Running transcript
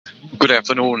good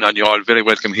afternoon, and you're all very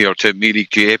welcome here to Mealy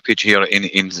GA pitch here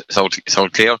in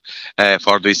South Clare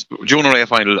for this Junior A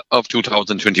final of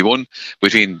 2021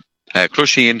 between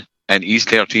Crusheen and East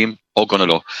Clare team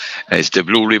Ogonnelloe. It's the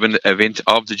blue ribbon event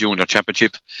of the Junior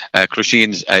Championship.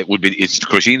 Crusheen's it's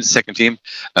Crusheen's second team.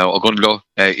 Ogonnelloe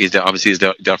is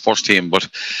their first team. But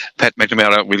Pat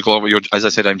McNamara will go over as I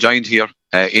said, I'm joined here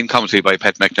in commentary by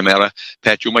Pat McNamara.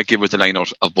 Pat, you might give us the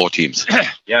lineup of both teams.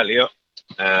 Yeah, Leo.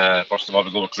 First of all,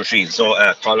 we'll go with Crusheen. So,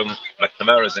 Colin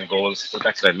McNamara is in goals. Full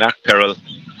back line, Mark Perrell,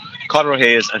 Conor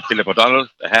Hayes and Philip O'Donnell.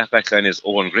 The half-back line is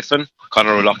Owen Griffin,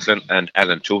 Conor O'Loughlin and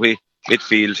Alan Toohey.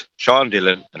 Midfield, Sean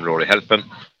Dillon and Rory Halpin.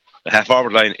 The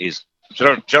half-forward line is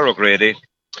Gerard Grady,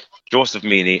 Joseph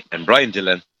Meany and Brian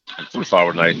Dillon. And full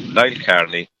forward line, Niall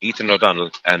Carney, Ethan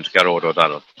O'Donnell and Garrod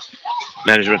O'Donnell.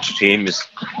 Management team is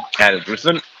Al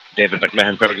Griffin, David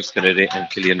McMahon, Fergus Kennedy and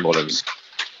Killian Mullins.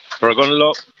 For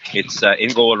Ogonnelloe, it's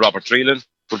in goal Robert Treelan,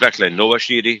 full back line Noah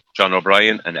Sheedy, John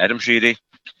O'Brien and Adam Sheedy.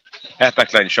 Half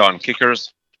back line Sean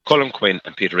Kickers, Colin Quinn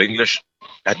and Peter English.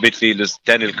 At midfield is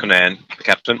Daniel Cunnane, the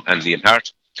captain, and Liam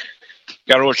Hart.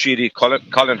 Garrod Sheedy,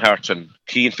 Colin Hart and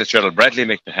Keane Fitzgerald Bradley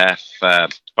make the half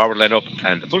forward line up,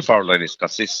 and the full forward line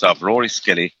consists of Rory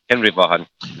Skelly, Henry Vaughan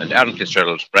and Aaron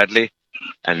Fitzgerald Bradley.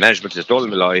 And management is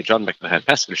Donald Malloy, John McMahon,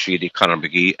 Pascal Sheedy, Conor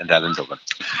McGee and Alan Duggan.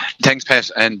 Thanks,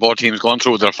 Pat. And both teams going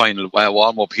through their final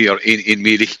warm-up here in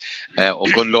Mealy.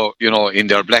 Ogonnelloe, in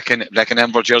their black and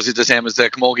amber jerseys, the same as the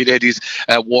Camogie ladies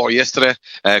wore yesterday.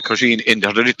 Crusheen in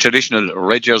their traditional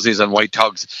red jerseys and white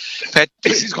togs. Pat,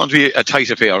 this is going to be a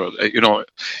tight affair.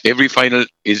 Every final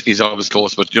is always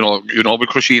close, but with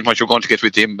Crusheen, what you're going to get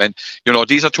with them. And,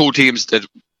 these are two teams that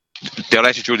their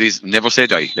attitude is never say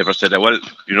die. Never say die. Well,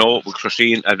 with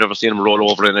Crusheen, I've never seen them roll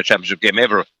over in a championship game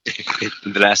ever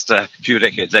in the last few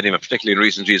decades, anyway, particularly in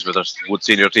recent years with their good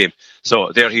senior team.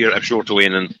 So they're here, I'm sure, to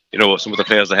win. And, some of the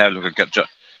players they have, look at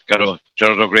Gerard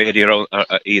O'Grady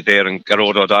there and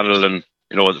Garrod O'Donnell and,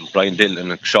 Brian Dillon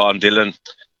and Sean Dillon.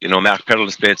 Mark Perrell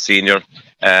is played senior.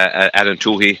 Alan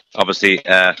Toohey, obviously,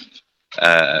 a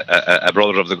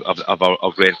brother of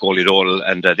our great goalie Donald.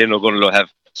 And then we're going to have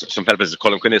some helpers,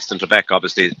 Colin Quinn is centre back,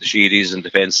 obviously, the Sheedies in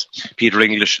defence, Peter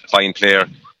English, fine player,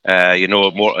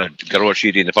 Garrod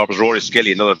Sheedy in the forwards, Rory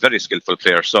Skelly, another very skillful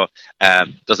player. So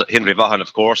there's Henry Vaughan,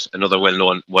 of course, another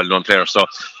well-known player. So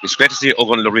it's great to see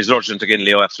Ogonnelloe resurgent again,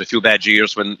 Leo, after a few bad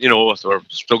years when, they were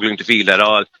struggling to field at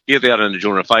all. Here they are in the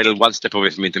junior final, one step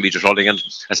away from intermediate hurling, and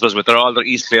I suppose with all their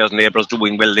East players and neighbours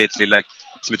doing well lately, like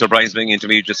Smith O'Brien's being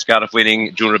intermediate, Scariff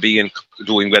winning, Junior B and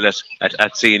doing well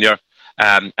at senior.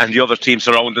 And the other teams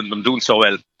surrounding them doing so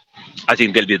well, I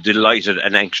think they'll be delighted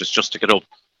and anxious just to get up,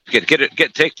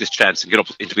 take this chance and get up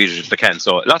intermediate if they can.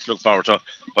 So a lot to look forward to.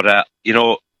 But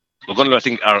we're going to, I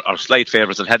think, our slight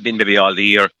favourites and have been maybe all the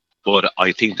year. But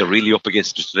I think they're really up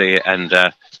against it today, and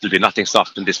there'll be nothing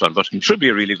soft in this one. But it should be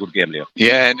a really good game, Leo.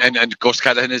 Yeah, and Gus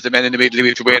Callahan is the man in the middle. We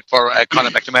have to wait for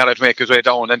Colin McNamara to make his way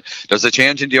down. And there's a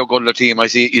change in the Ogonnelloe team. I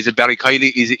see, is it Barry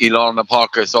Kiley? Is it Lorna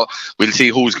Parker? So we'll see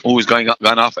who's gone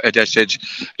off at that stage.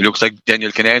 It looks like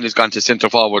Daniel Cunnane has gone to centre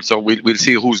forward. So we'll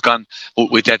see who's gone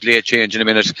with that late change in a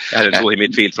minute. Alan Toohey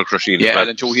midfield for Crusheen. Yeah,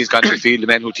 Alan Toohey's gone to midfield, the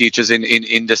man who teaches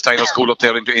in the Steiner School up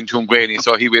there in Toongraney.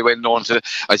 So he will well known to.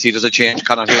 I see there's a change.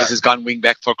 Conor Hayes has gone wing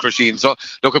back for Crusheen. So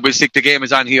look, we'll stick. The game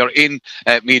is on here in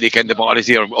Mealy, and the ball is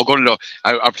here. Ogonnelloe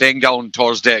are playing down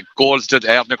towards the goals to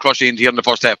Avna Crusheen here in the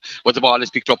first half, but the ball is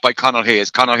picked up by Conor Hayes.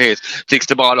 Conor Hayes flicks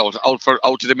the ball out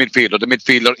to the midfielder. The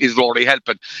midfielder is Rory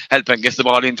Halpin gets the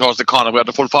ball in towards the corner where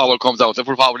the full forward comes out. The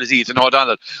full forward is Ethan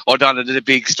O'Donnell. O'Donnell is a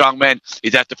big strong man.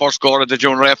 He's at the first score of the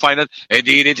Junior A final.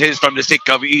 Indeed it is, from the stick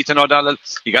of Ethan O'Donnell.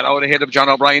 He got out ahead of John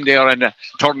O'Brien there and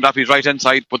turned up his right hand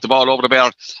side, put the ball over the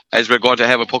bar, as we're going to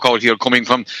have a puck out here coming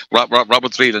from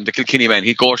Robert Treelan, the Kilkenny man.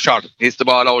 He goes short, hits the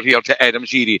ball out here to Adam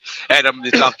Sheedy. Adam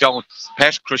is locked down.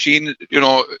 Pat, Crusheen,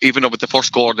 even with the first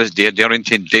score, they're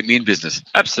intent, they mean business.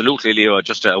 Absolutely, Leo.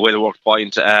 Just a well-worked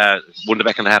point. Won the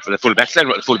back and a half of the full back.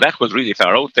 The full back was really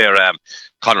far out there,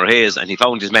 Conor Hayes, and he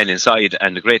found his men inside,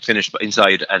 and a great finish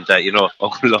inside. And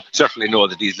Ogonnelloe certainly know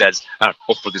that these lads are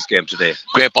up for this game today.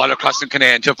 Great ball across the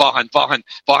Cunnane to Vaughan.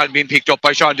 Vaughan being picked up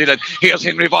by Sean Dillon. Here's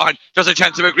Henry Vaughan. There's a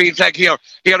chance of a green flag here.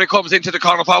 Here he comes into the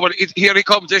corner forward. Here he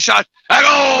comes, a shot. And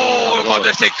on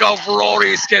the stick of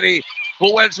Rory Skelly.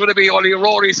 Who else would it be? Only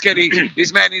Rory Skelly.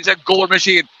 This man is a goal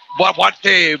machine. What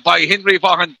play by Henry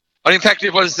Vaughan. Or in fact,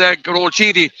 it was Garrod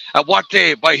Sheedy. What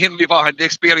play by Henry Vaughan, the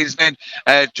experienced man,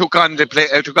 took on the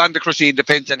Crusheen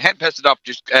defence and hand passed it up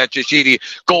to Sheedy.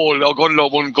 Goal,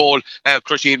 Ogonnelloe 1 goal,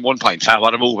 Crusheen 1 point.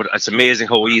 What a move. It's amazing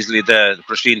how easily the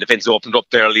Crusheen defence opened up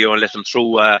there, Leo, and let them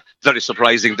through. Very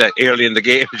surprising that early in the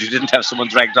game you didn't have someone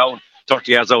dragged down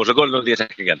 30 yards out, a goal on the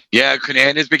attack again. Yeah,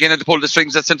 Cunnane is beginning to pull the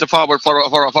strings at centre forward for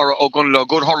Ogunlo.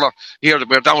 Good hurler here.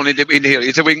 We're down in here.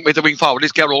 It's a wing forward.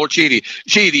 It's Garrod Sheedy.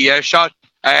 Sheedy shot,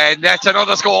 and that's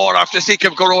another score after stick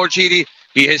of Garrod Sheedy.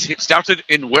 He has started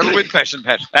in whirlwind fashion,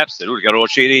 Pat. Absolutely. Garrod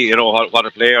Sheedy, you know, what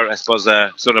a player. I suppose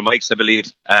son of Mike's, I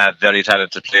believe, very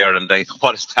talented player, and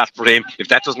what a start for him. If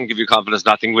that doesn't give you confidence,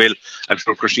 nothing will. I'm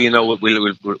sure Crushino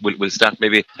will start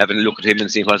maybe having a look at him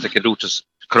and see what they can do to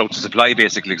crowd to supply,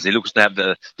 basically, because he looks to have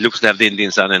the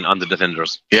Indians on the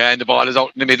defenders. Yeah, and the ball is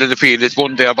out in the middle of the field. It's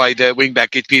won there by the wing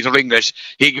back. It's Peter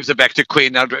English. He gives it back to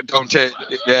Quinn, down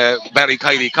to Barry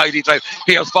Kiley. Kiley drive.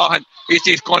 Here's Fahan.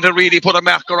 He's going to really put a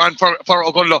marker on for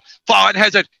Ogunlo. Fahan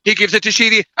has it. He gives it to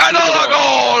Sheedy. Another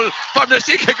goal from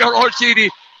the Garrod Sheedy.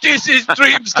 This is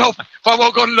dream stuff from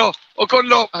Ogunlo.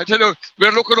 Ogunlo, I tell you,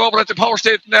 we're looking over at the power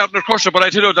station there in the crusher, but I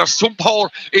tell you, there's some power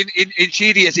in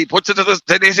Sheedy as he puts it to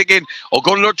the net again.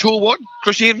 Ogunlo 2-1,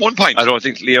 Crusheen 1 point. I don't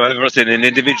think, Leo, I've ever seen an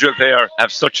individual player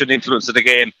have such an influence in the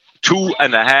game.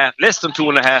 2.5, less than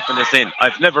 2.5 minutes in.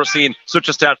 I've never seen such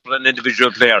a start for an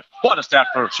individual player. What a start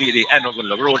for Sheedy and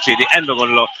Ogunlo, Garrod Sheedy and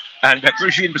Ogunlo. And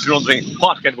Crusheen was wondering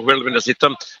what kind of a whirlwind has hit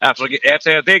them after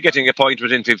they're getting a point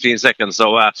within 15 seconds.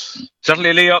 So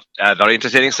certainly, Leo, a very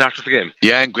entertaining start to the game.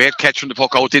 Yeah, and great catch from the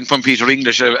puck out in from Peter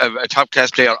English, a top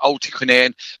class player out to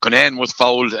Cunnane. Cunnane was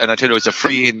fouled, and I tell you, it's a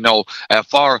free in now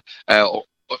for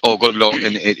Ogunlo,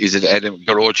 and is it Adam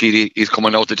Garrod Sheedy? He's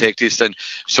coming out to take this, and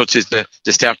such is the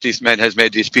start this man has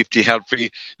made this 50-yard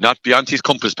free, not beyond his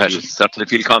compass, Pat. Certainly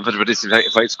feel confident with this.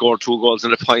 If I score 2 goals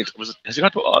and a point, has he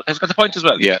got the point as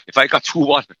well? Yeah. If I got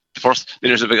 2-1 the first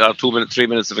minute of a 3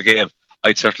 minutes of a game,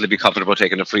 I'd certainly be confident about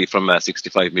taking a free from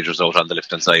 65 metres out on the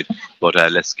left-hand side. But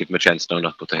let's give him a chance now,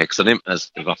 not put the hex on him,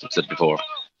 as we've often said before.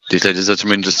 This is a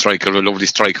tremendous striker, a lovely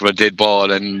striker, a dead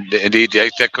ball, and indeed the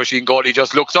Crusheen goalie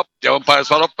just looks up, the umpires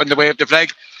fall up and they wave the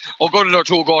flag. Ogunlo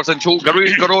 2 goals and 2,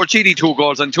 Garrod Sheedy 2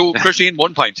 goals and 2, Crusheen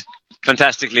 1 point.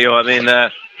 Fantastic, Leo. I mean,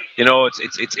 you know,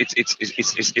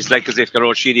 it's like as if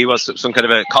Garrod Sheedy was some kind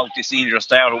of a county senior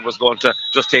star who was going to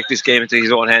just take this game into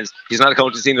his own hands. He's not a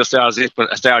county senior star yet, but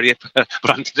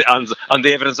on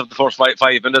the evidence of the first 5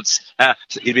 minutes,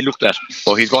 he'll be looked at.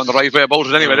 Oh, he's gone the right way about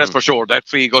it anyway, that's for sure. That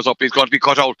free goes up, he's going to be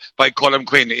cut out by Colm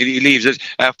Quinn. He leaves it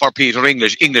for Peter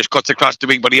English. English cuts across the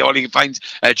wing, but he only finds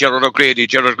Gerard O'Grady.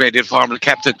 Gerard O'Grady, the former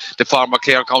captain, the former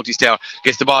Clare County star,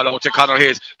 gets the ball out to Conor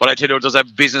Hayes. But I tell you, there's a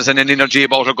business and an energy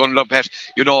about Ogunlo, Pat.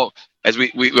 You know, as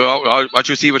we what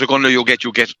you see with Ogunlo, you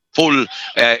get full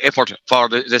effort for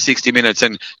the 60 minutes,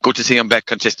 and good to see him back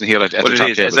contesting here at the top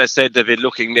table. As I said, they've been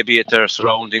looking maybe at their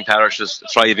surrounding parishes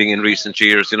thriving in recent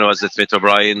years, you know, as the Smith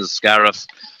O'Brien's, Scariff,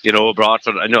 you know,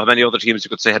 Broadford. I know how many other teams you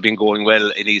could say have been going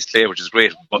well in East Clare, which is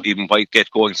great, but even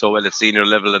Whitegate going so well at senior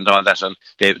level and all that, and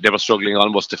they were struggling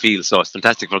almost to field, so it's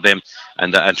fantastic for them,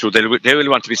 and true, they will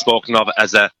want to be spoken of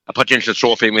as a potential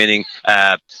trophy winning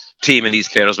team in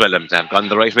East Clare as well, and they've gone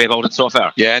the right way about it so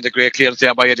far. Yeah, and the great clearance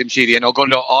there by Adam Sheedy and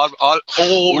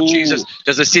Ogunlo. Jesus,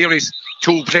 there's a series.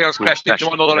 2 players crashed into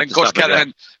one another, and Gus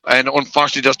Callahan, and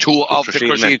unfortunately there's 2 of the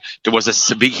Crusheen. There was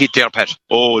a big hit there, Pat.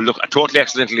 Oh, look, totally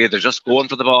accidentally, they're just going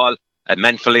for the ball and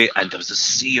manfully, and there was a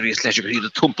serious leisure. You could hear the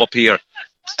thump up here.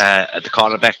 At the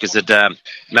cornerback, is it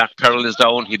Mark Perrill is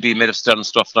down? He'd be made of stern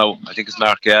stuff now. I think it's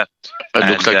Mark, yeah.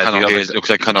 It looks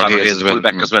like Conor Hayes as well.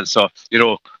 Fullback as well. So, you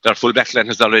know, their fullback line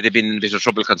has already been in a bit of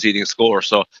trouble conceding a score,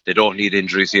 so they don't need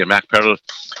injuries here. Mark Perrill.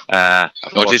 No,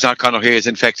 it's not Conor Hayes.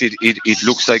 In fact, it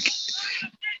looks like.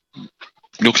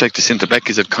 Looks like the centre back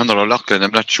is at Conor O'Loughlin.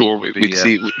 I'm not sure. We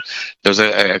see there's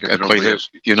a quite a,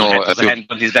 you know, a hand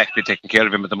on his back, be taking care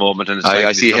of him at the moment. And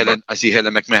I see Helen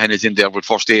McMahon is in there with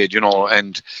first aid, you know,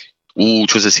 and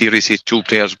it was a series hit. 2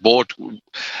 players, both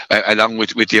along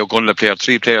with the Ogunlo player,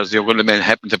 3 players. The Ogunlo men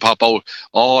happened to pop out,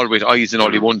 all with eyes and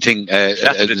only one thing.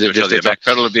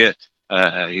 Perrill will be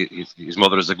his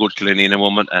mother is a good Killanena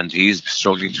woman, and he's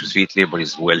struggling to his feet here, but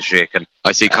he's well shaken.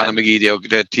 I see Conor McGee,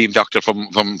 the team doctor from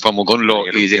Ogunlo.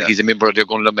 He's a member of the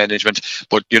Ogunlo management,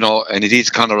 but you know, and it is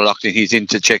Conor O'Loughlin. He's in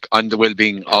to check on the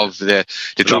well-being of the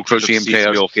 2 Crusheen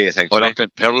players. Okay, thanks.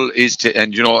 Perrill is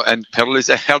and Perrill is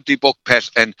a healthy buck, Pat,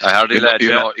 and a hardy lad.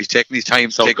 You know, he's taking his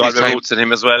time. So Galway roots in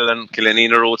him as well, and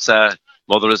Killanena roots.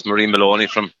 Mother is Marie Maloney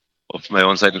from my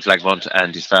own side in Flagmount,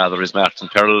 and his father is Martin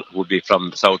Perrill, who would be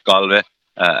from South Galway.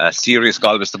 A serious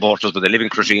Galway supporters, but they live in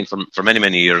Crusheen for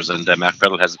many years, and Mark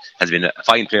Perrill has been a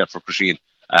fine player for Crusheen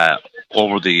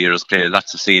over the years, played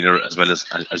lots of senior as well as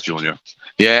junior.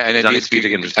 Yeah, and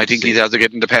I think he's also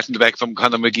getting the pat in the back from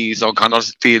Conor McGee, so Conor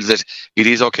feels that it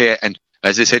is okay. And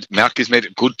as I said, Mark is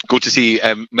made good to see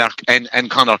Mark and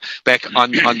Conor back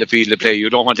on the field of play. You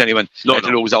don't want anyone to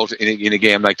lose out in a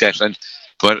game like that. And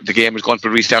but the game is going to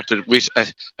be restarted with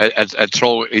a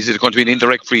throw. Is it going to be an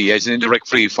indirect free? Is an indirect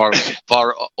free for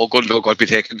Ogundlo going to be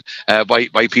taken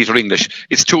by Peter English?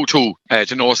 It's 2-2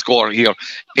 to no score here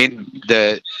in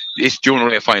this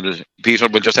junior A final. Peter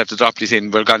will just have to drop this in.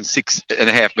 We're gone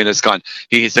 6.5 minutes gone.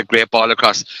 He hits a great ball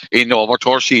across in over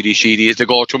towards Sheedy. Sheedy is the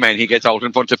go-to man. He gets out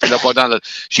in front of Philip O'Donnell.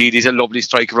 Sheedy's a lovely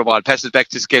striker of a ball. Passes back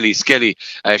to Skelly. Skelly,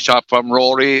 shot from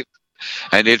Rory.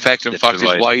 And in fact, it's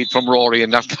wide from Rory,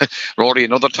 and Rory,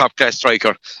 another top-class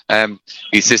striker.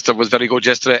 His sister was very good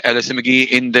yesterday, Alison McGee,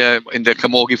 in the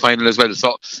Camogie final as well.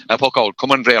 So a puck out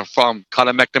coming there from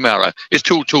Colin McNamara. It's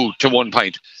 2-2 to 1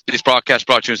 point. This broadcast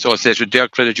brought you in association with Dare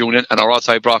Credit Union and our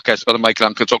outside broadcast for the Michael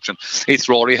on Construction. It's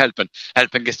Rory Helpin.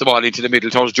 Helpin gets the ball into the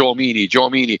middle towards Joe Meany. Joe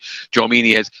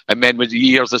Meany has a man with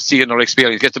years of senior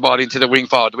experience. Gets the ball into the wing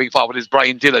forward. The wing forward is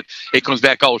Brian Dillon. It comes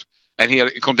back out. And here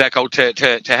it comes back out to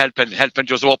Helpin. Helpin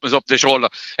just opens up the shoulder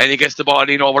and he gets the ball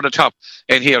in over the top.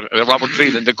 And here Robert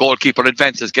Freeland, the goalkeeper,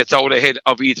 advances, gets out ahead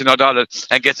of Ethan O'Donnell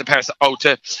and gets a pass out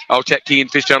to Keane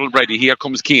Fitzgerald Brady. Here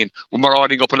comes Keane,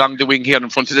 marauding up along the wing here in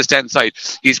front of the stand side.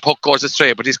 His puck goes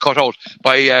astray, but he's cut out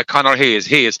by Conor Hayes.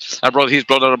 His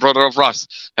brother of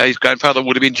Ross. His grandfather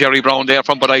would have been Jerry Brown there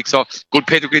from Badike. So good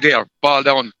pedigree there. Ball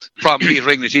down from Peter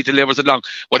English. He delivers it long.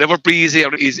 Whatever breeze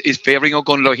here is favouring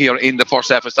Ogundlo here in the first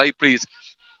half. A side breeze.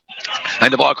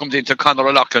 And the ball comes into Conor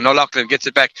O'Loughlin. O'Loughlin gets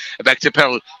it back to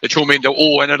Perrell. The two men,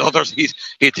 and another he's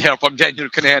there from Daniel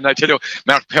Kinane. I tell you,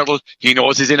 Mark Perrell, he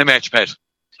knows he's in a match, Pat.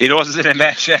 He knows he's in a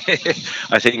match.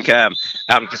 I think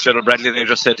Fitzgerald Bradley, they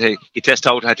just said he tested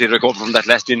out, had to recover from that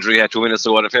last injury, had 2 minutes.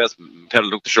 So when Perrell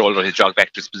looked the shoulder, he jogged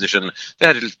back to his position. They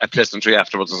had a pleasantry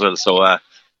afterwards as well. So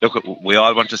look, we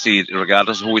all want to see,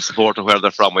 regardless of who we support or where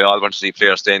they're from, we all want to see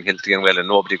players staying healthy and well, and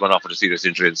nobody going off with a serious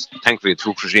injury. And thankfully, the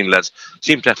two Crusheen lads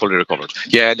seem to have fully recovered.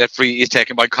 Yeah, that free is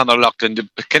taken by Conor Loughlin.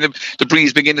 The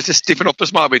breeze begins to stiffen up a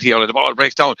small bit here, and the ball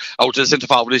breaks down out to the centre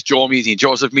forward. Is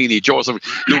Joseph Meany. Joseph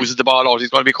loses the ball out. He's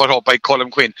going to be cut off by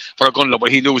Colin Quinn for a Gunlow, but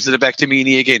he loses it back to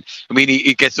Meany again. Meany,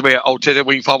 he gets away out to the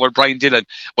wing forward, Brian Dillon.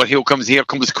 But here comes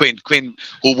Quinn. Quinn,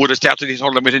 who would have started his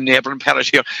hurling with a neighbouring parish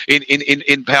here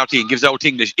in Party, and gives out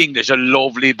English. A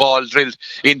lovely ball drilled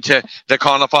into the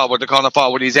corner forward. The corner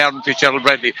forward is Aaron Fitzgerald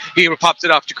Bradley. He pops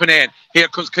it off to Kinane. Here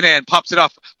comes Kinane, pops it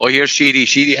off. Oh, here's Sheedy.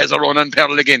 Sheedy has a run on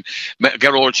Perrell again.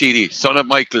 Gerard Sheedy, son of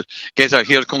Michael.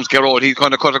 Here comes Gerard. He's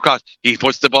going to cut across. He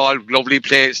puts the ball. Lovely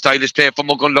play, stylish play from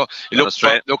Ogundlo. He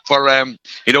looked for Aaron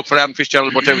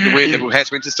Fitzgerald, but the way the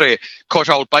has went astray. Cut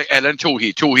out by Ellen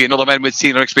Toohey. Toohey, another man with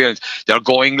senior experience. They're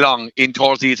going long in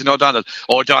towards Ethan O'Donnell.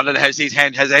 O'Donnell has his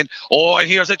hand. Oh, and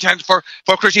here's a chance for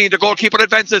Crusheen. The goalkeeper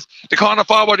advances. The corner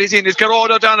forward is in. It's Gerard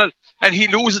O'Donnell, and he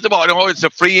loses the ball. Oh, it's a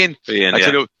free in.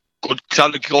 Good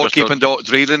solid goalkeeping though.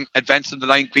 Dreelan advanced in the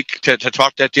line quick to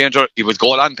thwart that danger. He was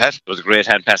goal on, Pat. It was a great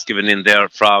hand pass given in there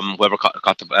from whoever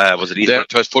got the was it Ethan? There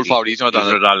to his full forward, Ethan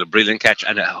O'Donnell. Brilliant catch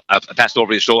and a pass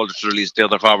over his shoulder to release the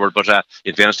other forward. But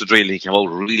in fairness to Dreelan, he came out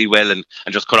really well and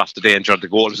just cut off the danger. The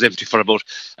goal was empty for about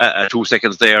 2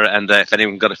 seconds there, and if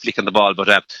anyone got a flick on the ball, but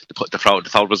the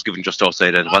foul was given just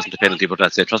outside, and it wasn't a penalty. But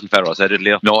I'd say it wasn't fair outside,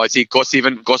 Leo. No, I see Gus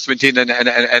went in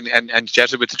and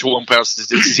chatted with the two umpires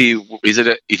to see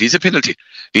it is a penalty.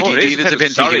 It is a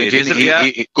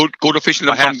penalty. Good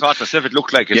official. I had thought myself it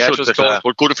looked like it should.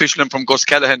 But good official from Gus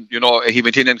Callaghan. He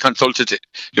went in and consulted it.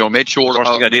 Made sure.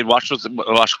 First thing I did watch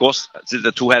Gus.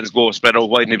 The two hands go spread out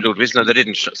wide and he blew the whistle, and they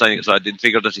didn't sign it, so I didn't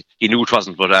figure that he knew it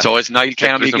wasn't. But so it's Niall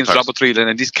Kearney against Robert Treelan,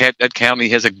 and this Kearney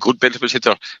has a good benefit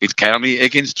hitter. It's Kearney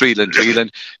against Treelan.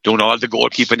 Treelan doing all the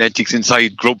goalkeeping antics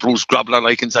inside. Bruce Grobler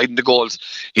like inside in the goals.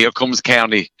 Here comes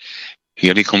Kearney.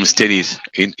 Here he comes steadies.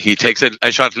 He takes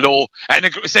a shot low and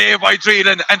a save by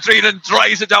Treelan, and Treelan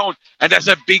drives it down, and that's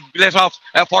a big let off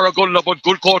for a Gunlow, but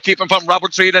good goalkeeping from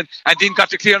Robert Treelan, and didn't got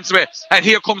the clearance away. And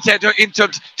here comes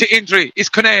to injury is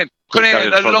Kinane.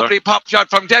 A lovely pop shot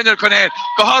from Daniel Kinane.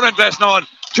 Goharan dressing on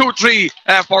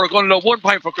 2-3 for a Gunlow, 1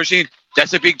 point for Crusheen.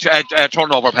 That's a big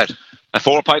turnover, Pat. A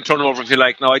 4-point turnover, if you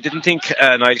like. Now, I didn't think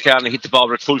Niall Kearney hit the ball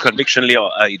with full conviction, Leo.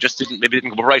 He just didn't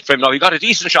go right for him. Now, he got a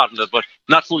decent shot in it, but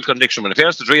not full conviction. When it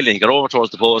fails to Dreelan, he got over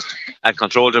towards the post and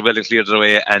controlled it well and cleared it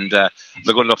away. And the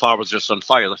Gunlow forwards just on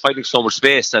fire. They're finding so much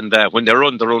space, and when they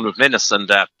run with menace, and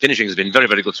finishing has been very,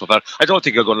 very good so far. I don't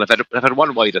think Ogundlo have had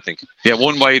one wide, I think. Yeah,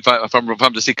 one wide from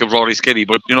the stick of Rory Skelly.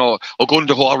 But,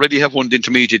 Ogundlo already have won the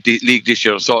intermediate league this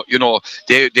year. So,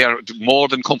 they are more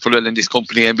than comfortable in this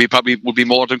company, and we probably would be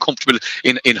more than comfortable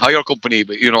in higher company,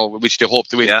 which they hope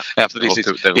to win after this.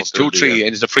 It's 2-3,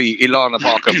 and it's a free Ilana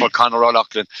Parker for Conor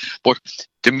O'Loughlin. But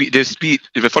the speed,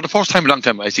 for the first time in a long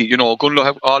time, I see, Gunlow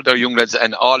have all their young lads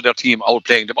and all their team out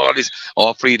playing. The ball is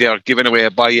all free there, given away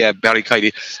by Barry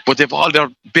Kiley. But they've all their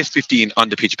best 15 on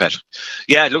the pitch, Pat.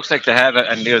 Yeah, it looks like they have it,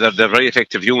 and they're a very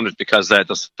effective unit because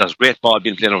there's great ball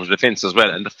being played over the defence as well.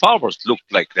 And the forwards look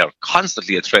like they're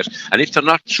constantly a threat. And if they're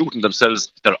not shooting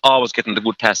themselves, they're always getting the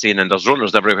good pass in, and there's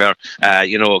runners everywhere.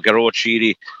 Garrod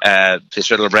Sheedy,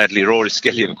 Fitzgerald Bradley, Rory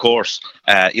Skelly, of course.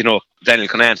 Daniel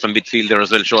Conan from midfield there as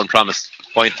well, showing promise.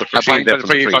 Point for Crusheen there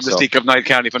from the stick of Niall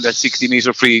Carney from that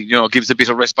 60-metre free, gives a bit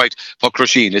of respite for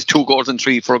Crusheen. It's 2 goals and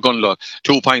 3 for Gunlow,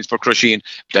 2 points for Crusheen.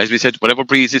 As we said, whatever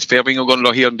breeze is favouring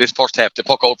Gunlow here in this first half. The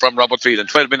puck out from Robert Freeland,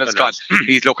 12 minutes gone.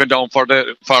 He's looking down for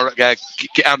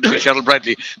Fitzgerald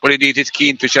Bradley, but indeed it's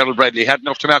Keane Fitzgerald Bradley. He had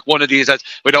enough to make one of these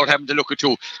without having to look at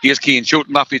 2. He is Keane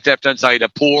shooting off his left hand side. A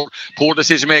poor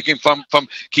decision making from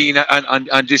Keane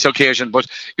on this occasion, but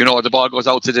the ball goes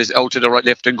out to the right,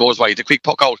 left and goes wide. A quick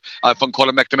puck out from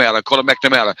Colin McNamara. Colin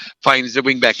McNamara finds the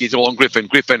wing back, his own Griffin.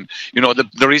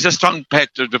 There is a strong pet.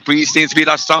 The breeze seems to be a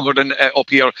lot stronger than up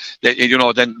here,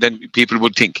 than people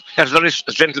would think. Yeah, there is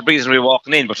a gentle breeze when we're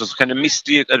walking in, but it's kind of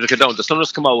misty as we get down. The sun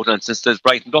has come out, and since it's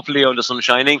brightened up, Leo, the sun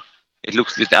shining, it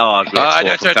looks a bit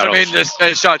that's a tremendous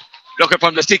shot. Looking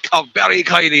from the stick of Barry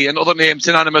Kiley, another name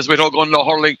synonymous with Gunlow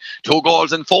hurling. 2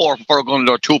 goals and 4 for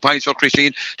Gunlow, 2 points for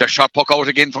Crusheen. The shot puck out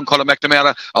again from Colin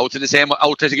McNamara, out to the same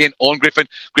outlet again. Owen Griffin.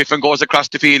 Griffin goes across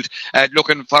the field,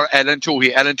 looking for Alan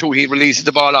Toohey. Alan Toohey releases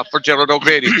the ball off for Gerard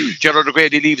O'Grady. Gerard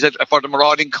O'Grady leaves it for the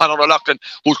marauding Conor O'Loughlin,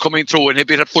 who's coming through, and a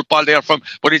bit of football there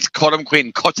but it's Colin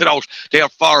Quinn cuts it out there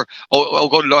for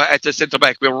Gunlow at the centre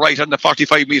back. We're right on the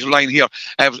 45-metre line here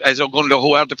as Gunlow,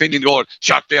 who are defending the goal.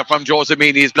 Shot there from Joseph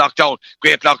Meany is blocked down.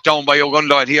 Great block down by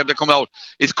Gunlow, and here they come out.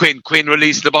 It's Quinn. Quinn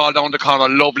released the ball down the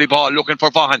corner. Lovely ball looking for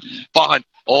Vaughan.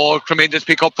 Tremendous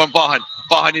pick up from Vaughan.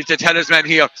 Vaughan is the talisman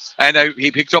here, and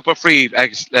he picked up a free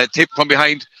tip from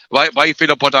behind by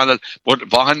Philip O'Donnell. But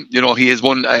Vaughan, he has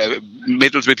won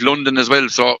medals with London as well,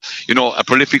 so a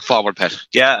prolific forward, Pat.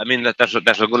 Yeah, I mean that's a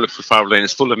good look for forward line.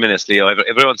 It's full of minutes, Leo.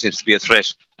 Everyone seems to be a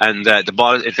threat, and the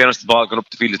ball, in fairness, the ball going up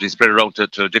the field has been spread around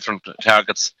to different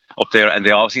targets up there, and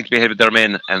they all seem to be ahead with their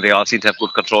men, and they all seem to have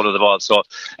good control of the ball. So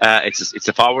it's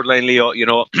a forward line, Leo.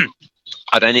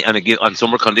 On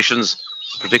summer conditions,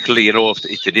 particularly,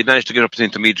 if they did manage to get up to the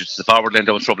intermediates, the forward line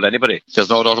don't trouble anybody. There's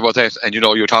no doubt about that. And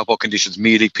you talk about conditions.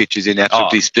 Mealy pitch is in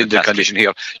absolutely splendid condition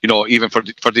here. Even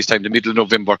for this time, the middle of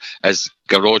November, as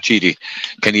Garrod Sheedy.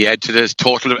 Can he add to this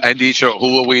total? Andy,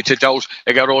 who are we to doubt?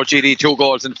 Garrod Sheedy, 2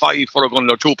 goals and 5 for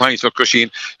Gunlow, 2 points for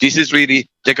Crusheen. This is really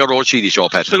the Garrod Sheedy show,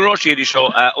 Pat. The Garrod Sheedy show,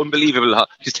 unbelievable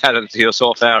his talent here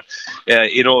so far.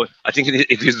 I think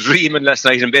if he was dreaming last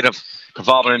night in bed of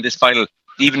performing in this final,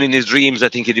 even in his dreams, I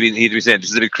think he'd be saying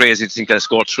this is a bit crazy to think I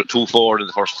scored 2-4 in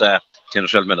the first 10 or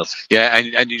 12 minutes. Yeah,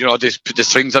 and the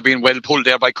strings are being well pulled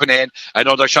there by Cunnane.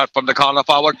 Another shot from the corner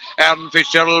forward. Aaron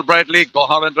Fitzgerald Bradley,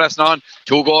 Goharan Dresnan,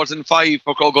 2 goals and 5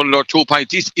 for Gunlow, 2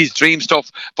 points. This is dream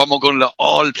stuff from Gunlow.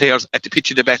 All players at the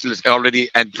pitch of the battle is already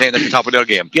and playing at the top of their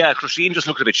game. Yeah, Crusheen just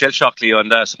looked a bit shell-shocked, Leo,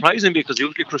 and surprising because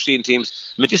usually Crusheen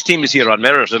teams, this team is here on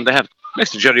merit, and they have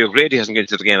Mr. Jerry O'Grady hasn't get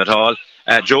into the game at all.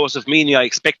 Joseph Meany, I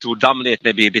expect to dominate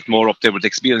maybe a bit more up there with the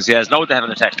experience he has. Now they have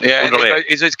an attack. Yeah,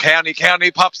 is it Kearney?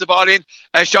 Kearney pops the ball in.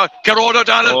 A shot. Garrod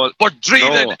O'Donnell. But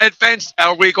Dreelan advanced.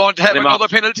 Are we going to have another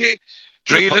penalty?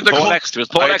 Dreelan,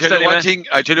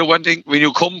 I tell you one thing. When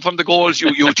you come from the goals,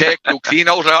 you clean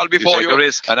out all before you.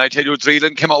 Risk. And I tell you,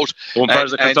 Dreelan came out.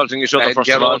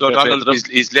 Garrod O'Donnell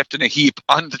is left in a heap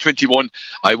on the 21.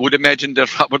 I would imagine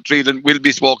that Robert Dreelan will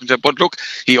be spoken to. But look,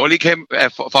 he only came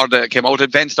out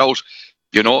advanced out.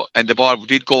 And the ball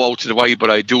did go out to the wide, but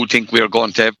I do think we're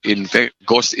going to have,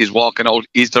 Gus is walking out.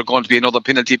 Is there going to be another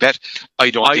penalty, bet?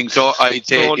 I don't think so. I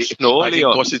think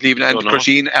Gus is leaving, and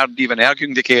Crusheen aren't even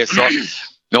arguing the case. So,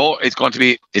 no, it's going to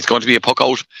be a puck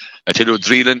out. I tell you,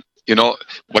 Dreelan,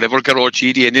 whatever Garrod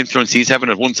Sheedy and influence he's having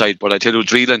at one side, but I tell you,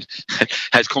 Dreelan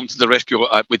has come to the rescue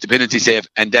with the penalty save,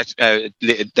 and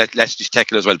that latched his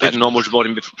tackle as well. Didn't know much about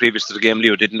him previous to the game,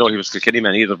 Leo. Didn't know he was Kilkenny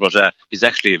man either, but he's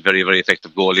actually a very, very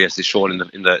effective goalie, as he's shown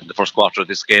in the first quarter of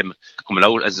this game, coming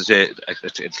out, as I say,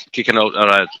 kicking out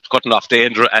or cutting off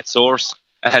danger at source.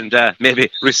 And maybe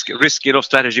risky enough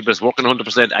strategy, but it's working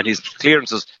 100%. And his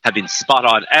clearances have been spot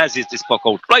on, as is this puck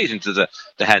out right into the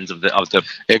hands of the.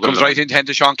 It comes right into the hand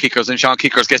of Sean Kickers, and Sean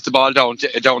Kickers gets the ball down to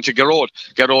Garrod.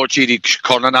 Garrod Sheedy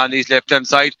cornering on his left hand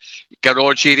side.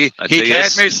 Garrod Sheedy, he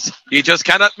can't miss. He just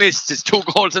cannot miss. It's 2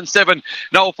 goals and 7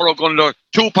 now for Gunlow.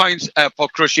 2 points for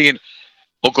Crusheen.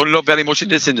 Gunlow very much in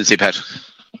the ascendancy, Pat.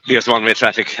 Here's one-way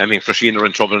traffic. I mean, Crusheen are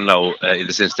in trouble now in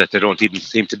the sense that they don't even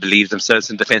seem to believe themselves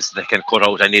in defence that they can cut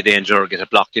out any danger or get it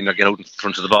blocked in or get out in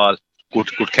front of the ball.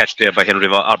 good catch there by Henry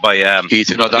or by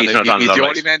Ethan O'Donnell. He's the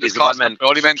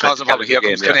only man causing problem. Here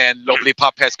comes Kinane, lovely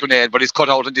pop past Kinane, but he's cut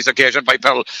out on this occasion by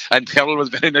Perrell, and Perrell was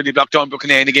very nearly blocked down by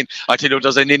Kinane again. I tell you,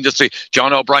 there's an industry.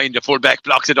 John O'Brien, the fullback,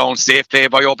 blocks it down. Safe play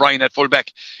by O'Brien at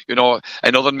fullback. You know,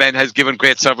 another man has given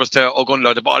great service to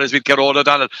Ogunlo. The ball is with Gerard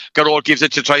O'Donnell. Gerard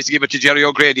tries to give it to Jerry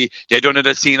O'Grady. They done it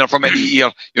at Cena for many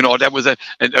years. You know, that was a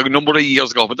number of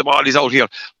years ago, but the ball is out here,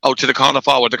 out to the corner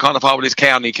forward. The corner forward is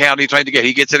Kearney trying to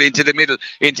he gets it into the middle,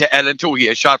 into Ellen Toohey.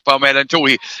 A shot from Ellen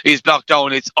Toohey. He's blocked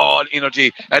down. It's all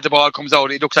energy as the ball comes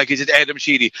out. It looks like it's Adam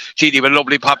Sheedy with a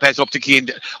lovely pop pass up to Keane.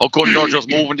 O'Gunlow just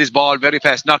moving this ball very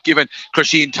fast, not giving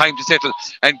Crusheen time to settle,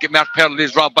 and Mark Perrell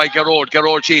is robbed by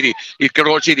Gerard Sheedy. If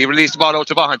Gerard Sheedy released the ball out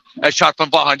to Vaughan, a shot from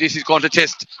Vaughan. This is going to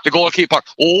test the goalkeeper.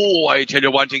 Oh, I tell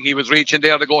you one thing, he was reaching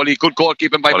there, the goalie. Good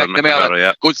goalkeeping by McNamara.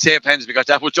 Yeah. Good safe hands, because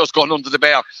that was just going under the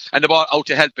bar, and the ball out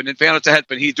to Helpin. In fairness to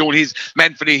Helpin, he's doing his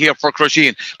manfully here for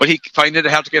Crusheen, but he finding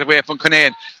it hard to get away from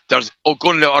Kinane. There's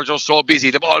Ogunlow are just so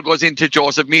busy. The ball goes into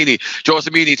Joseph Meany.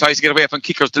 Joseph Meany tries to get away from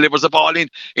kickers, delivers the ball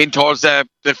in towards the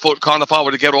foot corner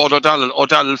forward to get O'Donnell.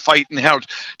 O'Donnell fighting hard.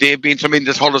 They've been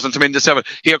tremendous hurlers and tremendous seven.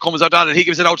 Here comes O'Donnell. He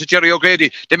gives it out to Jerry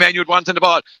O'Grady, the man you'd want in the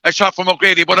ball. A shot from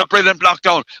O'Grady, but a brilliant block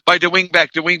down by the wing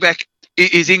back. The wing back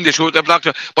is English, who the block,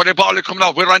 but the ball is coming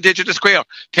out. We're on the edge of the square.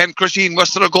 Ken Crusheen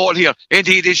was to the goal here.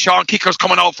 Indeed, it's Sean Kickers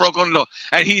coming out for Ogunlow,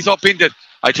 and he's up in it.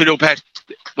 I tell you, Pat,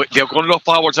 the Ogunlow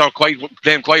forwards are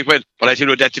playing quite well, but I tell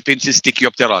you, that defence is sticky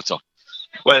up there also.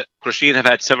 Well, Crusheen have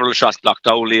had several shots blocked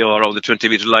down, Leo, around the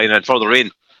 20-metre line and further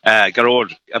in.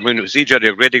 Gerard, I mean, see Jerry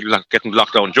O'Grady getting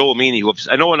blocked down. Joe Meany,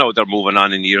 I know now they're moving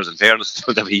on in years, in fairness.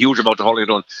 They have a huge amount of hurling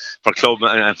done for club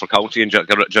and for county in Jerry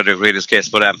O'Grady's case,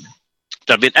 but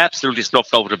they've been absolutely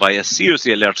snuffed out by a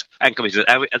seriously alert and committed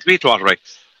at Sweetwater, right?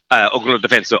 Ogunlow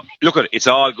defence. So look at it, it's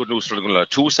all good news for Ogunlow.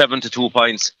 2-7 to 2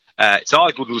 points. It's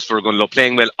all good news for Ogunlow,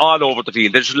 playing well all over the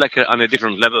field. They're just like on a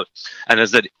different level. And as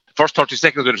the first 30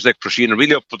 seconds, it was like Crusheen are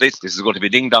really up for this. This is going to be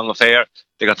a ding-dong affair.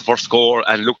 They got the first score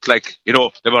and looked like, you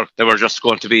know, they were just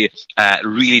going to be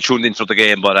really tuned in for the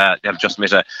game, but they have just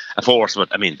made a force. But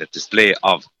I mean, the display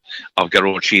of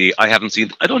Gerard Sheedy, I don't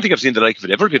think I've seen the like of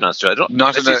it ever, been honest.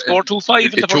 Not in the score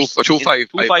 2-5 in the first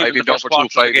 2-5. I've been down for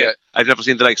 2-5. Yeah. I've never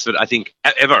seen the likes of it, I think,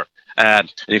 ever.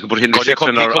 And you can put Henry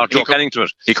Shepton or Joe Canning to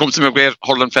it. He comes from a great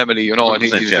hurling family, you know, and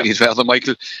his father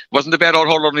Michael wasn't a bad old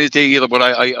hurler in his day either, but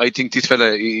I think this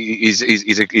fella he's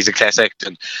a class act,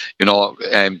 and you know,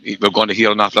 we're going to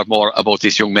hear an awful lot more about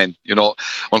this young man. You know,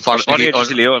 unfortunately,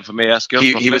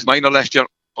 he was minor last year.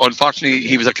 Unfortunately,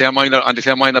 he was a Clare minor on the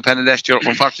Clare minor panel last year.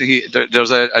 Unfortunately,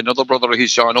 there's another brother of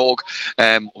his, Sean Oak,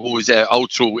 who is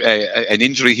out through an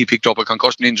injury. He picked up a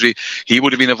concussion injury. He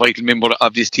would have been a vital member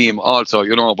of this team also,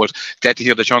 you know. But glad to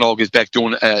hear that Sean Oak is back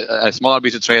doing a small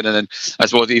bit of training. And I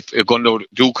suppose if Ogunlow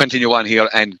do continue on here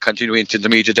and continue into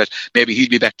intermediate, that maybe he'll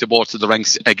be back to both of the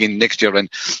ranks again next year. And,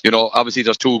 you know, obviously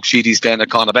there's two Sheedys playing at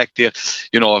corner back there,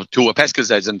 you know, two of Pascal's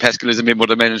lads. And Pascal is a member of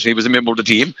the management. He was a member of the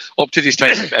team up to this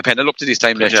time, a panel up to this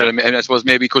time. Yeah. And I suppose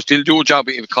maybe could still do a job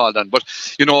if called on. But,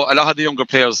 you know, a lot of the younger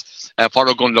players for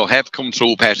Ogunlow have come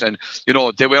through, Pat, and, you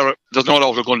know, there's no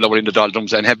doubt Ogunlow were in the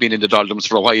doldrums and have been in the doldrums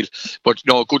for a while. But,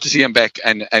 you know, good to see them back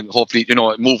and hopefully, you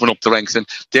know, moving up the ranks. And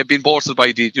they've been bolstered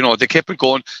by they kept it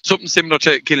going. Something similar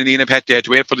to Killanene and Pat, they had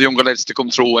to wait for the younger lads to come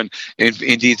through, and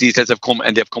indeed these lads have come,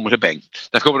 and they've come with a bang.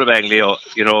 They've come with a bang, Leo.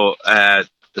 You know, the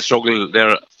struggle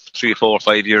there 3, 4,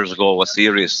 5 years ago was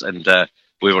serious, and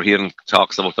we were hearing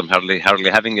talks about them hardly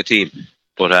having a team,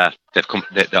 but they've come.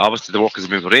 Obviously, the work has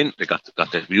been put in. They got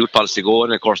the youth policy going.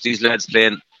 And of course, these lads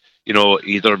playing, you know,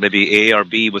 either maybe A or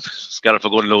B with Scariff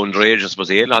Ogunlow underage. I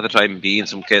suppose A a lot of the time, B in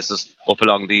some cases up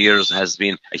along the years has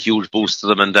been a huge boost to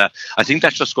them. And I think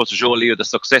that just goes to show you the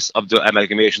success of the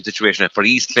amalgamation situation for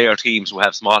East Clare teams who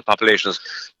have small populations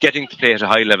getting to play at a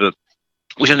high level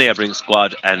with a neighbouring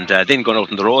squad, and then going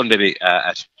out on their own maybe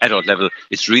at adult level.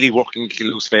 It's really working in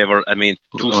Killough's favour. I mean,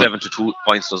 2-7 to 2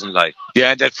 points doesn't lie.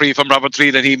 Yeah, that free from Robert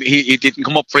Treat, and he didn't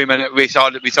come up for him, and we saw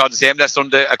the same last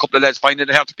Sunday. A couple of lads finding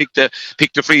it hard to pick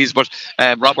the frees, but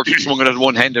Robert swung it at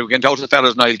one hand. We went out to the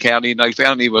fellas, Niall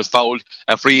Kearney was fouled,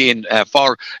 a free in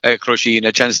for Crusheen,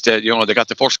 a chance to, you know, they got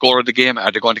the first score of the game.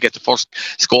 Are they going to get the first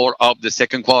score of the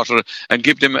second quarter and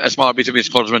give them a small bit of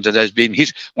encouragement that has been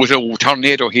hit with a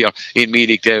tornado here in Meath?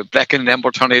 The black and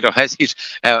amber tornado has hit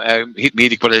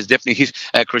Meath, but has definitely hit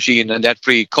Crusheen, and that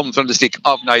free comes from the stick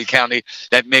of Niall Kearney.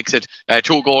 That makes it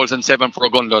 2 goals and 7 for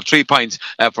Ogunlow, 3 points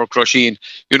for Crusheen.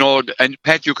 You know, and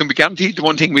Pat, you can be guaranteed the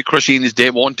one thing with Crusheen is they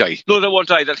won't die. No, they won't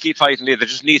die. They'll keep fighting. They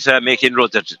just need to make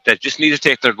inroads. They just need to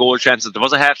take their goal chances. There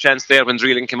was a half chance there when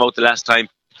Dreeling came out the last time.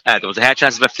 There was a half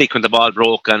chance of a flick when the ball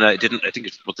broke, and I think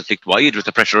it was a flick wide with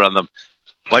the pressure on them.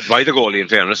 by the goalie, in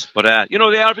fairness. But you know,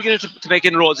 they are beginning to make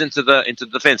inroads into the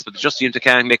defence, but they just seem to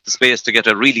can't make the space to get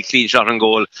a really clean shot on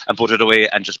goal and put it away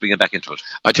and just bring it back into it.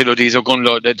 I tell you, these are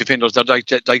the defenders. They're like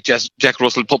Jack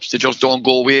Russell pups. They just don't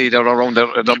go away. They're around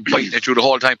there. They're biting it through the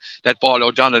whole time. That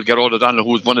ball, Gerard O'Donnell,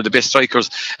 who's one of the best strikers,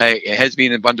 has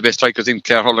been one of the best strikers in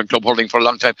Clare Hurling Club Hurling for a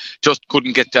long time. Just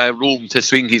couldn't get room to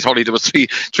swing his hurley. There was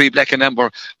three black and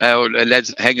amber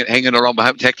lads hanging around,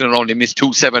 tackling around. He missed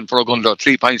 2-7 for Ogundlo.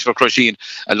 3 points for Crusheen.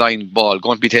 A line ball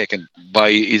going to be taken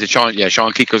by Sean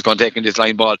Keeker's going to take this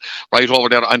line ball right over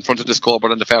there in front of the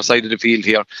scoreboard on the far side of the field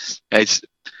here. It's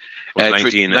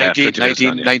 19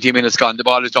 minutes gone. The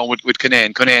ball is down with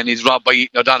Conan. Conan is robbed by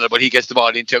Ethan O'Donnell, but he gets the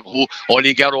ball into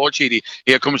Oli Garrod Sheedy.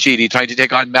 Here comes Sheedy trying to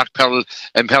take on Mark Perrell,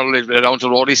 and Perrell is down to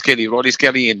Roddy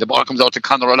Skelly in. The ball comes out to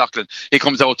Conor O'Loughlin. He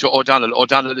comes out to O'Donnell.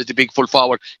 O'Donnell is the big full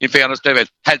forward. In fairness, David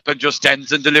Halpin just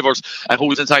stands and delivers. And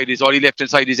who's inside? Is all he left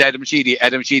inside is Adam Sheedy.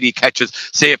 Adam Sheedy catches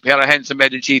safe pair of hands from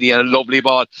Adam Sheedy, and a lovely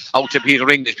ball out to Peter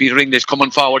English. Peter English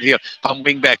coming forward here from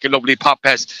wing back. A lovely pop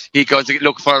pass. He goes to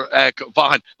look for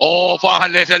Vaughan.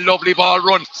 Vaughan let a lovely ball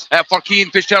run for Keane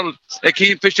Fitzgerald.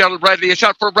 Keane Fitzgerald Bradley. A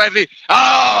shot for Bradley.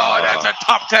 That's a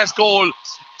top class goal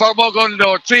for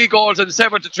Ogundlo. 3 goals and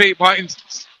 7-3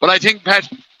 points. But I think, Pat,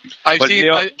 I've seen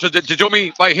the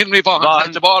dummy by Henry Vaughan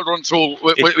and the ball run through.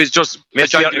 It was just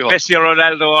Messi or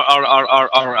Ronaldo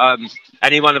or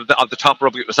any one of the top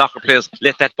rugby soccer players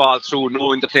let that ball through,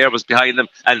 knowing the player was behind them.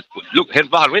 And look, Henry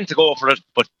Vaughan went to go for it,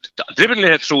 but dribbling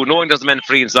it through, knowing there's a man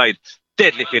free inside.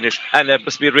 Deadly finish, and it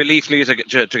must be a relief to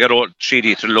get old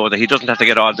Sheedy to know that he doesn't have to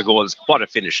get all the goals. What a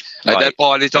finish! That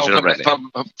ball is down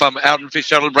from Aaron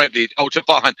Fitzgerald Bradley out to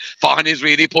Vaughan. Vaughan is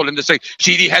really pulling the string.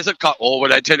 Sheedy has it caught.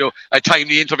 Well, I tell you, a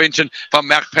timely intervention from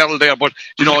Mark Perrell there. But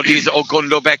you know, these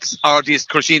Ogundlo backs or these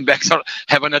Crusheen backs are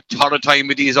having a horrid time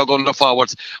with these Ogundlo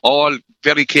forwards. All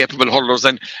very capable hurlers,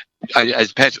 and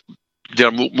as Pat. Their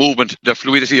movement, their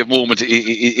fluidity of movement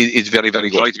is very, very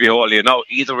good. Right to be holy. Now,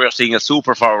 either we're seeing a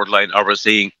super forward line or we're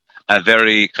seeing a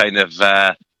very kind of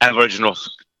average enough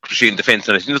Crusheen defence.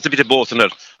 And I think there's a bit of both in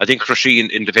it. I think Crusheen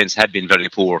in defence had been very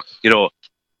poor. You know,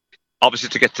 obviously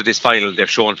to get to this final, they've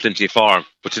shown plenty of form.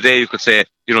 But today you could say,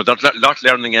 you know, they're not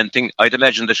learning anything. I'd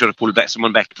imagine they should have pulled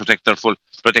someone back to protect their full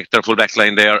back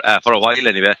line there for a while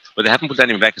anyway. But they haven't put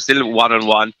anyone back. It's still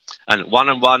 1-on-1. And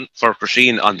 1-on-1 for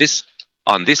Crusheen on this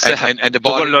and the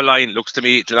ball line looks to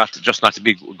me not to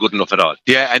be good enough at all.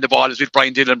 Yeah, and the ball is with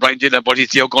Brian Dillon, but he's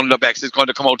the Ogundlo backs. It's going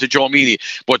to come out to Joe Meany.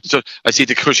 But I see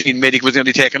the Crusheen medic was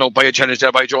nearly taken out by a challenge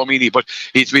there by Joe Meany, but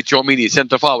he's with Joe Meany,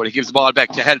 centre forward. He gives the ball back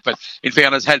to Halpin. In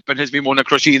fairness, Halpin has been one of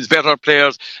Crusheen's better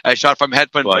players. A shot from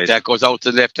Halpin, but that goes out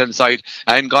to the left hand side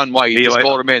and gone wide. The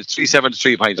score remains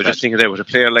 3-7-3 points. I'm just thinking there was a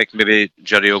player like maybe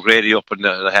Jerry O'Grady up in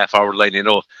the half-hour line, you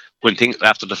know. When things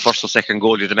after the first or second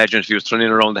goal, you'd imagine if he was turning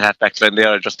around the half-back line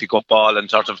there, just pick up ball and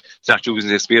sort of start using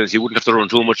the experience. He wouldn't have to run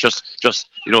too much, just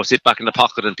you know, sit back in the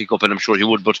pocket and pick up, and I'm sure he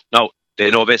would. But now they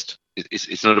know best.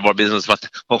 It's none of our business what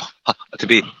to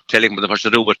be telling them what to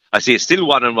do. But I see it's still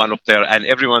 1-on-1 up there, and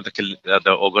everyone of the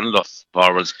Ogundlo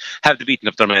forwards have the beating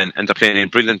of their men, and they're playing in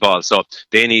brilliant ball. So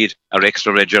they need an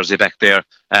extra red jersey back there.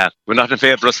 We're not in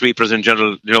favour of sweepers in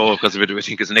general, you know, because we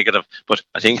think it's negative. But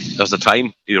I think there's a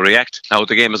time you react. Now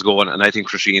the game is going, and I think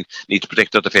Crusheen need to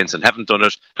protect their defence and haven't done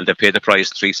it, and they paid the price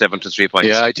 3-7-3 points.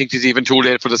 Yeah, I think it's even too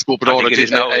late for the scoop.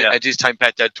 At this time,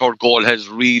 Pat, that third goal has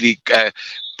really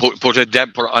put a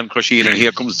damper on Crusheen, and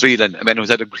here comes Dreelan, a man who's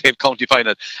had a great county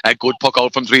final. A good puck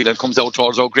out from Dreelan, comes out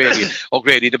towards O'Grady.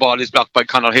 O'Grady, the ball is blocked by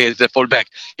Conor Hayes, the full back.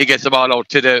 He gets the ball out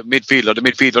to the midfielder. The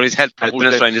midfielder is Halpin.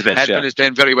 Halpin is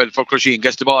playing very well for Crusheen,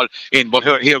 gets the ball in, but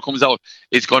here comes out.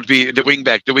 It's going to be the wing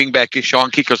back. The wing back is Sean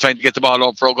Keeker trying to get the ball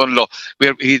out for Ogundlo,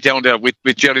 where he's down there with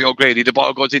Jerry O'Grady. The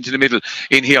ball goes into the middle,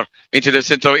 in here, into the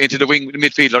centre, into the wing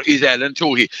midfielder is Alan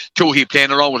Toohey. Toohey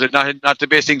playing around with it, not the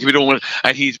best thing to be doing,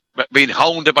 and he's been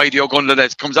hounded by the Ogundlo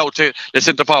lads. Comes out to the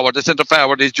centre forward. The centre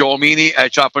forward is Joe Meany,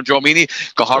 shot from Joe Meany.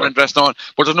 Goharan dressed on,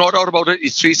 but there's no doubt about it.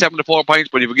 It's 3-7-4 points.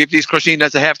 But if we give these Crusheen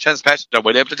lads a half chance, Pat, they're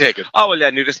well able to take it. Oh well,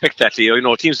 and you respect that, Leo. You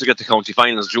know, teams to get the county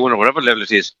finals, June or whatever level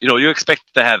it is. You know, you expect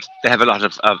to have a lot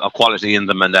of quality in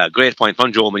them, and a great point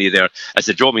from Joe Meany there. I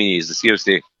said Joe Meany is a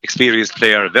seriously experienced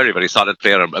player, a very, very solid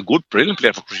player, a good, brilliant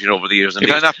player for Crusheen over the years. If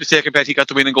I'm not mistaken, Pat, he got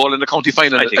the winning goal in the county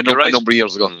final a number of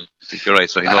years ago. I think you're right.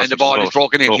 So he knows and the ball is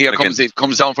broken in. Here comes it.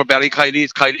 Comes down for Barry Kiley.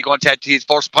 Is Kiley going to add to his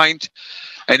first point?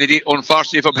 And indeed,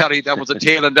 unfortunately for Barry, that was a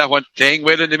tail on that one. Playing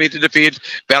well in the middle of the field.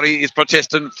 Barry is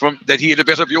protesting from that he had a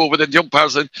better view over the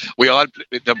jumpers. And we all,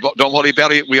 don't worry,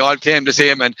 Barry, we all claim the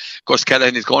same. And Gus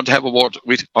Callahan is going to have a word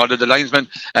with all of the linesmen.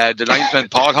 The linesman,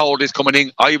 Paul Howard, is coming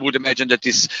in. I would imagine that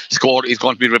this score is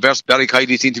going to be reversed. Barry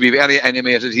Kiley seemed to be very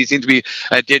animated. He seemed to be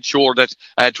dead sure that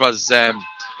it was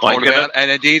and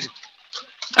indeed.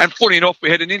 And funny enough, we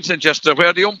had an incident yesterday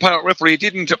where the umpire referee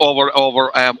didn't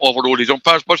overrule his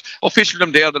umpires, but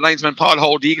officialdom there, the linesman Paul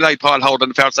Howard, the eagle-eyed Paul Howard on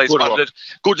the far side spotted it.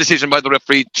 Good decision by the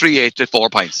referee, 3-8 to 4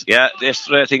 points. Yeah,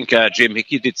 yesterday I think Jim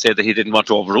Hickey did say that he didn't want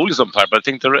to overrule his umpire, but I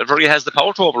think the referee has the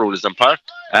power to overrule his umpire.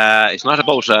 It's not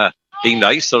about being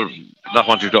nice or not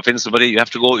wanting to offend somebody. You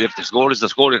have to go. If the score is the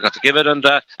score, you've got to give it. And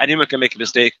anyone can make a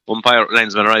mistake. Umpire,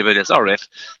 linesman, or anybody else, or ref.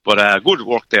 But good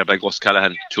work there by Gus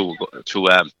Callahan to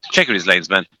check with his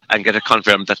linesman and get it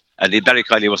confirmed that. And Barry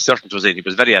Kiley was certain it was in. He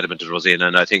was very adamant it was in.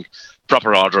 And I think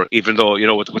proper order. Even though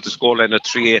with the scoreline at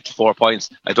 3-8 to 4 points,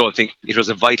 I don't think it was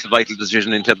a vital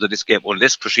decision in terms of this game.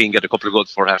 Unless Crusheen get a couple of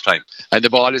goals for half time. And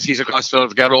the ball is hit across for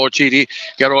Garrow Cheedy.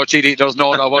 Garrow Cheedy doesn't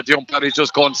know what the umpire is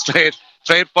just going straight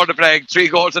for the flag. 3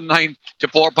 goals and 9 to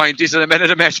 4 points. This is a man of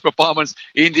the match performance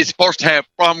in this first half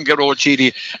from Garrow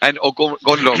Cheedy and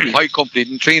Gunlow. High complete.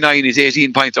 3-9 is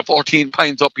 18 points or 14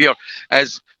 points up here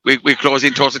as we close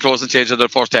in towards the closing stage of the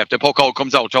first half. The puck out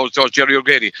comes out towards Jerry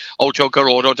O'Grady. Out to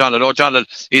Garrod O'Donnell. O'Donnell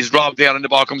is robbed there and the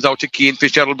ball comes out to Keane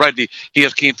Fitzgerald Bradley.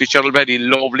 Here's Keane Fitzgerald Bradley.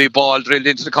 Lovely ball drilled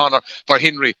into the corner for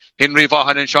Henry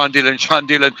Vaughan and Sean Dillon. Sean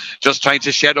Dillon just trying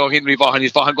to shadow Henry Vaughan.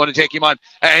 Is Vaughan going to take him on?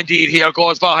 Indeed, here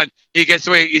goes Vaughan. He gets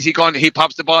away. Is he gone? He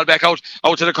pops the ball back out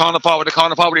to the corner forward. The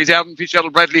corner forward is Aaron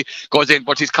Fitzgerald Bradley. Goes in,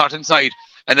 but he's caught inside.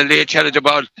 And a late challenge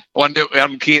about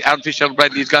Aaron Fitzgerald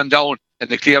Bradley's gone down. And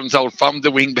the clearance out from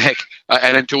the wing back,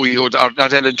 Alan Toohey, or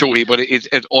not Alan Toohey, but it's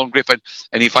Owen Griffin,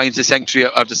 and he finds the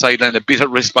sanctuary of the sideline, a bit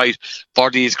of respite for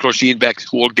these Crusheen backs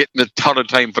who are getting a third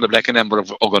time for the Black and Amber of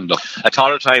Ogunda. A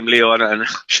third time, Leo, and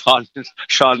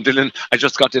Sean Dillon, I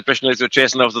just got the impression he was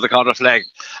chasing after the corner flag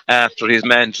after his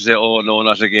man to say, oh no,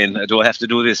 not again, do I have to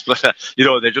do this? But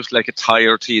they're just like a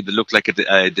tired team. They look like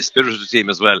a dispirited team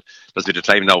as well. There's a bit of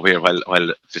time now here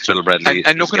while Fitzgerald Bradley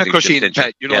and looking at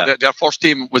Crusheen, their first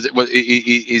team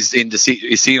is in the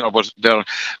senior, but they're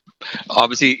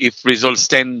obviously if results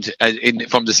stemmed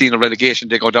from the senior relegation,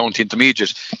 they go down to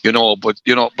intermediate.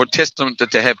 But testament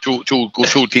that they have two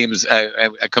teams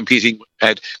competing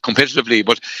competitively.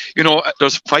 But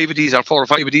there's 4 or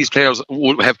 5 of these players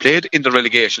who have played in the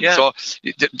relegation, so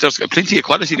there's plenty of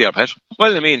quality there, Pat.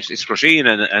 Well, I mean, it's Crusheen,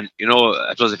 and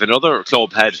I suppose if another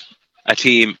club had a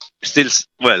team still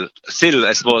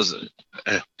I suppose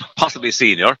possibly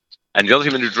senior. And the other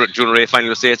team in the Junior A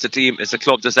final say it's a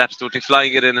club that's absolutely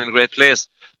flying it in a great place.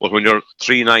 But when you're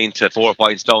 3-9 to 4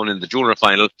 points down in the junior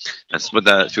final, and with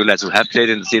a few lads who have played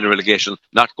in the senior relegation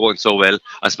not going so well,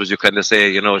 I suppose you kind of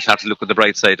say, it's hard to look at the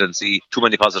bright side and see too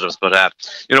many positives. But,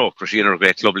 Crusheen are a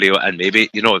great club, Leo, and maybe,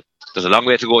 there's a long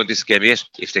way to go in this game yet.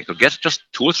 If they could get just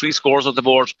 2 or 3 scores on the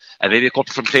board, and maybe a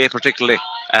couple from play particularly,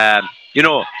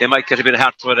 they might get a bit of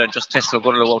heart for it and just test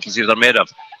Gunlow out and see what they're made of.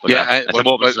 But at the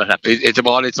moment, it's not happening. At the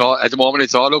moment,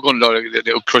 it's all Gunlow.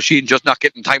 Crusheen just not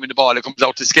getting time in the ball. It comes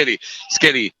out to Skelly.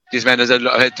 This man has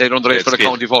played underage for the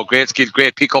county folk. Great skill,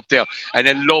 great pick up there. And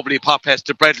a lovely pop pass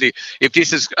to Bradley. If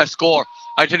this is a score,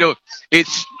 I tell you,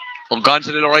 it's gone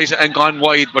to the right and gone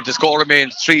wide, but the score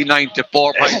remains 3-9 to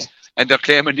 4 points. And they're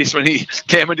claiming this one. As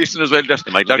well.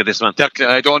 They might not get this one.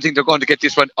 I don't think they're going to get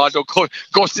this one. Although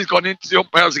Gus is going into the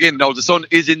umpires again now. The sun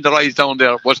is in the rise down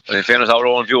there. But in fairness, our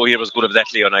own view here was good of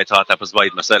that, Leo, and I thought that was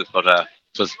wide myself. But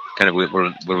it was kind of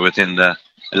we're within the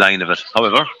line of it.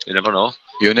 However, you never know.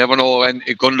 You never know. And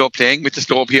Gunlow playing with the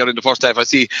slope here in the first half. I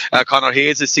see Conor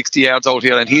Hayes is 60 yards out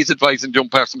here, and he's advising the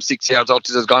umpires from 6 yards out.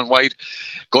 This has gone wide.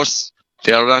 Gus.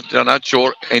 They're not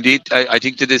sure. Indeed, I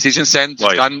think the decision stands.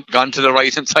 Gone to the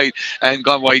right hand side and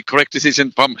gone wide. Correct decision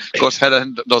from Gus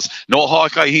Callahan. There's no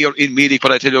Hawkeye here in Meath,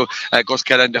 but I tell you, Gus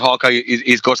Callahan, the Hawkeye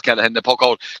is Gus Callahan. The puck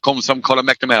out comes from Colin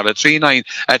McNamara.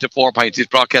 3-9 to 4 points. This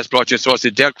broadcast brought you to us.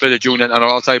 Derek Credit Jr. and our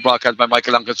outside broadcast by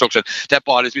Michael Long Construction. That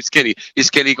ball is with Skelly. Is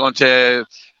Skelly going to...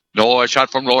 No, a shot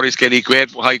from Rory Skelly.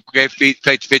 Great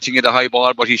fetching in the high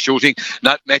ball, but he's shooting.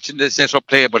 Not matching the set-up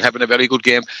play, but having a very good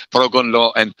game for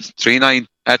Gunlow. And 3-9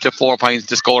 to 4 points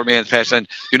to score main fast. And,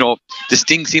 the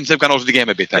sting seems to have gone out of the game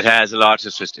a bit. It has a lot.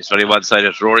 It's very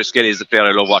one-sided. Rory Skelly is the player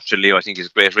I love watching, Leo. I think he's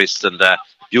a great wrist and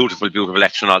beautiful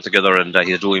action altogether. And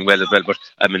he's doing well as well. But,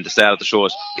 the start of the show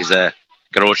is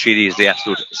Garrod Sheedy is the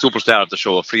absolute superstar of the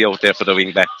show. Free out there for the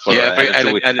wing back. For,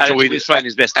 Alan Toohey is trying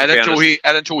his best. Alan Toohey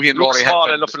and Looks Rory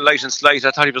small enough and light and slight.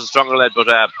 I thought he was a stronger lad, but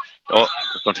they're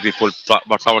going to be full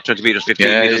forward 20 metres,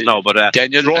 15 metres now. But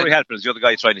Rory Halpin is the other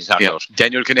guy trying his heart out.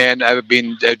 Daniel Kinane have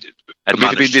been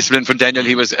disciplined from Daniel.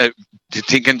 He was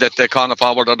thinking that the corner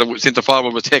forward or the centre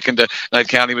forward was taking Niall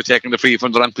Kearney was taking the free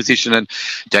from the wrong position, and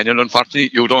Daniel, unfortunately,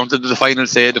 you don't do the final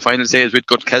say. The final say is with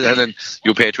Gut Callahan, and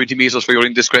you pay 20 metres for your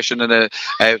indiscretion and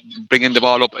bringing the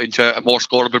ball up into a more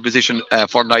scoreable position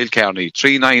for Niall Kearney.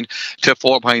 3-9 to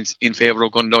 4 points in favour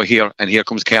of Gunlow here, and here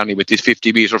comes Kearney with this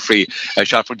 50 metre free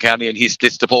shot from Kearney, and he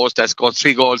splits the post. That's got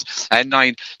 3 goals and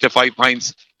 9 to 5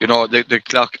 points. You know, the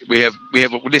clock, we have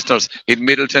listeners in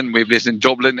Middleton, we've listened in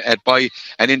Dublin, at By,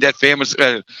 and in that famous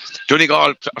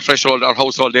Donegal threshold, our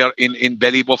household there in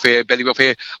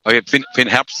Bellybuffet, I had Finn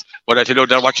Harps, but I tell you,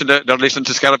 they're listening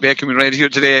to Scallop Bay coming right here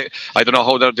today. I don't know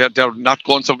how they're not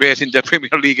going so great in the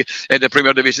Premier League, in the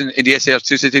Premier Division, in the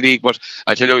SAR2 City League, but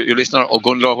I tell you, listener,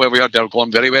 Ogunlow, whoever you are, they're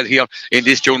going very well here in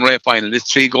this June Ray final.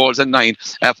 It's 3 goals and 9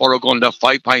 for Ogunlow,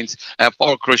 5 points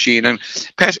for Crusheen. And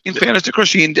Pat, in fairness to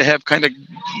Crusheen, they have kind of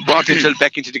brought themselves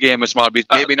back into the game a small bit,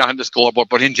 maybe not on the scoreboard,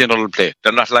 but in general play.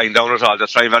 They're not lying down at all. They're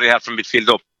trying very hard from midfield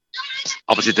up.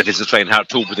 Obviously, the defence is trying hard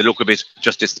too, but they look a bit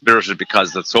just dispirited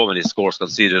because there's so many scores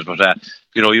conceded. But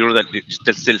you know that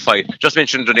they'll still fight. Just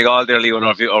mentioned Donegal there, Leo, and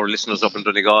our listeners up in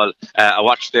Donegal. I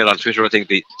watched there on Twitter. I think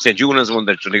the St. Eunan's won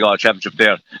the Donegal Championship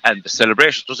there, and the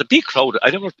celebration, there was a big crowd. I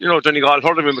never, Donegal,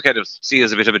 hurling we kind of see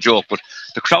as a bit of a joke, but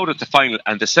the crowd at the final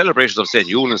and the celebrations of St.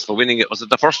 Eunan's for winning it, was it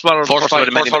the first one or the first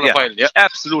one? Yeah,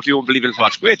 absolutely unbelievable to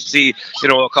watch. Great to see,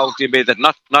 a county made that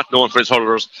not known for its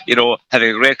hurlers,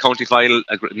 having a great county final,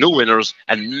 new winners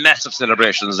and massive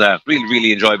celebrations. Really,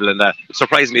 really enjoyable, and it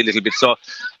surprised me a little bit. So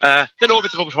they know a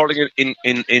bit about hurling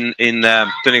in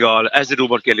Donegal, as they do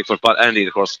about Gaelic football, and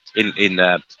of course in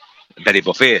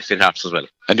Bellybuffet, Finn Harps as well.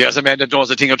 And there's a man that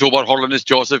knows a thing or two about hurling, is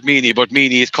Joseph Meany, but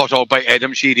Meany is cut out by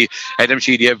Adam Sheedy. Adam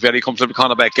Sheedy, a very comfortable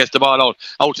cornerback, gets the ball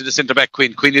out to the centre back.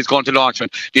 Quinn is going to launch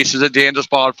it. This is a dangerous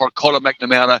ball for Colm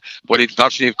McNamara, but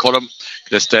unfortunately Colm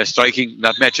just striking,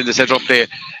 not matching the centre up play.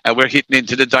 We're hitting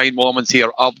into the dying moments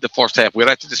here of the first half. We're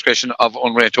at the discretion of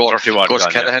Unrator, Gus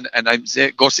Callahan, and I'm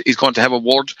saying Gus is going to have a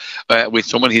word with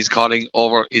someone he's calling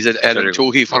over. Is it Alan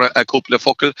Toohey for a couple of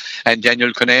Fuckle, and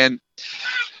Daniel Kinane?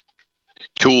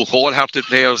 2 wholehearted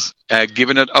players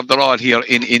giving it of their all here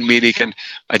in Mealich, and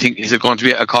I think, is it going to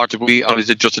be a category or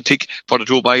is it just a tick for the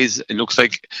 2 boys? It looks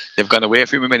like they've gone away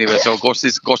from him anyway, so Gus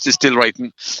is still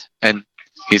writing, and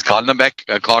he's calling them back,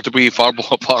 a category for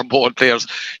both players.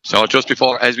 So just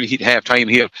before, as we hit half time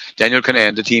here, Daniel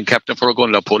Kinane, the team captain for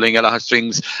Ogunlow, pulling a lot of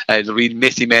strings, the real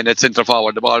messy man at centre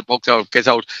forward. The ball pokes out, gets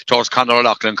out towards Conor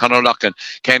O'Loughlin.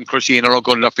 Can Crusheen or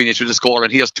Ogunlow finish with the score?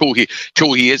 And here's Toohey.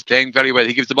 Toohey is playing very well.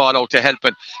 He gives the ball out to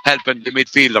Halpin, the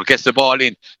midfielder, gets the ball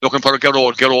in, looking for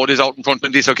Garrod. Garrod is out in front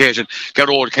on this occasion.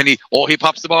 Garrod, he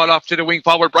pops the ball off to the wing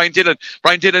forward, Brian Dillon.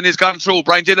 Brian Dillon is gone through.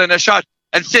 Brian Dillon, a shot.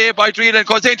 And saved by Dreelan,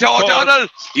 goes into O'Donnell.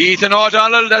 Ethan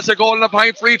O'Donnell, that's a goal and a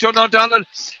point for Ethan O'Donnell.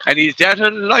 And he's that a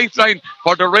lifeline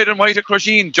for the red and white of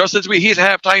Crusheen. Just as we hit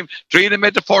half time, Dreelan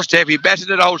made the first half, he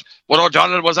batted it out, but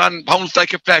O'Donnell was on, pounced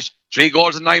like a flash. 3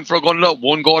 goals and 9 for Ogunlow,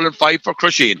 1 goal and 5 for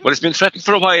Crusheen. Well, it's been threatened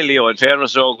for a while, Leo, in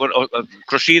fairness. So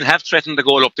Crusheen have threatened the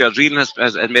goal up there. Dreelan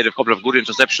has made a couple of good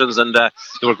interceptions, and there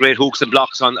were great hooks and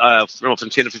blocks on from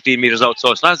 10 or 15 metres out.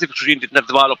 So it's not as if Crusheen didn't have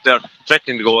the ball up there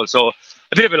threatening the goal. So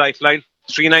a bit of a lifeline.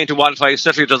 3-9 to 1-5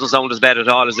 certainly doesn't sound as bad at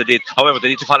all as it did. However, they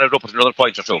need to follow it up with another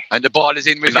point or 2. And the ball is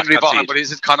in with Henry Vaughan, but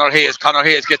is it Conor Hayes? Conor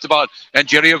Hayes gets the ball, and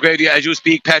Jerry O'Grady, as you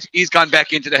speak, Pat, he's gone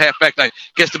back into the half-back line,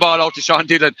 gets the ball out to Sean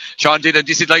Dillon.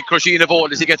 This is like Crusheen of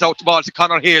old, as he gets out the ball to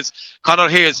Conor Hayes.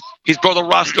 His brother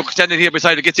Ross, look, standing here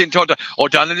beside it, gets into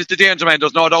O'Donnell is the danger man,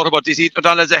 there's no doubt about this.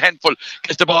 O'Donnell is a handful,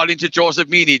 gets the ball into Joseph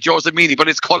Meany, but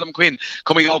it's Colm Quinn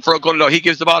coming out for Ogunlow. He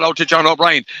gives the ball out to John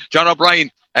O'Brien.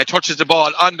 Touches the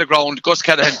ball on the ground. Gus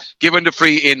Callahan giving the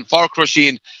free in for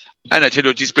Crusheen. And I tell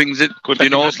you, this brings it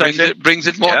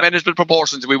more manageable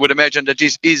proportions. We would imagine that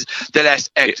this is the last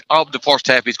act of the first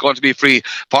half. It's going to be free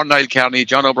for Niall Kearney.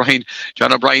 John O'Brien,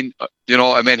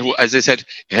 a man who, as I said,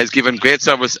 has given great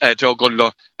service to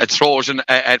Ogunlow. A Trojan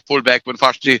at fullback, but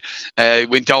unfortunately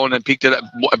went down and picked it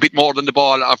a bit more than the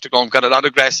ball after going, got a lot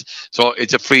of grass. So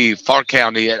it's a free for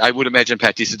Kearney. I would imagine,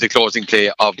 Pat, this is the closing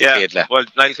play of the Caidla. Well,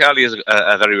 Niall Kearney is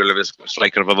a very relevant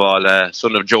striker of a ball,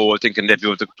 son of Joe, I think, and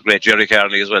nephew of the great Jerry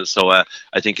Kearney as well. So I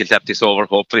think he'll tap this over,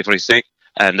 hopefully, for his sake.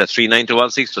 And 3-9 to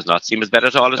 1-6 does not seem as bad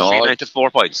at all as 3-9 to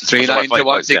 4 points. 3-9 to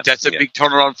 1-6. That's a big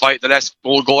turnaround fight. The last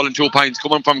goal and 2 points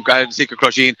coming from Sika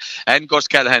Crusheen and Gus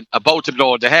Callahan about to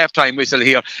blow the half-time whistle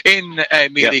here in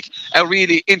Meath. A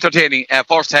really entertaining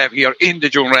first half here in the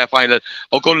junior final.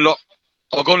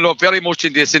 Ogunlo very much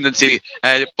in the ascendancy,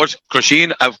 but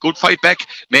Crusheen a good fight back,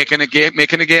 making a game,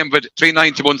 but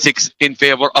 3-9 to 1-6 in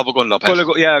favour of Ogunlo.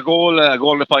 Goal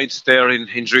and a point there in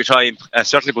injury time.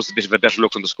 Certainly was a bit of a better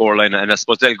look on the scoreline, and I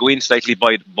suppose they'll go in slightly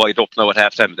buoyed up now at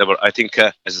half-time. They were, I think,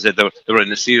 as I said, they were in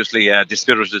a seriously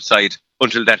dispirited side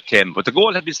until that came. But the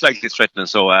goal had been slightly threatening,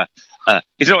 so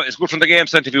it's good from the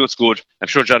game's point of view. It's good. I'm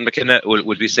sure John McKenna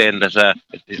would be saying that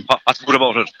what's good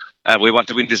about it. We want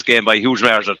to win this game by a huge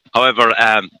margin. However,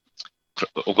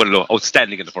 Ogunlo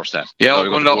outstanding in the first half. Yeah,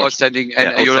 Ogunlo outstanding.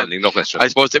 Outstanding, no question. I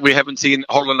suppose that we haven't seen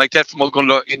hurling like that from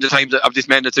Ogunlo in the times of this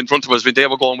man that's in front of us when they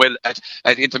were going well at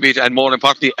intermediate and more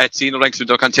importantly at senior ranks when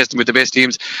they're contesting with the best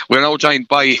teams. We're now joined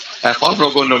by Father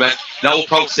Ogunlo, man. Now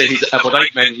proud to say he's a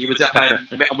Bodyke man. He was a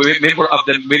member of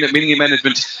the Minnie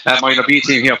Management minor B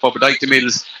team here for Bodyke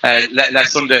Mills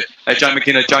last Sunday. John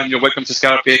McKenna, John, you're welcome to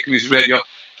Scarlet Bay Community Radio.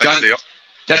 John,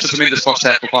 that's a tremendous first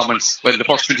half performance. Well, the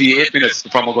first 28 minutes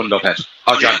from Ogunlo, Pat.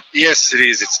 John. Yes, it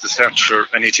is. It's the start for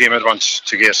any team I'd want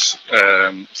to get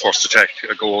first attack,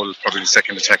 a goal, probably the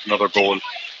second attack, another goal.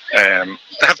 They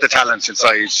have the talent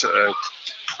inside.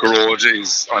 Garode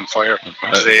is on fire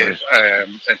today.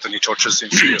 Anthony Touches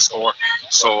seems to be a score.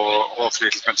 So hopefully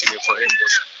it'll continue for him.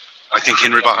 But I think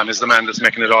Henry Bahan is the man that's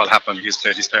making it all happen. He's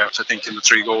played his part. I think in the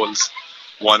 3 goals,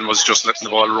 one was just letting the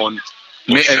ball run.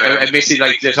 And Messi,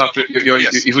 like they talked to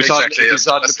you,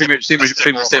 saw the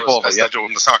Premier step over. That's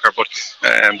doing the soccer, but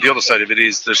the other side of it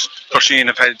is that Crusheen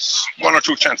have had 1 or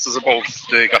 2 chances above.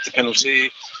 They got the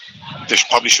penalty. They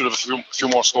probably should have a few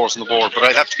more scores on the board, but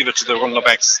I'd have to give it to the runner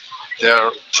backs. They're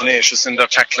tenacious in their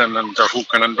tackling and their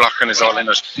hooking and blocking is all in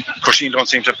it. Crusheen don't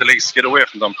seem to have the legs to get away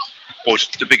from them. But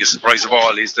the biggest surprise of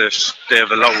all is that they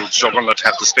have allowed Juggernaut to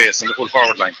have the space in the full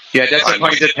forward line. Yeah, that's the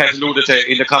point that Pat alluded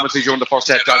to in the commentary during the first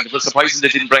half. It was surprising they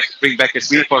didn't bring back a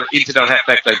sweeper into their half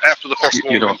back line. After the first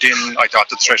goal went in, I thought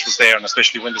the threat was there, and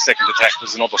especially when the second attack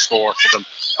was another score for them,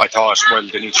 I thought, well,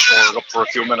 they need to shore it up for a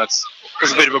few minutes.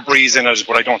 There's a bit of a breeze in it,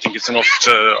 but I don't think it's enough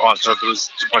to alter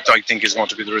what I think is going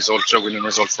to be the result, a winning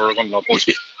result for Ogunlo. But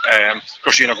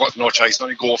Crusheen have got no choice,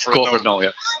 only go for it now.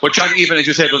 Yeah. But John, even as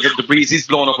you said, the breeze is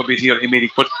blown up a bit here in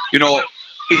Meath, but you know,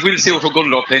 it will suit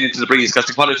Ogunlo playing into the breeze because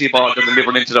the quality of ball they're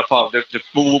delivering into the forward, the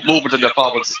movement in their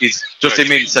forwards is just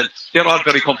immense, and they're all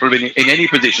very comfortable in any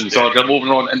position, so they're moving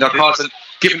around and they're causing,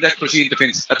 given that Crusheen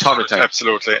defence, a torrid time.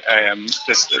 Absolutely.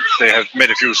 They have made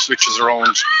a few switches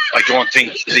around. I don't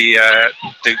think the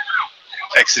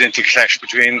accidental clash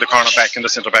between the cornerback and the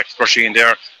centre back Crusheen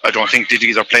there, I don't think did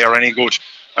either player any good.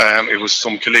 It was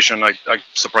some collision. I'm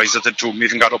surprised that the 2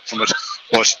 even got up from it.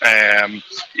 But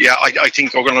I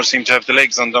think Ogunlo seem to have the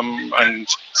legs on them and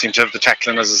seem to have the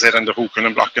tackling, as I said, and the hooking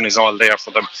and blocking is all there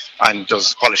for them. And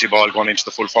there's quality ball going into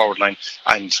the full forward line.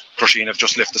 And Crusheen have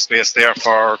just left the space there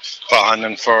for Vaughan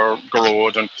and for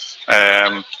Garode and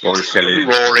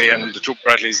Rory and the 2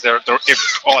 Bradleys.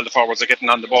 All the forwards are getting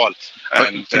on the ball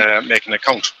and making it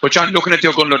count. But John, looking at the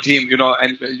Ogunlo team,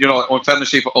 on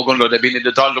fairness to Ogunlo, they've been in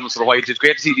the doldrums for a while. It's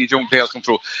great to see these young players come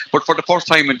through. But for the first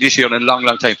time in this year in a long,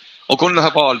 long time, Ogunlo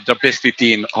have all their best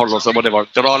 15 hurlers or whatever.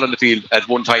 They're all on the field at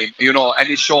one time, and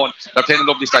it's shown they're playing a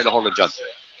lovely style of hurling, John.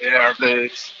 Yeah, the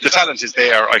talent is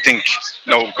there. I think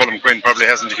Colin Quinn probably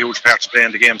hasn't a huge part to play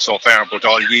in the game so far, but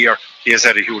all year he has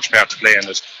had a huge part to play in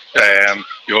it.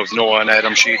 You have Noah and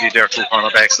Adam Sheedy, they're 2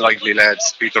 cornerbacks, lively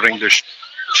lads. Peter English,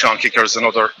 Sean Kickers,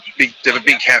 another big. They have a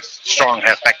big strong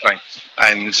half back line,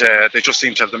 and they just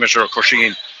seem to have the measure of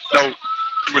Crusheen. Now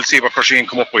we'll see what Crusheen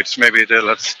come up with. Maybe they'll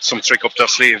have some trick up their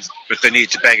sleeves, but they need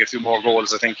to bag a few more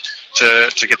goals, I think,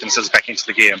 to get themselves back into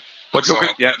the game. But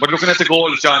looking at the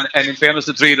goals, John, and in fairness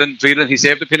to Dreelan, he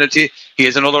saved the penalty. He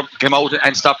has another came out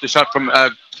and stopped the shot from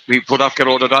he put off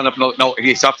Gerard O'Donnell. No,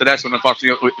 he stopped the last one.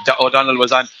 Unfortunately, O'Donnell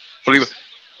was on.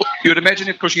 You'd imagine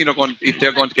if Crusheen if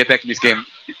they're going to get back in this game,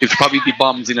 it'll probably be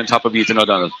bombs in on top of Ethan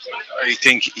O'Donnell. I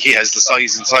think he has the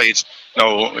size inside.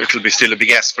 No, it'll be still a big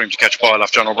ask for him to catch a ball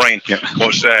off John O'Brien. Yeah.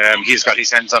 But he's got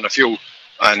his hands on a few.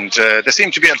 And they seem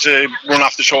to be able to run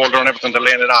off the shoulder and everything to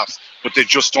lane it off, but they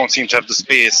just don't seem to have the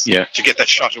space to get that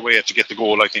shot away to get the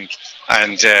goal, I think.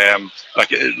 And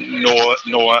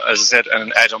Noah, as I said,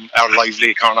 and Adam are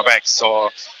lively cornerbacks, so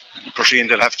Crusheen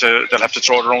they'll have to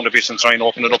throw it around a bit and try and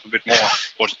open it up a bit more.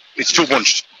 But it's too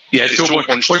bunched. Yeah, it's too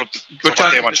bunched for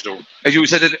what they want to do. As you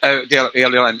said it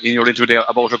earlier on in your interview there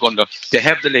about Ogunlo, they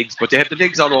have the legs, but they have the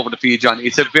legs all over the field, John.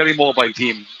 It's a very mobile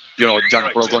team, John,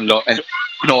 for Ogunlo, and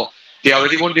They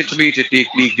already won the intermediate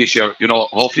league this year.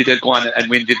 Hopefully they'll go on and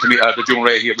win the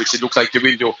junior here, which it looks like they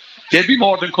will do. They'll be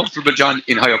more than comfortable, John,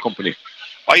 in higher company.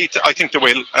 I think they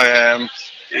will.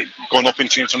 Going up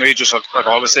into intermediates, I've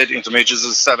always said intermediates is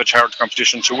a savage hard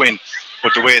competition to win.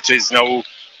 But the way it is now,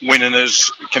 winning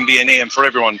it can be an aim for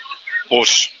everyone. But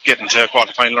getting to a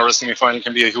quarter-final or a semi-final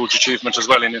can be a huge achievement as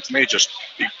well in intermediates.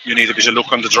 You need a bit of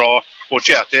luck on the draw. But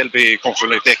yeah, they'll be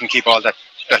comfortable if they can keep all that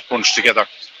bunch together.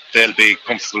 They'll be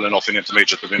comfortable enough in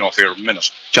intermediate to win off here in a minute.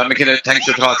 John McKenna, thanks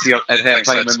for the thoughts here at half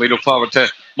time, and we look forward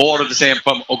to more of the same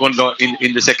from Ogonnelloe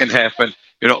in the second half. And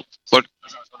but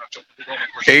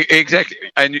exactly,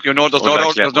 and there's no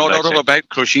doubt about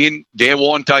Crusheen. They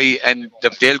won't die, and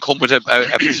they'll come with a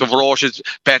ferocious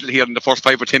battle here in the first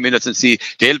 5 or 10 minutes, and see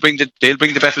they'll bring the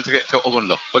battle to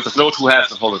Ogonnelloe. But there's no two halves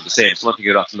that follow the same. So one thing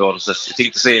you have to notice is I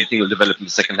think the same thing will develop in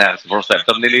the second half, the first half.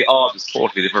 They're nearly all just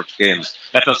totally different games.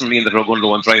 That doesn't mean that Ogonnelloe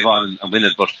won't drive on and win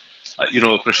it, but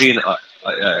Crusheen.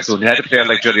 So when you had a player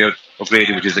like Jerry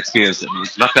O'Grady, which is experienced,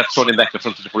 not that throwing back the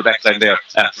front of the full back line there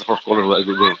after the first goal.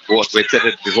 We said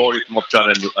it before you come up, John,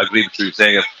 and I agree with you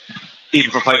saying it. Even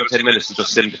for 5 or 10 minutes, to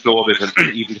just send the flow a bit,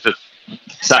 and even if it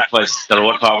sacrifice their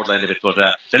own forward line a bit, but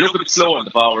they look a bit slow on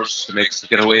the forwards to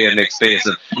get away and make space.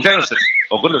 And in fairness,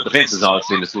 Ogonnelloe's defence is always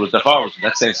been as good as their forwards, and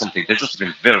that's saying something. They've just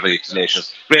been very, very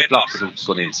tenacious. Great blocks that have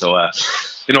gone in. So,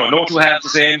 no two halves the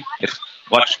same.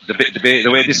 Watch the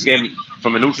way this game,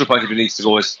 from a neutral point of view, needs to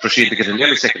go is Crusheen to get an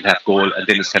early second half goal, and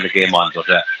then it's kind of game on. But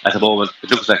at the moment,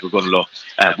 it looks like Ogonnelloe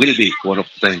will be going up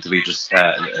to the intermediate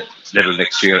level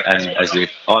next year, and as we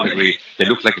all agree, they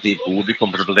look like a team who will be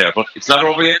comfortable there. But it's not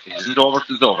over yet. It isn't over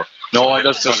till it's over. No,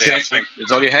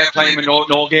 it's only half time, and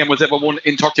no game was ever won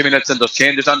in 30 minutes, and there's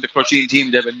changes on the Crusheen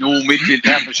team. They have a new midfield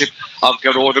partnership of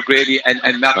Gerard O'Grady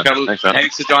and Matt Carroll.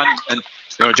 Thanks to John. And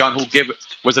John, who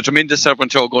was a tremendous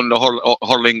servant to Ogonnelloe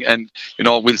hurling, and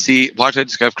we'll see what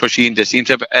it's got Crusheen. They seem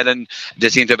to have Alan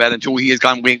too. He has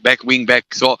gone wing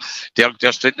back, so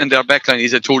they're strengthening their back line.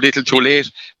 Is it too little, too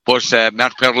late? But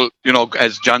Matt Pearl,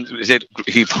 as John said,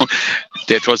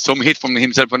 there was some hit from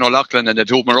himself and O'Loughlin, and they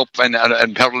took him up,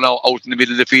 and Pearl now out in the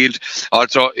middle of the field.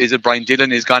 Also, is it Brian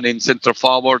Dillon? He's gone in centre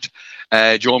forward.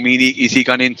 Joe Meany, is he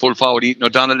gone in full forward? Ethan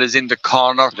O'Donnell is in the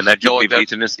corner.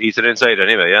 Ethan inside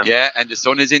anyway, yeah. Yeah, and the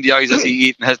sun is in the eyes. I see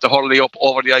Ethan has the hurley up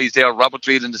over the eyes there. Robert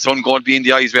Reid and the sun going to be in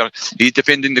the eyes where he's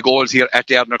defending the goals here at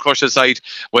the Ardnor Crusher side,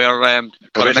 where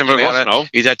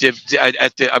he's at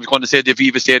the I was going to say the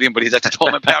Viva Stadium, but he's at the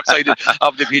Thomond Park side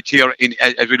of the pitch here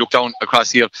as we look down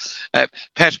across here.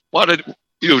 Pat, what did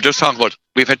you just talk about?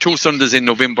 We've had 2 Sundays in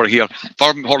November here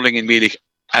for hurling in Meath,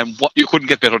 and you couldn't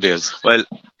get better days. Well,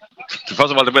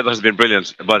 first of all, the weather has been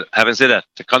brilliant, but having said that,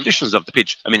 the conditions of the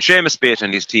pitch, I mean, Seamus Spate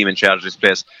and his team in charge of this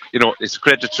place, it's a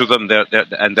credit to them.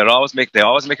 They always make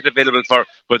it available for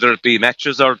whether it be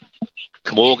matches or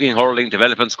camogie, hurling,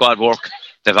 development squad work.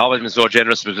 They've always been so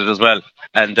generous with it as well.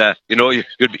 And,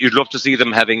 you'd love to see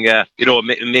them having,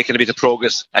 making a bit of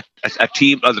progress at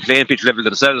team on the playing pitch level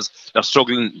themselves. They're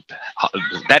struggling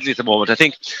badly at the moment.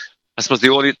 I suppose the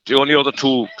only other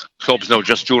 2 clubs now,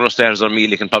 just junior stars, are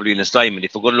Meath and probably in this time. And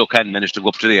if Ogonnelloe can manage to go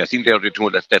up today, I think they're the 2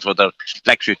 that's what their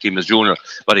flagship team is junior.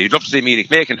 But you'd love to see Meath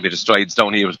making a bit of strides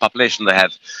down here with the population they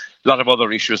have. A lot of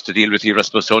other issues to deal with here, I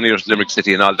suppose, down here, Limerick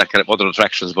City and all that kind of other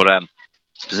attractions. But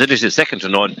facilities is second to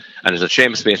none, and there's a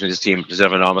Seamus Spate and his team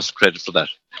deserve enormous credit for that.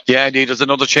 Yeah, indeed, there's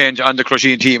another change on the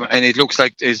Crusheen team, and it looks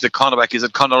like is the cornerback. Is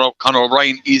it Conor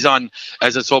O'Brien? He's on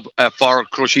as a sub for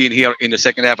Crusheen here in the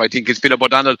second half. I think it's Philip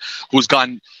O'Donnell who's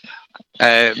gone.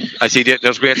 I see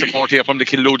there's great support here from the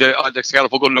Killaloe, the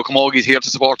Scallop Ogonnelloe Camogies here to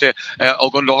support the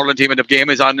Ogonnelloe hurling team, and the game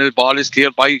is on. The ball is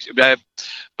cleared by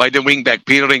the wing back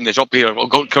Peter English up here.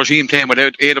 Crusheen playing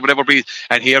without 8 or whatever breeze,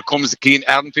 and here comes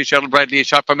Aaron Fitzgerald Bradley, a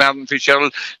shot from Aaron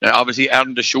Fitzgerald. Obviously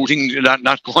Aaron, the shooting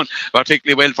not going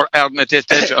particularly well for Aaron at this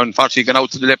stage. Unfortunately gone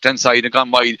out to the left hand side and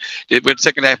gone wide. The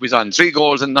second half was on 3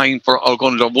 goals and 9 for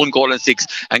Ogonnelloe, 1 goal and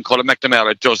 6, and Colin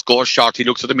McNamara just goes short. He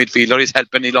looks at the midfielder, he's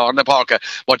helping Lorna Parker,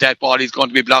 but that ball is going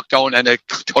to be blocked down and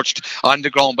touched on the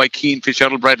ground by Keane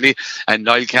Fitzgerald Bradley, and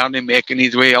Niall Kearney making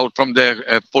his way out from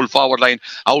the full forward line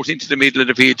out into the middle of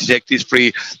the field to take this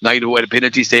free. Niall, who had a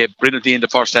penalty save brilliantly in the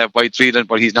first half by Treeland,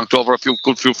 but he's knocked over a few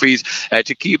frees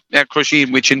to keep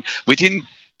Crusheen within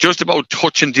just about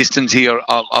touching distance here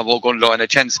of Ogonnelloe, and a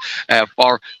chance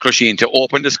for Crusheen to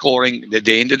open the scoring.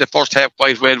 They ended the first half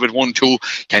quite well with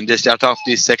 1-2. Can they start off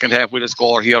this second half with a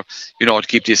score here, to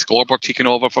keep this scoreboard ticking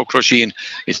over for Crusheen?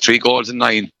 It's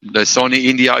 3-9. The sunny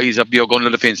in the eyes of the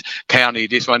Ogonnelloe defence. Kearney,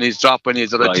 this one is dropping.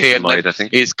 Is it a tail?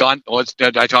 It's gone. I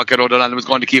thought O'Donnell was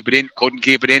going to keep it in. Couldn't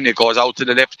keep it in. It goes out to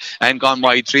the left and gone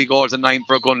wide. 3-9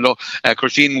 for Ogonnelloe.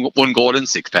 Crusheen 1 goal and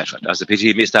 6, Patrick. That's a pity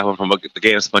he missed that one from the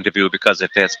game's point of view, because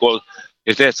if they had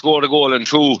scored a goal and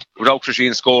 2 without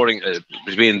Crusheen scoring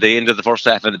between the end of the first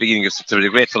half and the beginning, it's really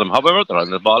great for them. However, they're on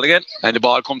the ball again. And the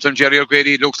ball comes from Jerry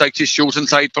O'Grady. It looks like he's shooting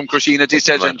side from Crusheen at this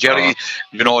stage. And Jerry,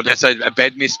 that's a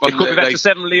bad miss. It could be back to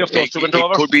 7, Leo, if those 2 went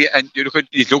over. It could be, and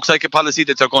it looks like a policy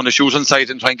that they're going to shoot inside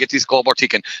and try and get this scoreboard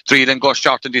ticking. Treelan goes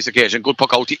short on this occasion. Good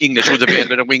puck out to English, who's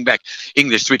available at wing back.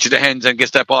 English switches the hands and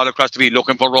gets that ball across the field,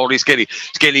 looking for Rory Skelly.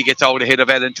 Skelly gets out ahead of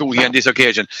Alan Toohey on this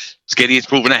occasion. Skelly has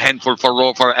proven a handful for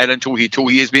Alan Toohey.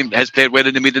 Toohey has played well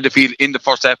in the middle of the field in the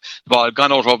first half. The ball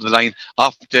gone out over the line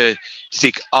off the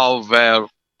stick of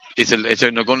it's a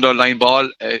Ogonnelloe line ball.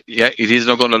 It is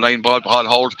an Ogonnelloe line ball. Paul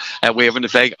Howard waving the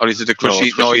flag, or is it a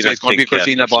Crusheen? No, it's going to be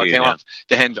Crusheen. That ball came off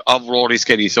the hand of Rory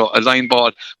Skelly. So a line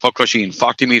ball for Crusheen,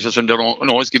 40 metres from their own.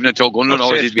 No, it's given it to Ogonnelloe.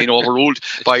 No, it's been overruled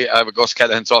by Gus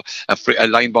Callahan. So a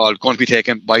line ball going to be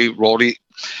taken by Rory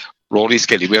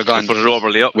Skelly. We're gone. Put it over,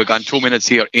 Leo. We're gone 2 minutes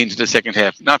here into the second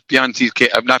half. Not beyond his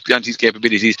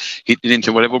capabilities. Hitting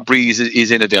into whatever breeze is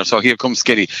in it there. So here comes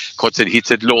Skelly. Cuts it,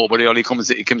 hits it low, but he comes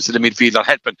to the midfielder.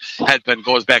 Helping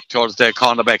goes back towards the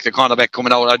cornerback. The cornerback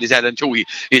coming out of his Alan Toohey.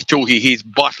 He's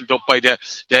bottled up by the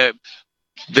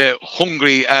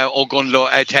hungry Ogonnelloe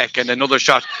attack, and another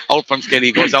shot out from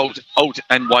Skelly goes out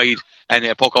and wide. And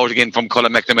a puck out again from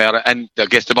Colin McNamara, and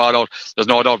gets the ball out. There's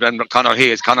no doubt. And Conor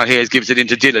Hayes gives it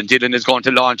into Dylan. Dylan is going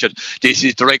to launch it. This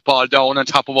is direct ball down on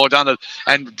top of O'Donnell.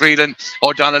 And Breland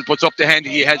O'Donnell puts up the hand.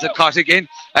 He has it caught again.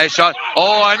 A shot.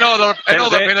 Oh, another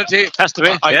penalty. Has to be.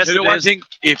 I tell you one thing.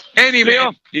 If any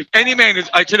man is,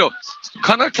 I tell you,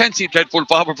 Conor Clancy played full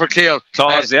forward for Clare.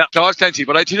 Claus Clancy.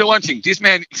 But I tell you one thing. This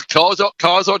man, Claus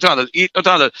O'Donnell,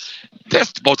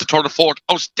 that's about the third or fourth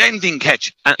outstanding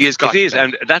catch he has got. It is,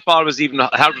 and that ball was even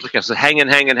harder to catch. So hanging.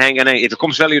 If it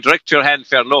comes value direct to your hand,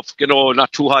 fair enough,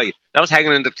 not too high. That was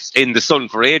hanging in the sun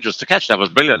for ages to catch. That was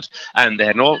brilliant. And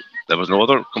there was no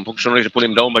other compunction to put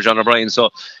him down by John O'Brien. So,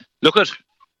 look at,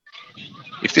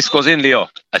 if this goes in, Leo,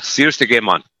 it's seriously game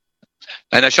on.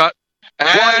 And a shot.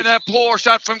 And a poor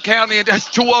shot from Kearney, and that's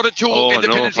 2 out of 2 in the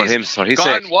penalties. For his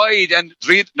gone sake. Wide, and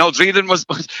Dreelan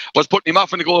was putting him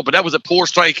off in the goal, but that was a poor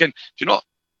strike. And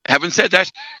having said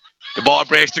that, the ball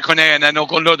breaks to Conan, and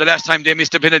Ogonnelloe, the last time they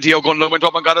missed a penalty, Ogonnelloe went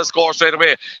up and got a score straight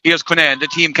away. Here's Conan, the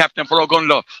team captain for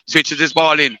Ogonnelloe, switches his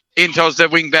ball in towards the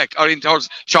wing back, or in towards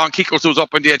Sean Kickers, who's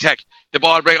up in the attack. The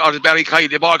ball breaks out of Barry Kyle.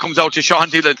 The ball comes out to Sean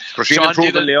Dillon.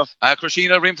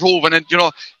 Crusheen improving, and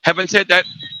having said that,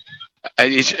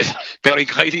 it's very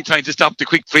Kiley trying to stop the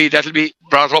quick free. That'll be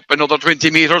brought up another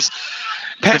 20 metres.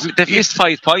 They've missed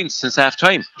 5 points since half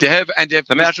time. They have, and they've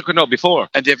the Magic could know before.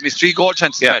 And they've missed 3 goal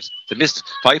chances. Yeah, they missed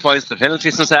 5 points. The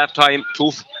penalty since half time,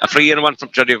 2, a free and 1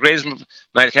 from Jody O'Grady from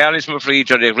Niall Carney from a free,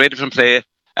 Jody O'Grady from play.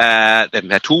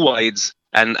 They've had 2 wides,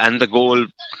 and the goal,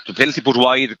 the penalty put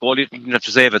wide. The goalie didn't have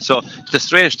to save it. So the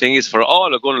strange thing is, for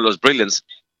all of Ogonnelloe's brilliance,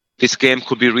 this game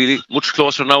could be really much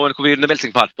closer now, and it could be in the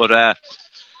melting pot. But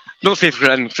no favour,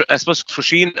 and I suppose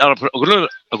Crusheen or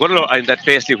Ogonnelloe in that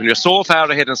phase, when you're so far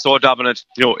ahead and so dominant,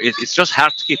 it's just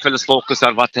hard to keep fellas focused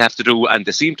on what they have to do, and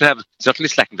they seem to have certainly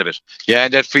slackened a bit. Yeah,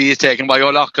 and that free is taken by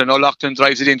O'Loughlin. O'Loughlin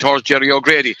drives it in towards Jerry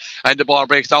O'Grady, and the ball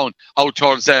breaks down out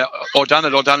towards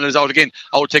O'Donnell. O'Donnell is out again,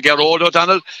 out to Gerard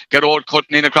O'Donnell. Gerard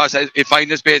cutting in across, he finds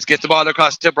the space, gets the ball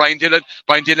across to Brian Dillon.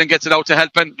 Brian Dillon gets it out to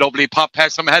Helpin. Lovely pop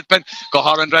pass from Helpin. Go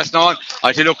hard and dressing on.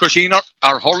 I tell you, Crusheen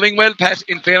are hurling well, Pat.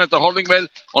 In fairness, they're hurling well.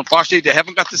 Unfortunately, they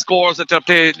haven't got the scores that their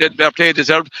play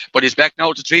deserved, but it's back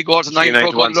now to 3 goals and 9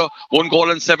 for Ogonnelloe, 1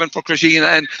 goal and 7 for Crusheen,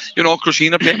 and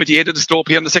Crusheen are playing with the 8 of the Stope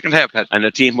here in the second half, Pat. And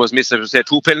the team was missed, as I said,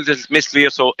 2 penalties missed here,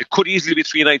 so it could easily be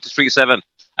 3-9 to 3-7.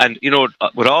 And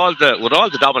with all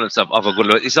the dominance of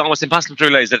Ogonnelloe, it's almost impossible to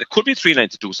realise that it could be 3-9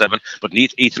 to 2-7. But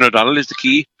Ethan O'Donnell is the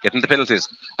key, getting the penalties.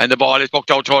 And the ball is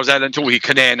bucked out towards Alan Toohey.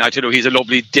 Conan, I tell you, he's a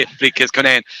lovely dip flick, is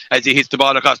Conan, as he hits the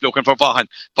ball across, looking for Vaughan.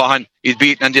 Vaughan is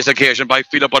beaten on this occasion by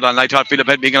Philip O'Donnell. I thought Philip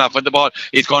had big enough on the ball.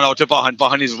 He's gone out to Vaughan.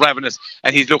 Vaughan is ravenous,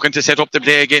 and he's looking to set up the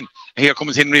play again. Here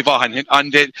comes Henry Vaughan on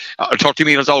the 30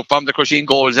 metres out from the Crusheen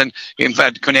goals, and in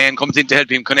fact Conan comes in to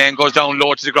help him. Conan goes down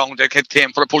low to the ground. They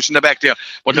came for a push in the back there,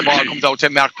 but the ball comes out to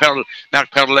Mark Pearl.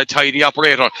 Mark Pearl, a tidy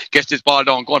operator, gets this ball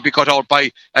down, going to be cut out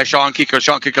by Sean Kicker.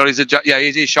 Sean Kicker is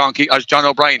Sean Kicker, as John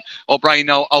O'Brien. O'Brien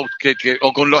now out.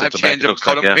 Ogunlo have changed him.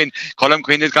 Colm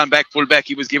Quinn has gone back full back.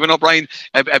 He was giving O'Brien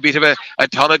a bit of a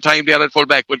third time there at full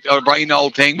back, but O'Brien now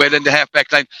playing well in the half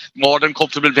back line, more than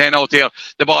comfortable playing out there.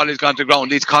 The ball has gone to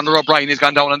ground. It's Conor O'Brien has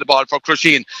gone down on the ball for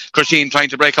Crusheen. Crusheen trying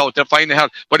to break out. They're finding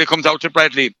help, but it comes out to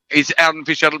Bradley. It's Aaron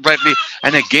Fitzgerald Bradley,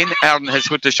 and again Aaron has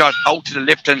put the shot out to the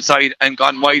left hand side and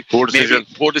gone wide. Poor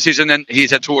decision, and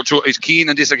he's had he's keen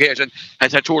on this occasion,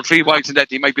 has had 2 or 3 wides in that.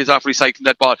 He might be off recycling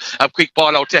that ball. A quick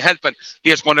ball out to Helpin.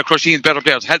 Here's one of Crusheen's better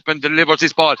players. Helpin delivers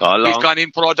this ball. He's gone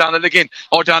in for O'Donnell again.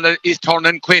 O'Donnell is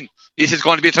turning Quinn. This is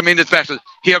going to be a tremendous battle.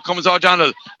 Here comes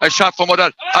O'Donnell. A shot from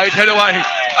O'Donnell. I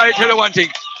tell you one thing.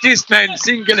 This man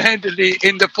single-handedly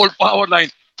in the full forward line.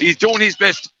 He's doing his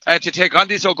best to take on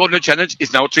this Ogunlo challenge.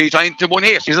 It's now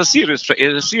 3-1-8. He's a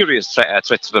serious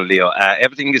threat to Leo.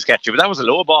 Everything is catchy, but that was a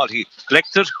low ball. He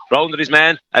collected, rounded his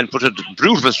man, and put a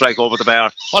beautiful strike over the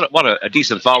bar. What a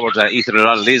decent forward Ethan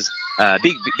O'Donnell is.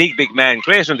 Big man,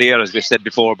 great in the air, as we've said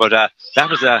before. But that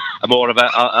was a more of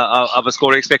a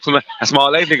score you expect from a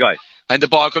small, lively guy. And the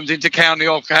ball comes into Kearney.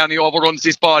 Kearney overruns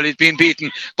this ball. He's being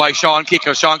beaten by Sean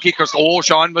Kicker. Sean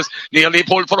was nearly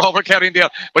pulled for overcarrying there,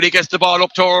 but he gets the ball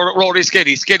up to Rory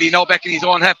Skelly. Skelly now back in his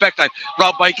own half back line,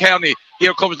 robbed by Kearney.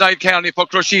 Here comes Niall Kearney for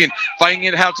Crusheen, finding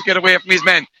it hard to get away from his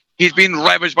men. He's been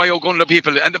ravaged by Ogunlo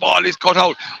people, and the ball is cut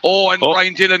out.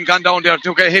 Brian Dillon gone down there,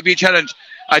 took a heavy challenge.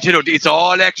 I tell you, it's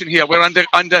all action here. We're on the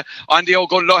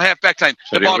Ogunlo half back line.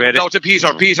 The ball comes out to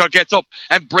Peter. Peter gets up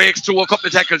and breaks through a couple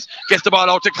of tackles. Gets the ball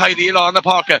out to Kylie on the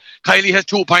Parker. Kylie has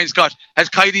 2 points got. Has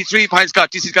Kylie 3 points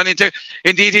got? This is gone into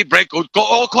indeed he break. Colin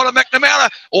McNamara.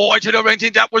 I tell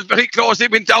you, that was very close.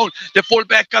 It went down. The full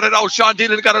back got it out. Sean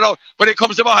Dillon got it out. But it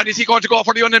comes to Vaughan. Is he going to go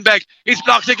for the onion bag? It's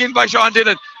blocked again by Sean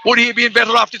Dillon. Would he have been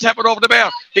better off to tap it over the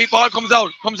bar? The ball comes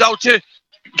out to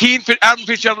Aaron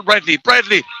Fitzgerald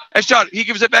Bradley, a shot. He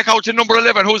gives it back out to number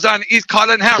 11, who's on. Is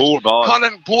Colin Hart. Poor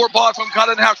ball from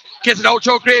Colin Hart. Gets it out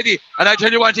to O'Grady. And I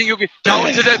tell you one thing, you get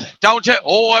down to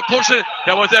I push it.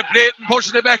 There was a blatant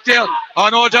pushing it back there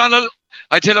on O'Donnell.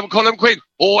 I tell him, Colm Quinn.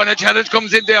 And a challenge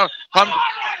comes in there from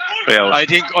I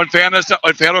think, unfairness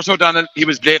O'Donnell, he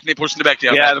was blatantly pushing the back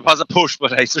there. Yeah, there was a push,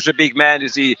 but he's such a big man.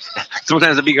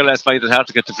 Sometimes the bigger lads find it hard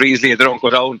to get to Freesley. They don't go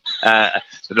down.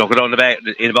 They don't go down the back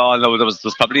in the ball. Now there was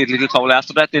probably a little foul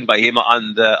after that then by him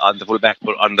on the full back,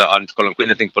 but on Colm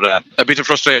Quinn, I think. But a bit of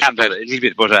frustration, a little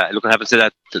bit. But look, I haven't said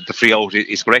that the free out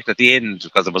is correct at the end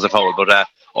because there was a foul. But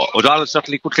O'Donnell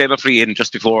certainly could claim a free in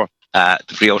just before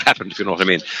the free out happened, if you know what I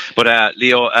mean. But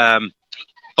Leo.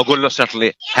 Ogunlo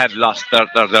certainly have lost their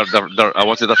I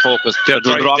wanted their focus. Their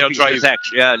drive.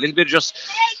 Yeah, a little bit just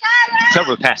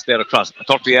several pass there across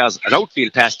 30 yards, an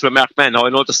outfield pass to a marked man. Now I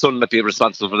know the Sun might be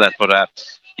responsible for that, but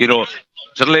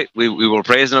certainly we were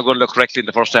praising Ogunlo correctly in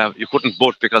the first half. You couldn't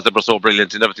but because they were so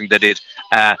brilliant in everything they did.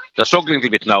 They're struggling a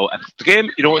little bit now. The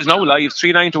game, is now live.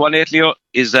 3-1-8, Leo,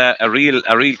 is a real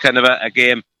kind of a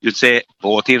game. You'd say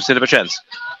both teams still have a chance.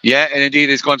 Yeah, and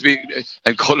indeed it's going to be.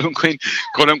 And Colm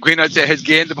Quinn, I'd say, has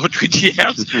gained about 20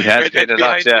 yards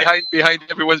behind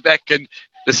everyone's back, and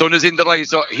the sun is in the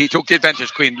rise, so he took the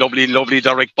advantage. Quinn, lovely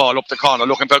direct ball up the corner,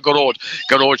 looking for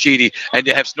Garrod Sheedy, and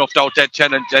they have snuffed out that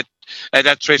challenge, that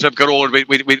threat of Garrod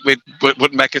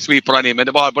wouldn't make a sweeper on him, and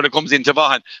the ball, but it comes into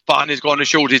Vaughan. Vaughan is going to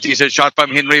shoot. It's a shot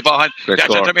from Henry Vaughan.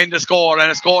 That's a tremendous score,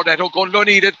 and a score that Ogunlo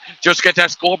needed. Just get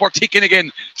that scoreboard ticking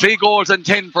again. 3 goals and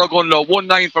 10 for Ogunlo,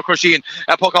 1-9 for Crusheen.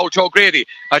 A puck out to O'Grady.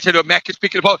 I tell you, Mac is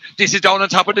picking it up. This is down on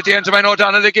top of the danger man.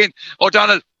 O'Donnell again.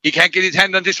 O'Donnell, he can't get his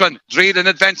hand on this one. Dreelan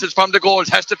advances from the goals,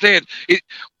 has to play it.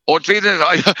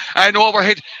 Dreelan, an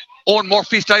overhead. Owen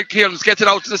Murphy-style clearance, gets it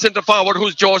out to the centre forward,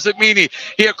 who's Joseph Meany.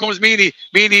 Here comes Meany.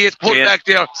 Meany is put back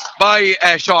there by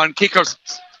Sean Kickers.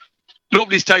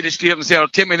 Lovely stylish clearance there.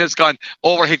 10 minutes gone.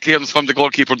 Overhead clearance from the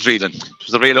goalkeeper Dreelan. It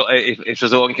was a real. It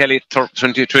was Owen Kelly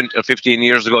 20 or 15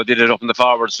 years ago. Did it up in the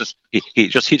forwards. He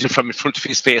just hit it from in front of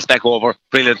his face back over.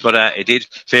 Brilliant, but it did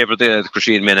favour the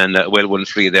Crusheen men, and well won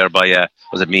free there by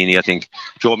was it Meany? I think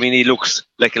Joe Meany looks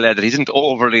like a lad that isn't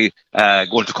overly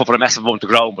going to cover a massive amount of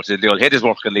ground, but the old head is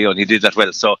working, Leo, and he did that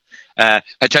well. So A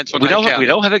chance for we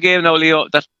don't have a game now, Leo,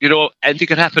 that, anything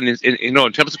can happen.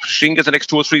 In terms of Crusheen gets the next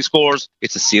 2 or 3 scores,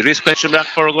 it's a serious question mark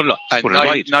for Ogunlo.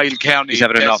 Niall Kearney, he's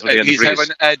having an awful day on the he's having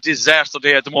a disaster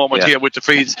day at the moment here with the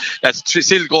frees. That's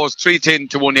still goes 3-10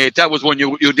 to 1-8. That was one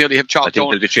you nearly have chalked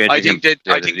down. I think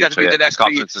that'll be the last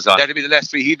three. That'll be the last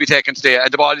three he'll be taking today,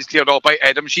 and the ball is cleared out by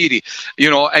Adam Sheedy.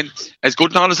 And as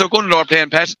good knowledge of Ogunlo are playing,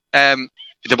 Pat.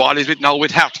 The ball is now with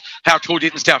Hart. Hart, who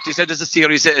didn't start. He said there's a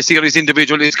series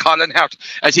individual is Colin Hart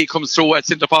as he comes through at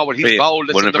centre forward. He's fouled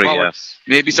at centre forward.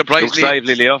 Maybe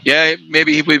surprisingly, Leo. Yeah,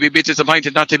 maybe he will be a bit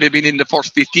disappointed not to have been in the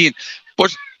first 15.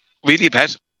 But really,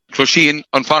 Pat, Crusheen,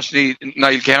 unfortunately,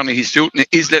 Niall Kearney, his shooting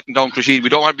is letting down Crusheen. We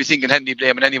don't want to be single-handedly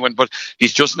blaming anyone, but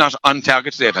he's just not on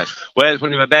target today, Pat. Well,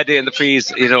 when you have a bad day in the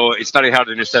freeze, it's very hard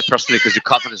on yourself personally because your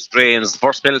confidence drains. The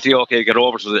first penalty, okay, get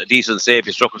over to a decent save.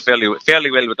 You struck it fairly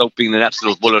well without being an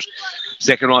absolute bullet.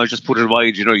 Second one, just put it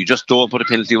wide. You just don't put a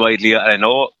penalty wide. I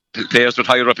know players with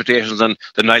higher reputations than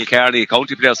Niall Kearney,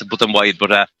 county players, to put them wide,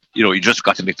 but you just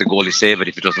got to make the goalie save it.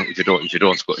 If you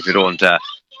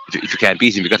can't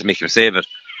beat him, you got to make him save it.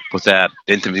 But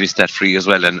then to miss that free as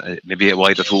well, and maybe a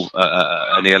wide or two,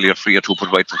 an earlier free or two put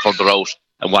wide from further out,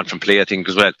 and one from play, I think,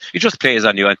 as well. He just plays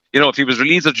on you. And, if he was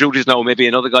relieved of duties now, maybe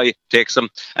another guy takes him,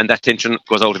 and that tension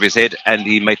goes out of his head, and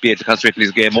he might be able to concentrate on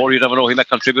his game more. You never know, he might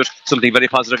contribute something very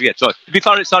positive yet. So, I'd be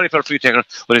sorry for a free taker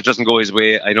when it doesn't go his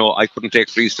way. I know I couldn't take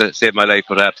frees to save my life,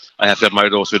 but I have to admire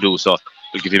those who do. So,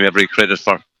 we'll give him every credit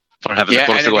for having the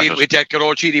courage to go at it. With that,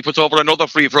 Gerard Sheedy puts over another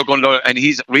free for Ogunlo, and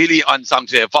he's really on song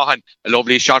today. Vaughan, a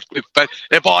lovely shot, but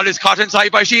the ball is caught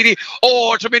inside by Sheedy.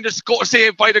 Oh, tremendous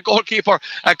save by the goalkeeper.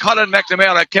 Colin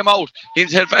McNamara came out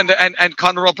himself and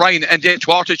Conor O'Brien, and they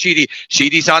thwarted Sheedy.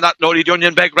 Sheedy saw that Lolly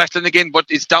Dunyan bag wrestling again, but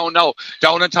it's down now,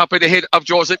 down on top of the head of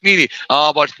Joseph Meany.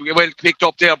 But well picked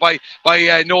up there by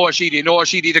Noah Sheedy. Noah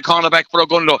Sheedy, the cornerback for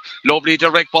Ogunlo. Lovely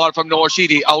direct ball from Noah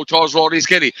Sheedy out towards Rory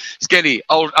Skelly. Skelly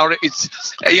out.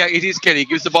 It is Kelly,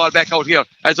 gives the ball back out here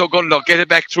as Ogunlo get it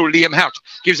back through Liam Hart,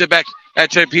 gives it back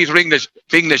to Peter English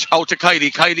out to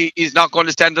Kylie is not going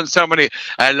to stand on ceremony.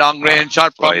 A long range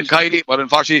shot from Kylie, but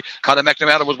unfortunately Colin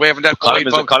McNamara was waving that.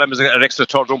 Colin is an extra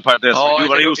third room part there, so you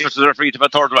were used to the referee to the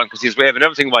third one because he's waving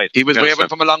everything wide. He was waving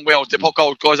from a long way out. The puck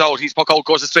out goes out, his puck out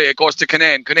goes astray, it goes to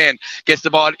Conan gets the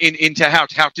ball into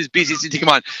Hart is busy since he come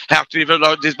on. Hart,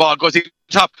 this ball goes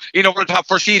in over the top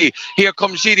for Sheedy. Here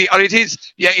comes Sheedy, or it is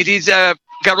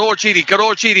Gerard Sheedy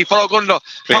for Ogunlo.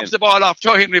 Pops the ball off to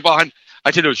Henry Vaughan.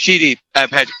 I tell you, Sheedy,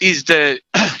 Pat, is the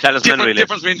difference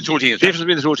between the two teams. The difference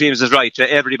between the two teams is right.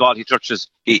 Every ball he touches,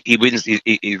 he wins.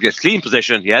 He gets clean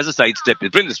possession. He has a sidestep. He's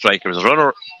a brilliant striker. He's a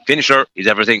runner, finisher. He's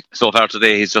everything. So far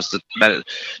today, he's just the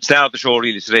star of the show,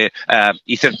 really, today.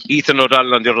 Ethan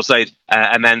O'Donnell on the other side,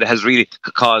 Amanda has really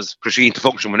caused Crusheen to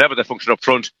function. Whenever they function up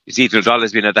front, Ethan O'Donnell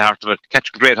has been at the heart of it.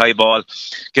 Catching great high ball,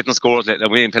 getting scores, and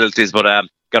winning penalties. But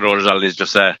Gerard O'Donnell is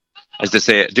just as they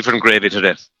say, different gravy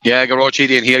today. Yeah, Gerard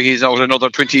Sheedy in here. He's out another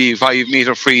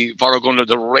 25-metre free for Ogunlo,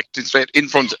 directed straight in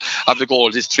front of the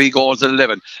goals. It's 3 goals and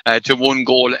 11 to 1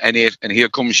 goal and 8. And here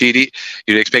comes Sheedy.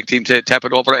 You'd expect him to tap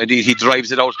it over. Indeed, he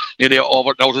drives it out nearly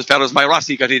over out as far as my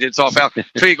Rossi got it in so far.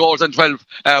 3 goals and 12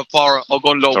 for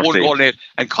Ogunlo, 1 goal and 8.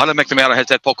 And Colin McNamara has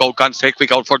that puck out, gone straight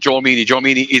quick out for Joe Meany. Joe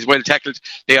Meany is well tackled.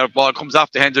 Their ball comes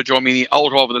off the hands of Joe Meany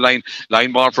out over the line.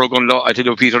 Line ball for Ogunlo. I tell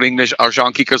you, Peter English or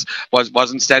Sean Kickers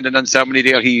wasn't standing on ceremony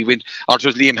there. He went, or it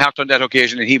was Liam Hart on that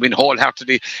occasion, and he went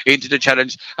wholeheartedly into the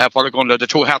challenge for Ogunlo. The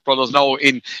two Hart brothers now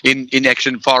in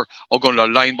action for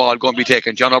Ogunlo. Line ball going to be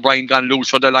taken. John O'Brien gone loose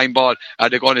for the line ball.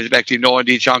 They're going to back to him. No,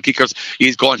 indeed, Sean Kickers,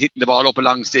 he's going hitting the ball up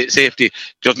along safety.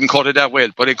 Doesn't cut it that well,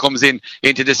 but it comes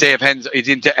into the safe hands. It's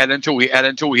into Alan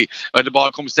Toohey. And the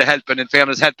ball comes to Halpin. In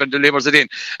fairness, Halpin delivers it in.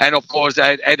 And of course,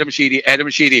 Adam Sheedy,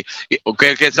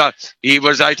 gets he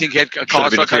was, I think, should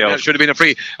have been a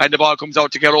free. And the ball comes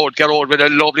out to Gerard with a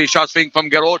lovely shot swing from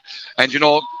Gerard. And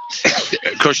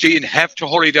Crusheen have to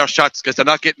hurry their shots because they're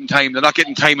not getting time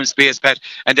and space, Pat,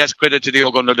 and that's credit to the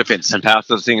Ogunlo defence. And part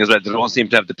of the thing is that they don't seem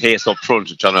to have the pace up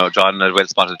front. John McKenna well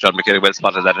spotted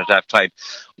that at half time.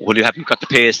 When you haven't got the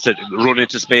pace to run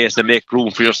into space and make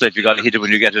room for yourself, you got to hit it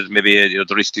when you get it, maybe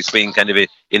the risky swing kind of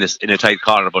in a tight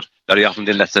corner, but very often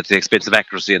then that's at the expense of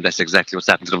accuracy, and that's exactly what's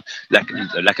happened to them.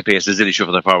 Lack of pace is an issue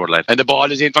for their forward line. And the ball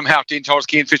is in from Hart in towards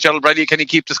Keane Fitzgerald. Bradley, can he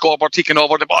keep the scoreboard ticking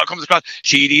over? The ball comes across.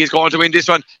 Sheedy is going to win this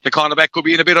one. The cornerback could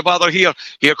be in a bit of bother here.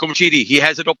 Here comes Sheedy. He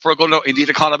has it up for Ogunlo. Indeed,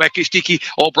 the cornerback is sticky.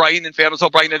 O'Brien, in fairness,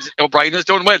 O'Brien has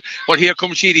done well. But here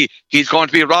comes Sheedy. He's going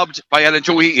to be robbed by Alan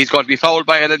Toohey. He's going to be fouled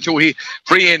by Alan Toohey.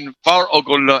 Free in for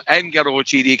Ogunlo and Gerard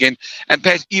Sheedy again. And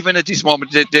Pat, even at this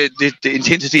moment, the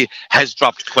intensity has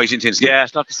dropped quite intensely. Yeah,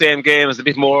 it's not the same game. It's a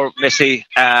bit more messy.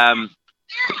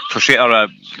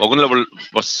 Ogonnelloe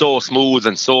was so smooth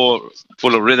and so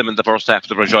full of rhythm in the first half.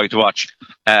 They were a joy to watch.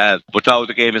 But now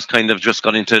the game has kind of just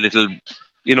gone into a little,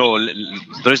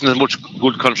 there isn't as much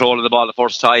good control of the ball the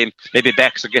first time. Maybe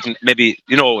backs are getting,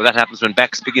 that happens when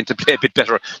backs begin to play a bit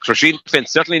better. Crusheen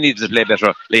defence certainly needs to play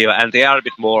better, Leo, and they are a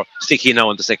bit more sticky now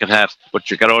in the second half. But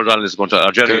Gerard O'Donnell is going to,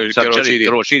 or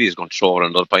Gerard Sheedy is going to throw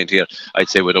another point here, I'd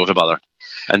say, without a bother.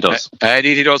 And does. And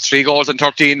he does 3 goals and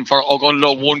 13 for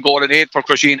Ogonnelloe, 1 goal and 8 for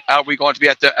Crusheen. Are we going to be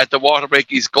at the water break?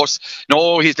 He's Gus.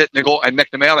 No, he's letting it go. And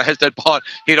McNamara has that ball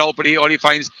hit out, but he only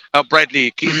finds Bradley.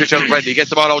 Keith Mitchell Bradley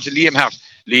gets the ball out to Liam Hart.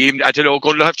 Liam, I tell you,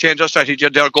 Ogonnelloe have changed their strategy.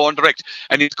 They're going direct,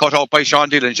 and he's cut out by Sean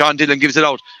Dillon. Sean Dillon gives it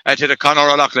out to the Conor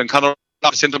O'Loughlin. Conor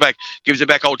centre back gives it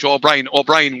back out to O'Brien.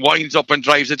 O'Brien winds up and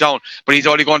drives it down, but he's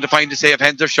only going to find the safe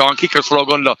hands of Sean Kickers for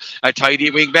Ogonnelloe. A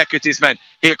tidy wing back at this man.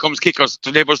 Here comes Kickers,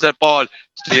 delivers that ball.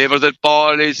 Does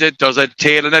a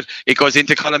tail in it? It goes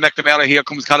into Colin McNamara. Here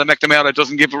comes Colin McNamara.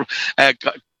 Doesn't give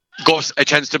Gus a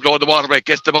chance to blow the water break.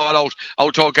 Gets the ball out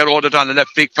to Gerard O'Donnell.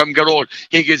 Left flick from Gerard.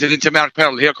 He gives it into Mark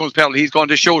Pearl. Here comes Pearl. He's going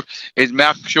to shoot. Is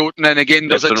Mark shooting? And again,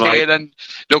 there's a tail, and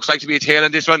looks like to be a tail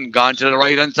in this one. Gone to the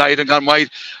right hand side and gone wide.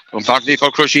 Unfortunately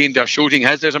for Crusheen, their shooting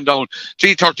has let them down.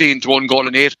 3-13 to 1 goal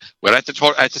and 8. We're at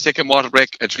the second water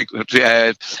break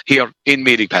here in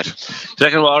Mealing, Pat.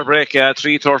 Second water break,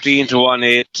 3-13 to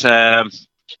 1-8.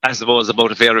 I suppose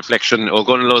about a fair reflection.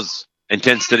 Ogonnelloe's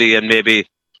intensity and maybe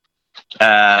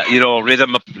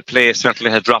rhythm of play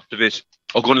certainly has dropped a bit.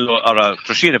 Ogonnelloe or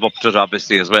Crusheen have upped it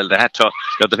obviously as well. They had to.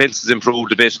 The defence has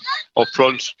improved a bit up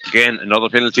front. Again, another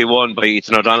penalty won by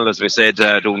Ethan O'Donnell, as we said,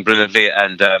 doing brilliantly,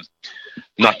 and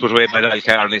not put away by Niall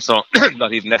Carney. So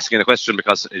not even asking a question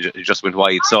because it just went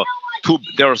wide. So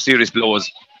there are serious blows.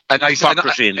 A nice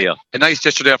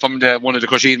gesture there from one of the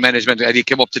Crusheen management, and he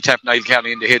came up to tap Niall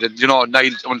Carney in the head. And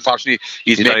Niall, unfortunately,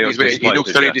 he's making his way. He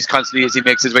looks very disconsolate as he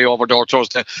makes his way over towards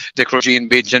the Crusheen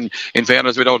bench. And in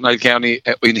fairness, without Niall Carney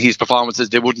in his performances,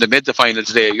 they wouldn't have made the final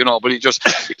today. But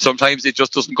sometimes it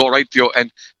just doesn't go right for you.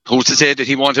 And who's to say that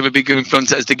he won't have a big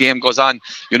influence as the game goes on?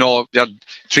 They're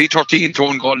 3-13 to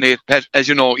 1 goal and 8. As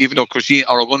you know, even though Crusheen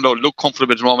or Ogonnelloe look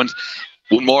comfortable at the moment,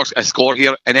 one more score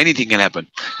here and anything can happen.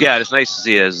 Yeah, it's nice to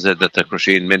see that the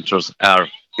Crusheen mentors are,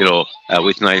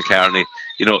 with Niall Carney.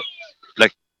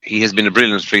 He has been a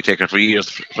brilliant free taker for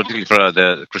years, particularly for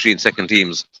the Crusheen second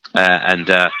teams, and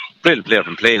brilliant player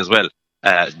from playing as well.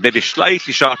 Maybe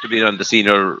slightly short to be on the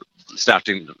senior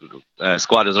starting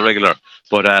squad as a regular,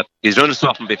 but he's done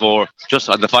something before. Just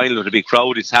on the final with a big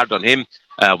crowd, it's hard on him.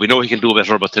 We know he can do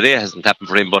better, but today hasn't happened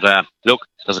for him. But look,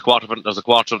 there's a quarter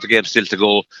of the game still to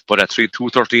go. But at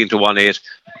 2-13 to 1-8,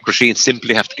 Crusheen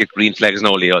simply have to get green flags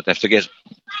now, Leo. They have to get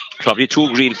probably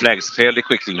 2 green flags fairly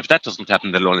quickly. And if that doesn't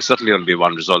happen, there'll only certainly only be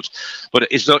one result. But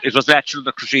it was natural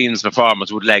that Crusheen's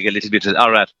performance would lag a little bit.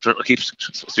 Keeps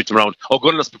switching around.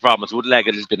 Ogonnelloe's performance would lag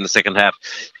a little bit in the second half.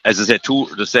 As I said,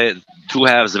 two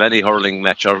halves of any hurling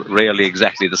match are rarely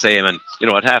exactly the same. And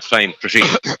at half time,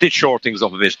 Crusheen did short things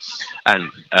up a bit,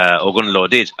 and Ogonnelloe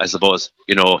did, I suppose.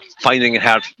 Finding it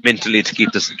hard mentally to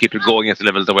keep it going at the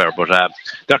level they were. But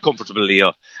they're comfortable,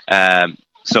 Leo.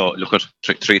 So look at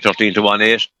 3-13 to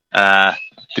 1-8.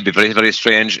 It'd be very, very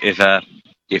strange if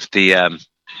the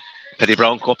Petty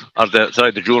Brown Cup or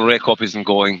the June Ray Cup isn't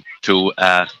going to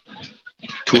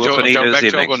O'Conneilla this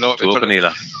evening.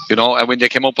 And when they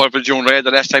came up with June Ray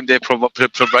the last time, they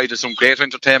provided some great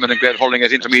entertainment and great hurling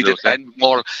at intermediate. Absolutely. And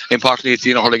more importantly, it's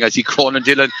hurling. I see Cronin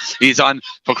Dillon, he's on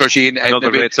for Crusheen. Another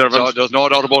great servant. So there's no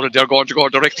doubt about it. They're going to go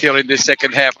direct here in this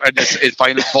second half and this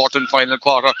final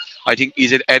quarter. I think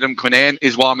Adam Conan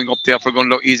is warming up there for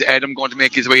Ogonnelloe. Is Adam going to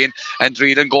make his way in? And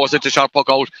Dreelan goes at the shot puck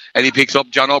out and he picks up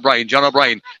John O'Brien.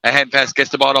 A hand pass gets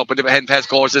the ball up, but the hand pass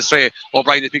goes astray.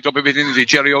 O'Brien has picked up a bit in injury.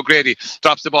 Jerry O'Grady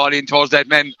drops the ball in towards that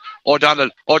man O'Donnell.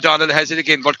 O'Donnell has it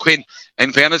again, but Quinn,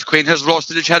 in fairness, Quinn has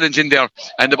roasted the challenge in there,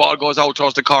 and the ball goes out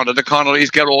towards the corner. The corner is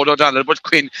Gerard O'Donnell, but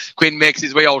Quinn makes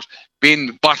his way out,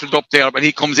 being bottled up there, but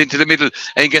he comes into the middle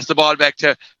and gets the ball back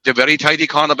to the very tidy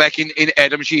corner back in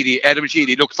Adam Sheedy. Adam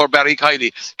Sheedy looks for Barry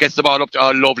Kiley, gets the ball up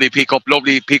to lovely pick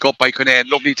up by Conan.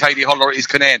 Lovely tidy hurler is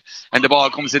Conan, and the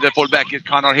ball comes to the full back is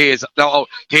Conor Hayes. Now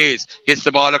Hayes gets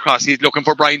the ball across. He's looking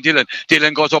for Brian Dillon.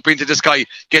 Dillon goes up into the sky.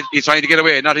 He's trying to get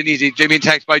away. Not an easy. Jimmy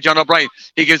tagged by John O'Brien.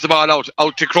 He gives the ball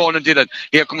out to Cronin Dillon.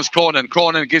 Here comes Cronin.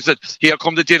 Cronin gives it. Here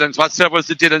come the Dillons. What several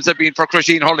the Dillons have been for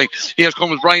Crusheen hurling. Here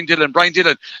comes Brian Dillon,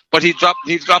 but he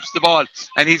drops the ball,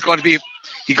 and he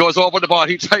goes over the ball.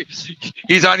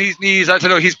 He's on his knees. I don't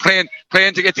know. He's praying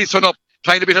to get this one up,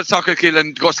 trying to beat a soccer kill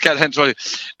and Gus Callahan.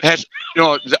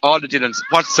 All the Dillons,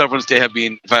 what servants they have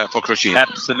been for Crusheen.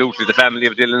 Absolutely, the family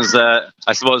of Dillons.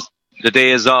 I suppose the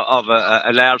days of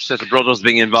a large set of brothers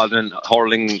being involved in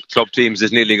hurling club teams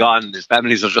is nearly gone. His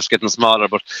families are just getting smaller,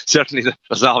 but certainly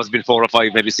there's always been 4 or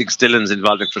 5, maybe 6 Dillons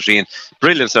involved in Crusheen.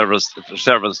 Brilliant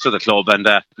servants to the club, and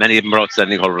many of them are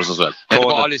outstanding hurlers as well. And the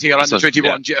ball is here on the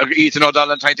 21. Yeah. Ethan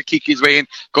O'Donnell trying to kick his way in.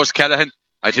 Gus Callaghan.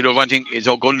 I tell you one thing, is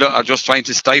Ogunda are just trying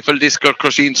to stifle this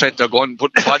Crusheen threat. They're going to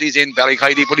put bodies in. Barry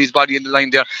Heidi put his body in the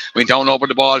line there, went down over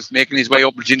the balls, making his way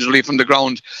up gingerly from the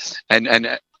ground,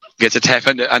 and gets a tap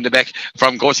on the back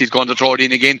from Gus. He's going to throw it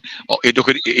in again.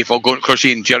 If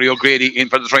Crusheen, Jerry O'Grady in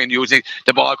for the try and use it.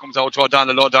 The ball comes out to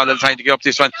O'Donnell trying to get up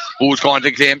this one. Who's going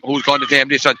to claim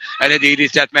this one? And indeed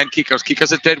it's that man Kickers.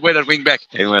 Kickers is dead well at wing back.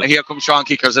 And here comes Sean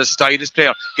Kickers, a stylish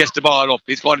player. Gets the ball up.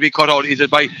 It's going to be cut out. Is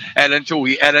it by Alan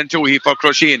Toohey for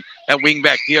Crusheen? And wing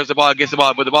back. Here's the ball, gets the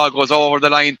ball, but the ball goes over the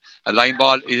line. A line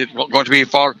ball. Is it going to be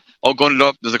for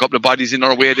O'Gunlow? There's a couple of bodies in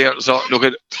our way there, so look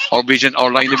at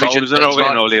our line of vision.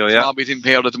 It's bit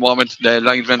impaired at the moment. The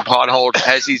linesman Paul Howard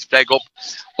has his flag up.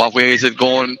 What way is it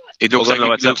going? It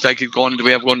looks like it's going the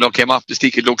way of Gunlow. Came off the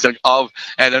stick. It looks like of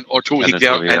Ellen or Toohey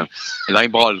there. And the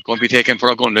line ball going to be taken for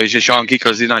O'Gunlow. It's just Sean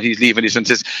Kickers. He's leaving this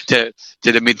to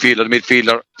the midfielder. The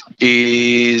midfielder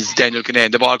is Daniel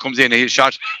Kinane. The ball comes in. He's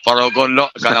shot for O'Gunlow.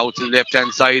 Gone out to the left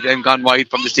hand side and gone wide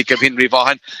from the stick of Henry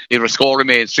Vaughan. The score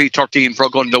remains 3-13 for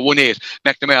O'Gunlow. 1-8.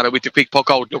 McNamara with the quick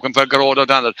puck out, looking for Gerard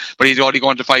O'Donnell, but he's already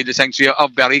going to find the sanctuary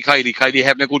of Barry Kiley. Kiley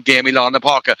having a good game in Lorna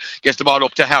Parker. Gets the ball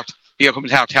up to Hart. Here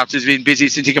comes Hart. Hart has been busy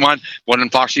since he came on. But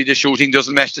unfortunately, the shooting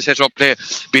doesn't match the set-up play.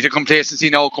 Bit of complacency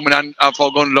now coming on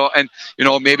for Gunlow, and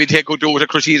maybe they could do with a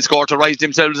Crusheen score to rise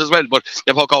themselves as well. But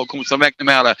the puck out comes from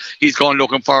McNamara. He's gone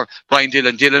looking for Brian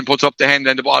Dillon. Dillon puts up the hand,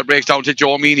 and the ball breaks down to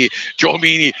Joe Meany. Joe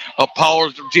Meany, a power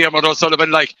Diarmuid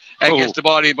O'Sullivan and gets the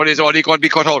ball in, but he's only going to be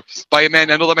cut out by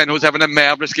another man who's having a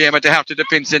marvellous game at the Hart of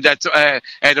defence, and that's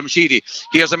Adam Sheedy.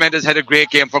 Here's a man that's had a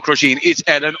great game for Crusheen. It's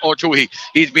Alan O'Toohey.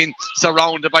 He's been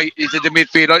surrounded by the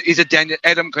midfielder. Is it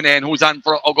Adam Kinane who's on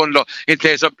for O'Gunlow in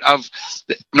place of I'm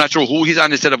not sure who he's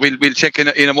on instead of. We'll check in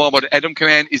a moment. But Adam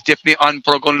Kinane is definitely on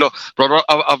for O'Gunlow, brother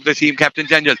of the team captain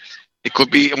Daniel. It could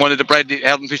be one of the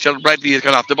Alden Fitzgerald Bradley has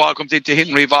gone off. The ball comes into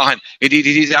Henry Vaughan. Indeed,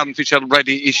 it is Alden Fitzgerald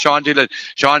Bradley. It's Sean Dillon.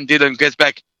 Sean Dillon goes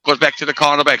back to the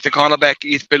cornerback. The cornerback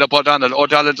is Philip O'Donnell.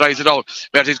 O'Donnell drives it out,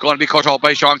 but he's going to be cut out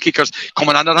by Sean Kickers.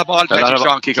 Coming under the ball,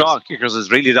 Sean Kickers. Sean Kickers is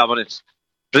really dominant,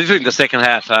 particularly in the second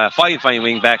half. Fine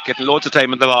wing back, getting loads of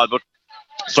time on the ball, but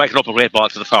striking up a great ball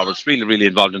to the forwards. Really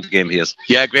involved in the game he is.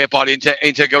 Yeah, great ball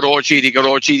into Gerard Sheedy.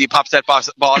 Gerard Sheedy pops that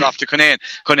ball off to Kinane.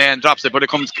 Kinane drops it, but it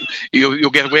comes. You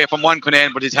get away from one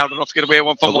Kinane, but it's hard enough to get away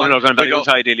from one.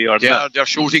 They're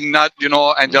shooting that,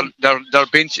 and their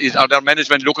bench or their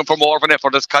management looking for more of an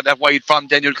effort. That's cut that wide from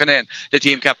Daniel Kinane, the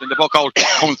team captain. The puck out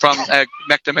comes from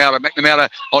McNamara. McNamara.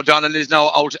 O'Donnell is now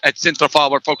out at centre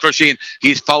forward for Crusheen.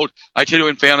 He's fouled. I tell you,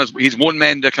 in fairness, he's one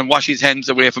man that can wash his hands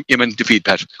away from him and defeat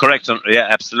Pat. Correct. Yeah,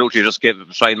 absolutely. Just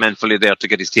trying manfully there to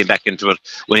get his team back into it,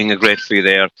 winning a great free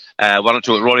there. 1 or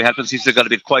 2. Rory Halpin seems to have got a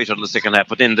bit quieter in the second half,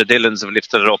 but then the Dillons have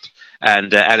lifted it up,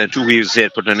 and Alan Toohey was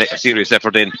putting a serious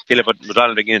effort in. Philip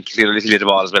O'Donnell again to clear a little bit of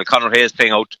the ball as well. Conor Hayes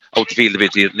playing out the field a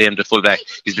bit. He named the full back.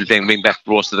 He's been playing wing back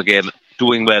most of the game,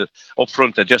 doing well up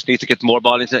front. They just need to get more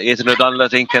ball into Ethan O'Donnell, I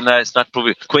think, and it's not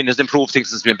probably. Quinn has improved things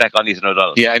since he's been back on Ethan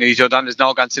O'Donnell. Yeah, and Ethan O'Donnell has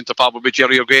now gone centre forward with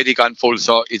Jerry O'Grady gone full,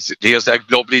 so here's a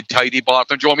lovely tidy ball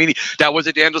from Joe Meany. That was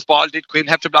a dangerous ball. Did Quinn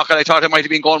have to block it? I thought it might have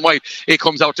been going wide. It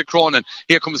comes out to Cronin.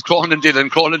 Here comes Cronin Dillon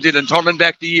turning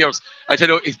back the years. I tell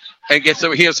you,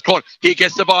 here's Cronin. He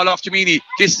gets the ball off to Meany.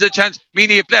 This is a chance.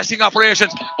 Meany, a blessing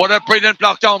operations. What a brilliant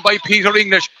block down by Peter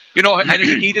English. And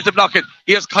he needed to block it.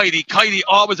 Here's Kiley. Kiley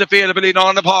always available in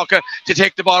on the Parker to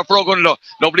take the ball for O'Gunlow.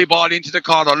 Lovely ball into the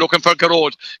corner, looking for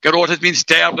Gerard. Gerard has been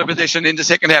starved of position in the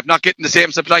second half, not getting the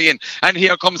same supply in. And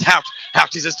here comes Hart.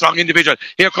 Hart is a strong individual.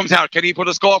 Here comes Hart. Can he put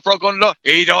a score for O'Gunlow?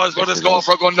 He does put a score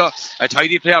for O'Gunlow. A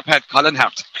tidy player, Pat. Colin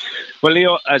Hart. Well,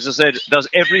 Leo, as I said, there's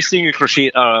every single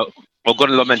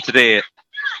O'Gunlow man today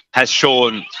has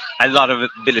shown a lot of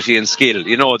ability and skill.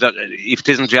 That if it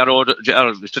isn't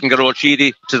Gerard Sheedy,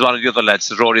 it is one of the other lads.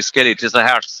 It is Rory Skelly, it is the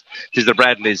Harts, it is the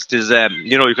Bradleys, it is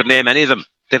you could name any of them.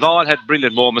 They've all had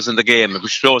brilliant moments in the game,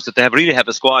 which shows that they really have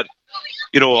a squad,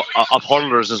 of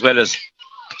hurlers as well as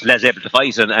lads able to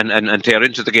fight and tear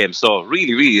into the game. So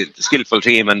really skillful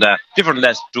team, and different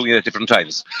lads doing it at different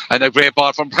times. And a great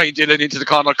ball from Brian Dillon into the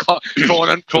corner.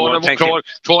 Cronin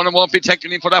won't be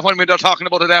tackling him for that one when they're talking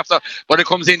about it after, but it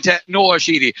comes into Noah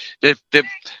Sheedy. The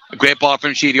great ball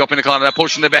from Sheedy up in the corner,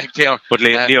 pushing the back there. But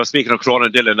Leo, speaking of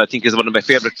Cronin Dillon, I think he's one of my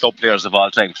favourite club players of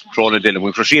all time. Cronin Dillon.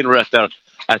 When Crusheen were at their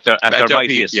at their peak,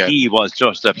 mightiest. yeah. He was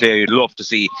just a player you'd love to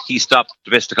see. He stopped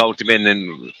the best to count him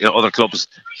in other clubs.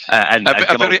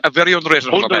 A very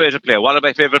underrated player. One of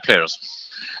my favourite players.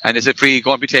 And is a free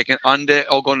going to be taken on the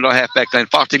Ogonnelloe half-back line,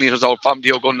 40 metres out from the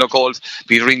Ogonnelloe goals.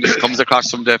 Peter English comes across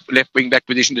from the left wing-back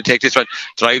position to take this one,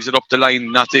 drives it up the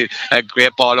line, not a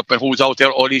great ball up, and who's out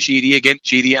there? Oli Sheedy again,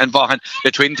 Sheedy and Vaughan,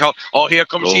 the twin tower. Oh, here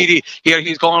comes Sheedy. Here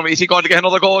he's going. Is he going to get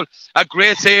another goal? A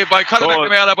great save by Conor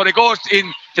McNamara, but it goes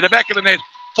in to the back of the net.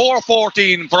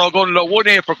 4-14 for Ogonnelloe,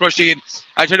 1-8 for Crusheen.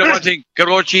 I tell you one thing,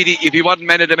 Gerard Sheedy, if he wasn't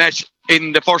man of the match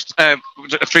in the first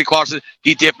 3 quarters,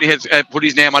 he definitely has put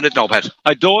his name on it now, Pat.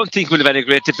 I don't think we'll have any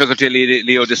great difficulty,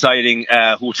 Leo, deciding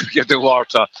who to give the award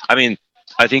to. I mean,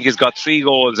 I think he's got 3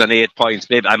 goals and 8 points.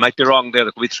 Maybe I might be wrong there.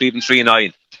 It could be 3 and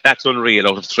 3-9. That's unreal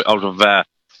out of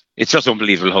it's just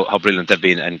unbelievable how brilliant they've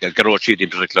been, and Gerard Sheedy in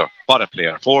particular. What a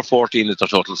player. 4-14 is the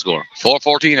total score.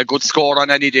 4-14, a good score on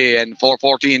any day, and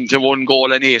 4-14 to 1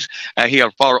 goal and 8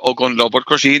 here for Ogonnelloe. But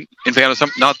Crusheen, in fairness,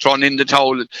 not thrown in the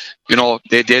towel. You know,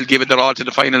 they'll give it their all to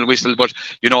the final whistle, but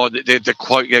you know, the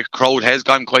crowd has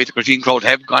gone quiet. The Crusheen crowd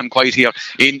have gone quiet here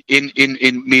in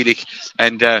Meelick,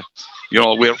 and you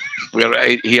know, we're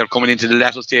here coming into the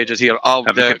latter stages here of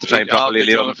the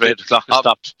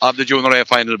Junior A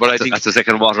final. But I think that's the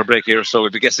second water break here, so we'll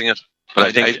be guessing it.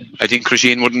 But I think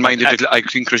Crusheen wouldn't mind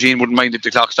if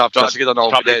the clock stopped altogether now.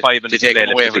 Probably 5 minutes to take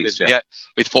away from it. Yeah,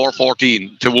 with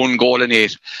 4-14 to 1 goal and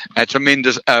 8, a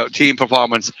tremendous team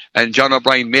performance, and John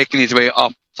O'Brien making his way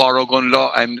up for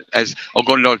Ogonnelloe, and as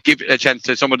Ogonnelloe give a chance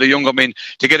to some of the younger men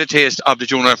to get a taste of the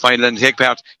junior final and take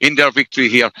part in their victory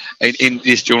here in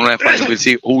this junior final. We'll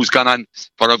see who's gone on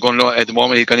for Ogonnelloe at the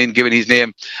moment. He's gone in giving his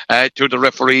name to the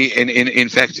referee. In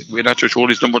fact, we're not sure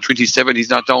he's number 27. He's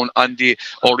not down on the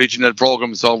original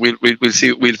programme, so we'll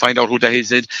see. We'll find out who that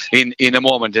is in a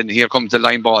moment. And here comes the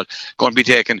line ball going to be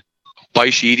taken by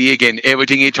Sheedy again.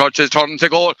 Everything he touches turns to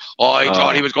goal. I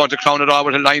thought he was going to crown it all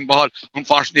with a line ball.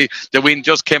 Unfortunately, the wind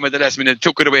just came at the last minute,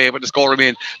 took it away, but the score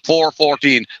remained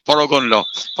 4-14 for Ogonnelloe.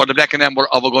 For the black and amber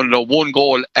of Ogonnelloe, 1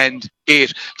 goal and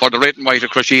 8 for the red and white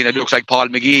of Crusheen. It looks like Paul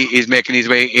McGee is making his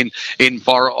way in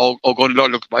for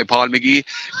Ogonnelloe. Look by Paul McGee.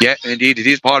 Yeah, indeed, it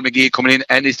is Paul McGee coming in,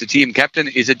 and is the team captain.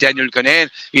 Is it Daniel Kinane?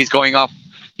 He's going off.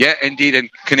 Yeah, indeed, and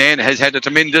Kinane has had a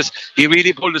tremendous. He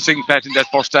really pulled the string back in that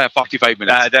first 45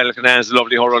 minutes. Daniel Kinane is a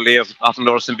lovely hurler. I've often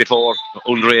noticed him before,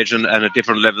 underage and at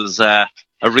different levels. A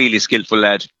really skillful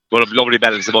lad. Well, a lovely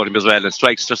balance about him as well. And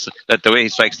strikes just that the way he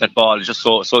strikes that ball is just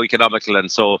so economical, and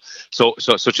so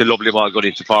such a lovely ball going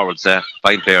into forwards.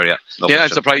 Fine player, yeah. Lovely. Yeah, I'm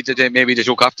surprised that maybe they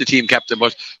took off the team captain,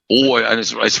 but and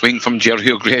a swing from Jerry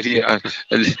O'Grady, a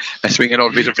swing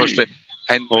out Peter Frustley,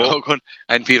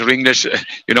 and Peter English,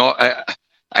 you know.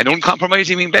 An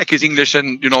uncompromising wing back is English,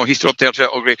 and you know he stood up there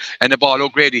to O'Grady, and the ball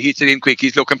O'Grady hits it in quick.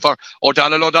 He's looking for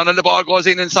O'Donnell. The ball goes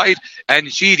in inside, and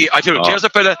Sheedy. I tell you, there's a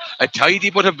fella, a tidy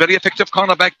but a very effective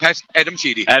cornerback pass. Adam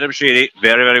Sheedy, very,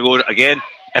 very good. Again,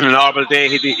 in a normal day,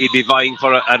 he'd be vying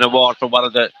for an award for one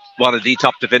of the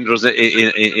top defenders in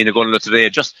Ogonnelloe today.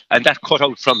 And that cut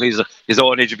out from his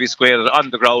own edge of his square on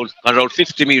the ground, around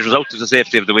 50 metres out to the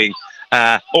safety of the wing.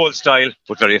 Old style,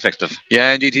 but very effective.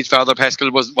 Yeah, indeed, his father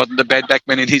Pascal wasn't a bad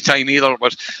backman in his time either.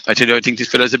 But I tell you, I think this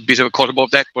fella's a bit of a cut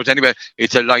above that. But anyway,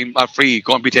 it's a line free,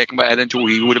 going to be taken by Alan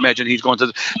Toohey. You would imagine he's going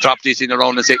to drop this in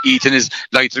around and say, Ethan is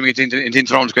light to me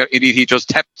into round square. Indeed, he just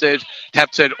tapped it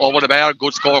over the bar.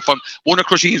 Good score from one of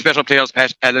Crusheen's better players,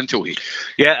 Pat, Alan Toohey.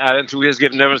 Yeah, Alan Toohey has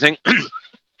given everything.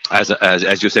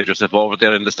 as you said yourself, over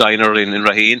there in the Steiner in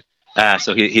Raheen.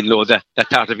 So he'll know that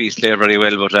part of East Clare very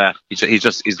well, but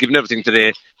he's given everything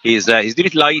today. He's a little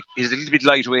bit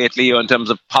lightweight, Leo, in terms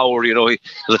of power. You know, there's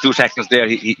a few tackles there.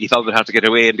 He found it hard to get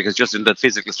away in because just in that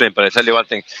physical strength. But I tell you one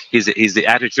thing, he's the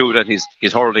attitude and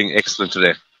he's hurling excellent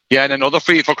today. Yeah, and another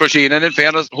free for Crusheen. And in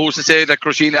fairness, who's to say that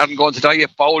Crusheen aren't going to die? A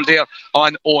foul there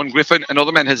on Owen Griffin.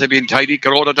 Another man has been tidy.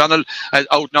 Gerard O'Donnell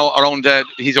out now around.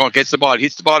 He's going to get the ball.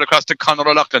 Hits the ball across to Conor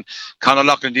O'Loughlin. Conor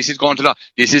O'Loughlin, this is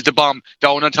the bomb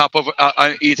down on top of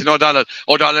Ethan O'Donnell.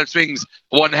 O'Donnell swings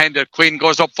one-handed. Quinn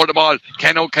goes up for the ball.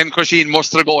 Can Crusheen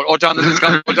muster a goal? O'Donnell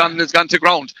has gone to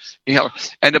ground. Yeah.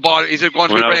 And the ball, is it going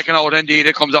to be breaking out? Indeed,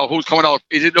 it comes out. Who's coming out?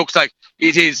 It looks like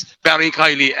it is Barry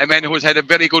Kiley, a man who's had a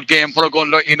very good game for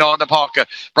Ogonnelloe in the park.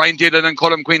 Brian Dillon and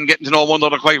Colin Quinn getting to know one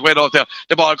another quite well out there.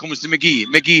 The ball comes to McGee.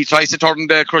 McGee tries to turn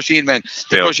the Crusheen man.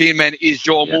 The Crusheen man is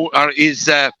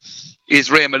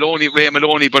is Ray Maloney,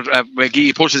 but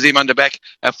McGee pushes him on the back.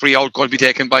 A free out going to be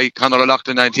taken by Conor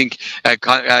O'Loughlin. I think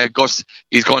Gus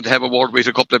is going to have a word with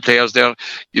a couple of players there.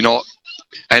 You know,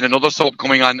 and another sub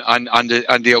coming on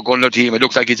the Ogonnelloe team. It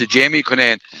looks like it's a Jamie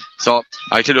Cunane. So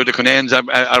I tell you, the Cunanes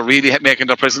are really making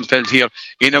their presence felt here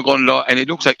in Ogonnelloe, and it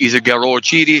looks like he's a Garrod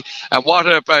Cheedy. And what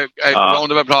a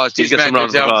round of applause! He's getting some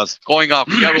round of applause going off.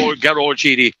 Garrod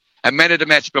Cheedy. A man of the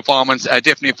match performance,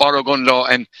 definitely for Ogonnelloe,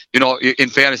 and in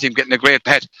fairness, him getting a great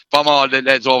pat from all the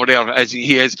lads over there, as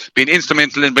he has been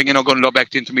instrumental in bringing Ogonnelloe back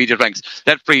to intermediate ranks.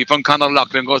 That free from Conor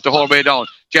Loughlin goes the whole way down.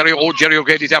 Jerry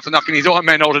O'Grady's after knocking his own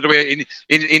man out of the way in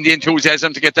the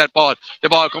enthusiasm to get that ball. The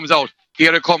ball comes out.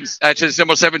 Here it comes to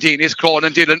number 17. It's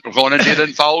Cronin Dillon.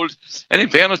 Dillon fouled. And in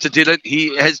fairness to Dillon,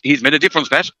 he's made a difference,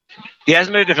 Pat. He has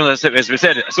made a difference, as we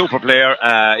said. A super player.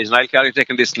 Is Niall Carey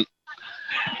taking this?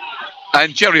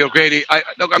 And Jerry O'Grady,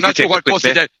 I'm not sure what caused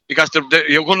it, because the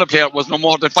Ogonnelloe player was no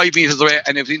more than 5 metres away,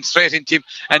 and it was straight into him,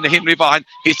 and the Henry Vaughan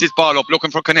hits his ball up looking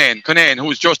for Cunane,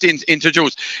 who's just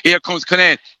introduced. Here comes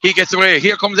Cunane. He gets away.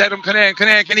 Here comes Adam Cunane.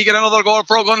 Can he get another goal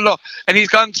for Ogonnelloe? And he's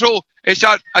gone through a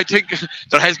shot. I think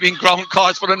there has been ground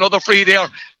cause for another free there.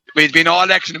 It's been all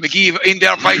action. McGee in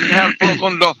there fighting hard for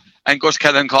Ogonnelloe. And Gus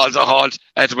Kellan calls a halt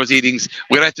at the proceedings.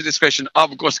 We're at the discretion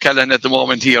of Gus Kellan at the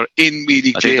moment here in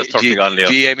Meath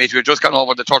GMH. We've just gone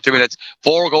over the 30 minutes.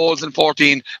 4 goals and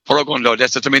 14 for Ogonnelloe.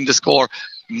 That's a tremendous score.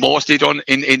 Mostly done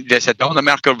they set down the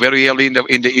marker very early in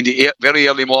the very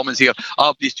early moments here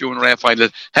of this junior A final.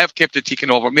 Have kept it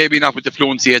ticking over, maybe not with the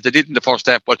fluency as they did in the first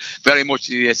half, but very much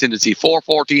the ascendancy.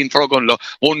 4-14 for Ogonnelloe,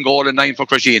 1 goal and 9 for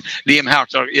Crusheen. Liam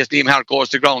Hart goes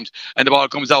to ground, and the ball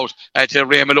comes out to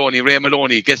Ray Maloney. Ray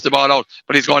Maloney gets the ball out,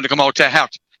 but he's going to come out to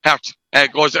Hart.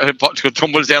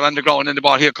 Tumbles there on the ground, and the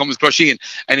ball here comes Crusheen,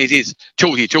 and it is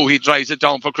Toohey drives it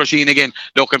down for Crusheen again,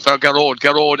 looking for Garrod,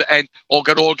 and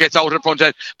Garrod gets out in front of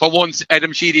it. For once,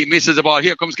 Adam Sheedy misses the ball.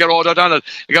 Here comes Garrod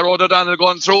O'Donnell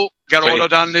going through. Garrod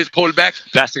O'Donnell is pulled back.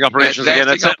 Plastic operations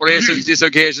this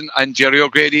occasion, and Jerry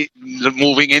O'Grady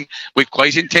moving in with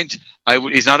quite intent.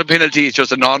 It's not a penalty, it's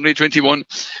just an ordinary 21.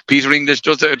 Peter English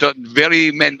just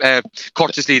very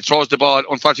courteously throws the ball.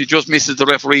 Unfortunately, just misses the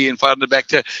referee and fired it back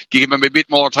to give him a bit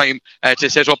more time to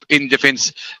set up in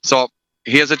defence. So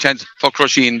here's a chance for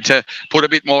Crusheen to put a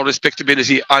bit more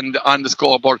respectability on the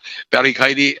scoreboard. Barry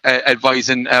Kiley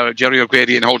advising Jerry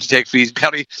O'Grady on how to take frees.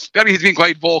 Barry has been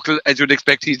quite vocal, as you'd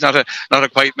expect. He's not a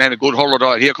quiet man, a good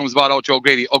hurler. Here comes the ball out to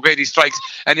O'Grady. O'Grady strikes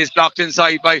and is blocked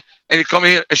inside by, and it comes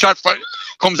here. A shot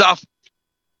comes off.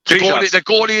 The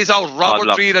goalie is out.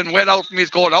 Robert Freeland went out from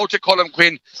his goal, out to Colin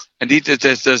Quinn, and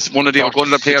there's one of the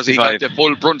Ogonnelloe players. He got the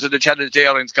full brunt of the challenge there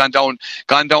and it's gone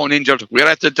down injured. We're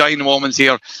at the dying moments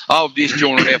here of this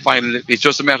junior A final. It's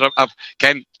just a matter of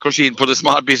can Crusheen put a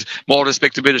small bit more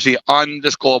respectability on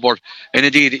the scoreboard. And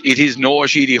indeed, it is Noah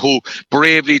Sheedy who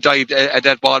bravely dived at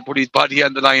that ball, put his body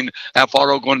on the line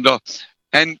for Ogonnelloe.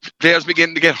 And players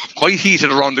begin to get quite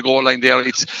heated around the goal line there.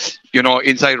 It's,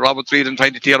 inside Robert Freeland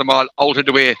trying to tear them all out of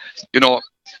the way.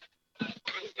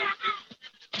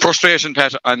 Frustration,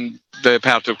 Pat, on the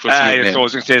part of Crusheen.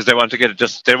 Closing stage, they want to get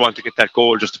that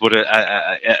goal just to put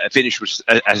a finish with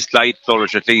a slight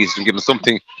flourish at least, and give them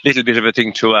something, little bit of a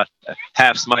thing to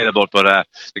half smile about. But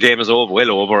the game is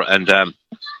well over, and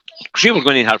Crusheen was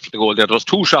going in hard for the goal there. There was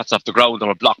 2 shots off the ground that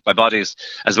were blocked by bodies,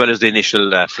 as well as the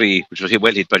initial free, which was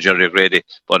well hit by Jerry O'Grady.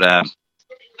 But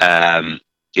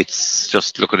it's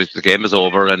just, look at it, the game is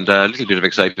over, and a little bit of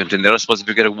excitement in there. I suppose if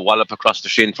you get a wallop across the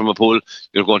shin from a pool,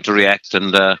 you're going to react,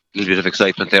 and a little bit of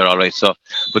excitement there, all right. So,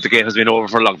 but the game has been over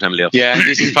for a long time, Leo. Yeah,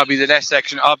 this is probably the last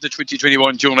section of the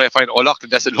 2021 junior final. O'Loughlin,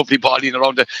 that's a lovely ball in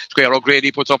around the square.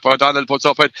 O'Grady puts up, O'Donnell puts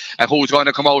up it, and who's going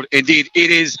to come out? Indeed,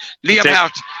 it is Liam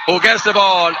Hart who gets the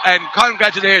ball, and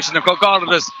congratulations and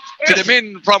congratulations to the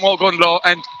men from Ogonnelloe,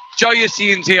 and joyous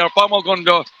scenes here from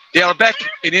Ogonnelloe. They are back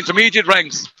in intermediate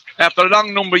ranks after a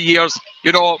long number of years.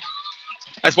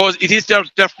 I suppose it is their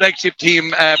flagship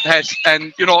team, Pat,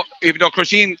 and even though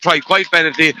Crusheen tried quite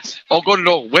badly,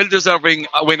 Ogonnelloe well-deserving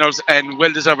winners and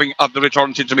well-deserving of the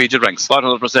return to intermediate ranks.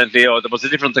 100%, Leo. There was a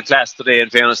difference in class today, in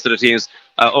fairness to the teams.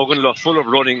 Ogonnelloe full of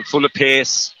running, full of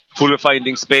pace, full of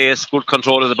finding space, good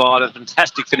control of the ball, and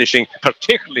fantastic finishing,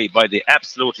 particularly by the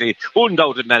absolutely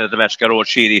undoubted man of the match, Garrod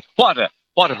Sheedy.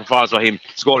 What a performance by him,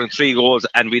 scoring 3 goals,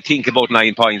 and we think about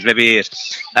 9 points, maybe 8.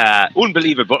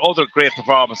 Unbelievable, but other great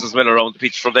performances as well around the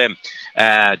pitch for them.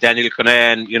 Daniel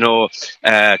Cunane,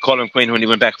 Colin Quinn when he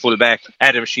went back full back,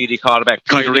 Adam Sheedy, quarterback,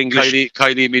 Peter English,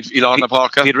 Kylie Ilana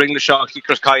Parker, Peter English,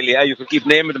 Chris Kylie. You can keep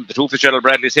naming them. The 2 Fitzgerald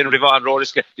Bradleys, Henry Vaughan,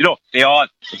 Rodiska. They all,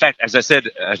 in fact, as I said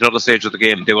at another stage of the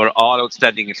game, they were all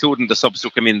outstanding, including the subs who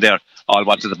came in there, all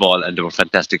wanted the ball, and they were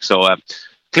fantastic. So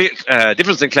clear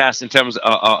difference in class in terms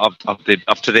of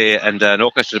today, and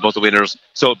no question about the winners.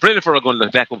 So brilliant for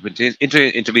Ogonnelloe back up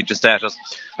into intermediate status,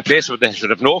 a place where they should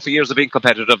have no fears of being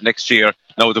competitive next year.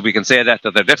 Now that we can say that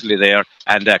they're definitely there,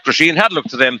 and Crusheen had looked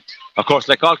to them. Of course,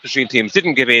 like all Crusheen teams,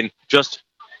 didn't give in. Just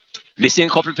missing a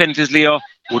couple of penalties, Leo.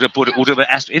 Would have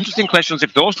asked interesting questions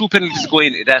if those two penalties go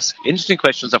in. It asks interesting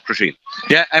questions of Crusheen.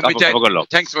 Yeah, and with that,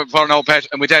 thanks for now, Pat.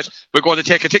 And with that, we're going to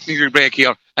take a technical break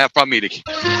here from Mealich.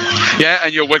 Yeah,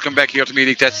 and you're welcome back here to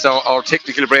Mealich. That's our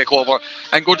technical break over.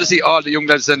 And good to see all the young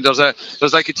lads. And there's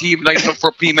like a team lined up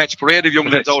for pre-match parade of young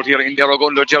lads out here in their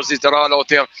Ogonnelloe jerseys. They're all out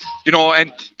there, you know.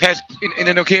 And Pat, in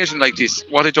an occasion like this,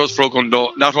 what it does for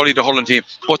Ogonnelloe, not only the hurling team,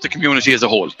 but the community as a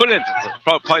whole. Brilliant.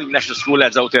 Proud pile of national school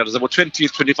lads out there. There's about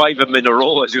 25 of them in a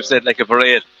row, as you said, like a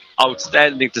parade.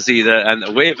 Outstanding to see that,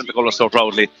 and waving the colours so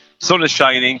proudly. Sun is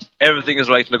shining, everything is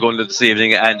right in Ogonnelloe this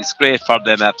evening, and it's great for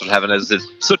them after having, as I said,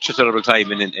 such a terrible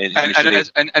time in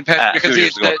and Pat, you can see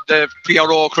the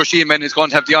PRO Crusheen men is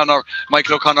going to have the honour,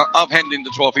 Michael O'Connor, of handing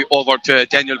the trophy over to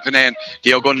Daniel Penane,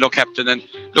 the Ogonnelloe captain. And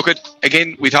look at,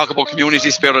 again, we talk about community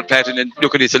spirit, Pat, and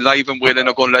look at it's alive and well in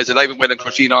Ogonnelloe, it's alive and well in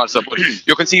Crusheen also. But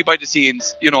you can see by the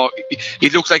scenes, you know,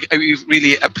 it looks like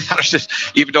really a passionate,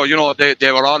 even though, you know,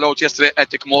 they were all out yesterday at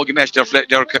the Camogie match, their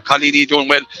Colini doing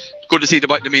well. Good to see the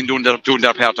men doing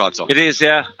their part also. It is,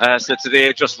 yeah. So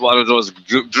today, just one of those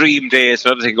dream days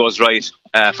where everything goes right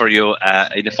for you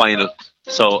in the final.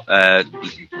 So,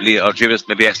 Leo or Jimis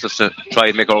maybe asked us to try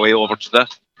and make our way over to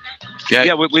that.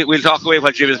 Yeah, we'll talk away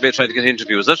while Jimis may try to get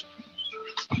interviews, is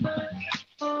it?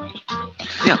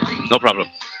 Yeah, no problem.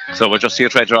 So we're just here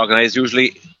trying to organise.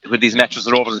 Usually when these matches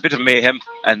are over, there's a bit of mayhem,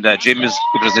 and Jim is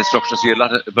giving us instructions here,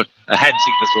 but a hand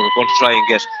sickness we're going to try and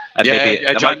get, and maybe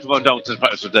a microphone down to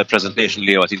the presentation,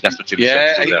 Leo. I think that's what Jim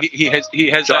is. He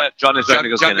has. John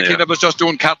McKenna was just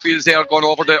doing cartwheels there, going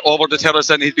over the terrace,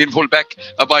 and he's been pulled back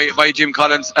by Jim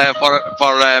Collins for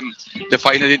the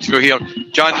final interview here.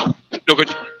 John, look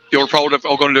at. You're proud of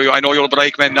Ogonnelloe. I know you're a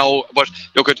break man now, but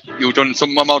look at, you've done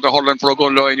some amount of hurling for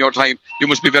Ogonnelloe in your time. You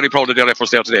must be very proud of their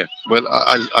efforts there today. Well,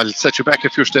 I'll set you back a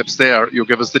few steps there. You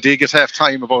give us the dig at half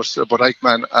time about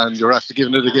Eichmann, and you're after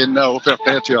giving it again now. Fair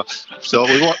play to you. So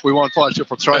we won't fault you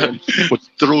for trying, but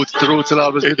the roots will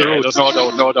always be the roots.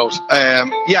 No doubt.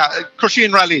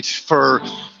 Crusheen rallied for,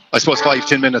 I suppose,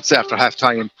 5-10 minutes after half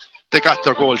time. They got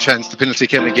their goal chance. The penalty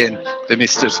came again. They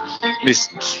missed it.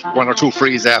 Missed one or two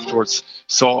frees afterwards.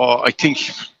 So I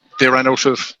think they ran out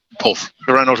of puff.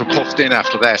 Then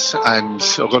after that, and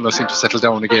Ogonnelloe seemed to settle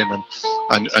down again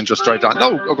and just drive on.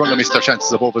 Now Ogonnelloe missed their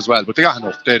chances above as well, but they got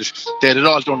enough. They had it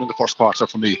all done in the first quarter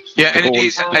for me. Yeah,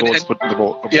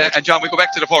 and John, we go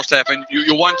back to the first half, and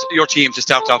you want your team to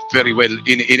start off very well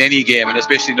in any game, and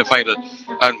especially in the final.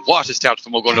 And what a start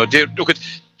from Ogonnelloe.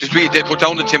 They put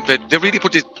down the template. They really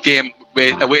put this game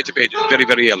away to bed very,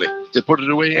 very early. They put it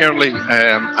away early,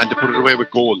 and they put it away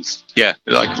with goals. Yeah,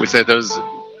 like we said,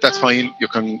 that's fine. You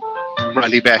can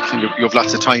rally back, and you have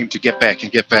lots of time to get back.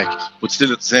 But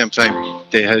still, at the same time,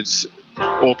 they had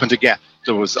opened a gap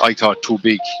that was, I thought, too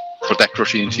big for that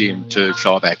Crusheen team to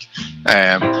claw back.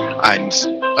 And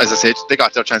as I said, they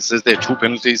got their chances. They had two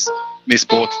penalties, missed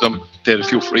both of them. They had a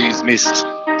few frees, missed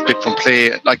a bit from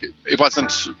play. Like, it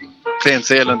wasn't plain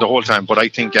sailing the whole time, but I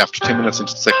think after 10 minutes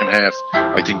into the second half,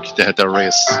 I think they had their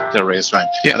race ran.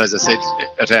 Yeah. And as I said,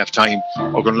 at half time,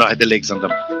 Ogonnelloe had the legs on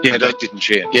them. Yeah, that didn't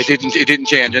change. Yeah, it didn't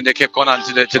change, and they kept going on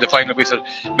to the final whistle.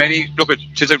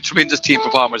 It's a tremendous team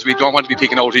performance. We don't want to be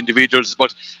picking out individuals,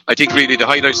 but I think really the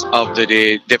highlights of the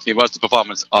day definitely was the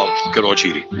performance of Gearóid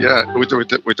Sheedy. Yeah,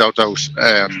 without doubt.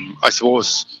 I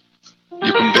suppose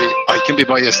I can be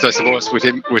biased, I suppose, with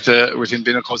him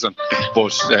being a cousin,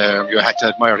 but you had to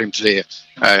admire him today.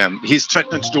 He's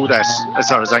threatening to do that, as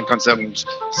far as I'm concerned,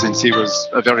 since he was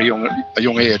a very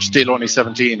young age, still only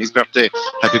 17. His birthday,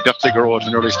 happy birthday, Gearóid, when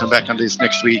you're listening back on this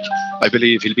next week. I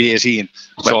believe he'll be 18.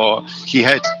 So he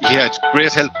had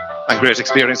great help and great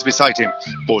experience beside him,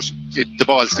 but the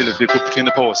ball still has to be put between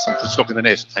the posts and stuck in the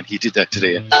net, and he did that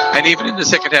today. And even in the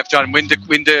second half, John, when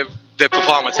the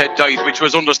performance had died, which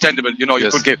was understandable, you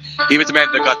could give. He was the man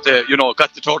that got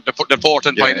the fourth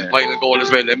and final goal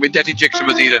as well. And when that injection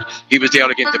was needed, he was there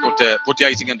again to put the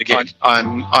icing on the cake.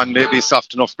 On maybe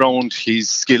soft enough ground,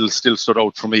 his skills still stood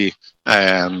out for me.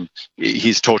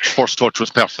 His first touch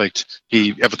was perfect.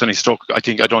 Everything he struck, I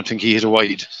don't think he hit a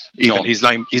wide. Even his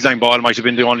line ball might have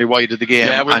been the only wide of the game.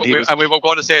 Yeah, we were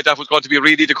going to say that was going to be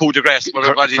really the coup de grace, but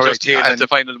everybody just hit at the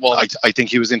final moment. I think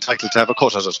he was entitled to have a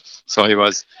cut at it, so he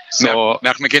was. So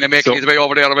Mark McKinnon making his way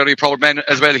over there, a very proud man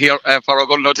as well here for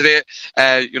Ogonnelloe today.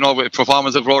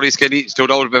 Performance of Rory Skelly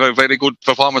stood out, a very, very good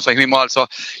performance by him also.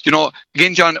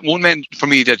 Again, John, one man for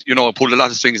me that pulled a lot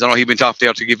of strings. I know he went off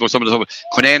there to give us some of the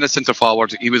Quinana centre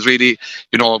forward. He was really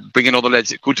bringing other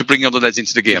lads. Good to bring other lads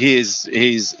into the game.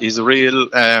 He's a real.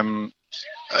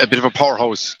 A bit of a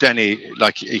powerhouse, Danny.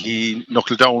 Like, he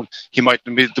knuckled down. He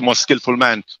mightn't be the most skillful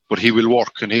man, but he will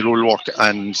work,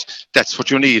 and that's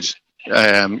what you need.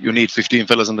 You need 15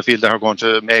 fellas on the field that are going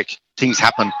to make things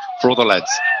happen for other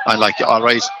lads. And all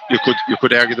right, you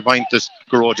could argue the point that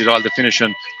Garreau did all the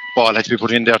finishing. Ball had to be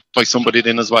put in there by somebody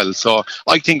then as well. So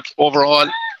I think overall,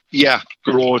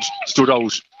 Garreau stood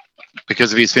out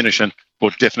because of his finishing.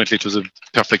 But definitely it was a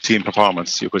perfect team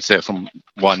performance, you could say, from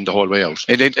one the whole way out.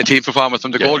 A team performance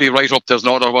from the goalie right up, there's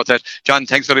no doubt about that. John,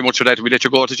 thanks very much for that. We let you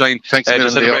go to join the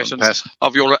celebrations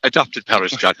of your adopted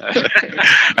parish, John.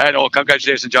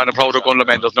 Congratulations, John. I'm proud of Ogonnelloe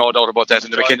men, there's no doubt about that.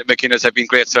 And the McKinnons have been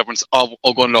great servants of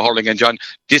Ogonnelloe hurling. And John,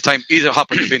 this time he's a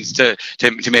hopper Vince to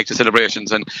make the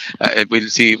celebrations. And we'll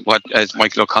see what, as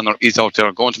Michael O'Connor is out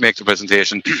there going to make the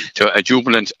presentation to a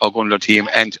jubilant Ogonnelloe team,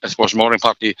 and I suppose more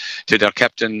importantly to their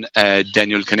captain,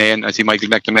 Daniel Kinane. I see Michael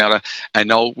McNamara, and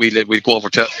now we'll go over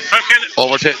to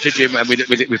Jim, and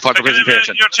we'll start the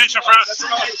presentation. Your attention for us.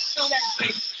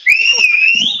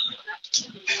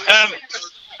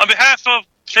 On behalf of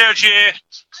Clare GA,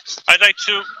 I'd like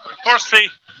to firstly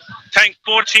thank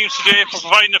both teams today for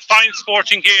providing a fine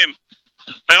sporting game.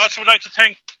 I also would like to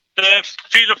thank the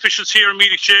field officials here in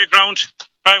Mealich GA ground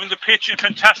for having the pitch in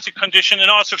fantastic condition,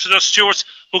 and also to the stewards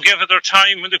who gave it their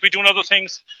time when they'd be doing other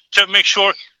things to make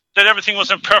sure that everything was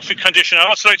in perfect condition. I'd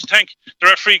also like to thank the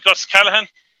referee Gus Callahan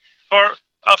for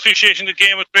officiating the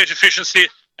game with great efficiency,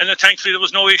 and thankfully there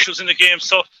was no issues in the game.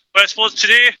 So, but I suppose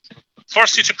today,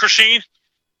 firstly to Crusheen,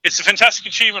 it's a fantastic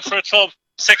achievement for a club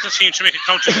second team to make a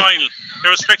county final.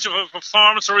 Irrespective of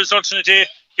performance or results in the day,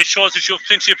 it shows that you have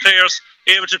plenty of players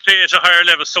able to play at a higher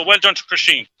level. So well done to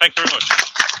Crusheen. Thank you very much.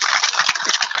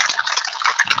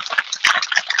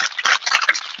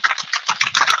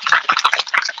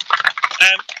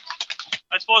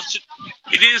 I suppose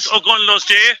it is Ogonnelloe's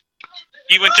day.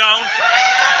 He went down.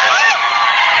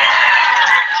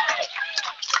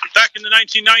 Back in the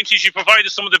 1990s, he provided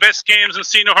some of the best games in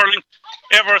senior hurling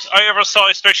I ever saw,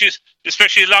 especially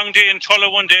a long day in Tulla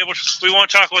one day, but we won't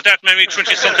talk about that maybe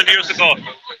 20-something years ago.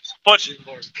 But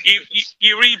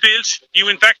you rebuilt, you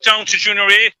went back down to Junior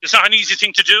A. It's not an easy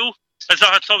thing to do, as a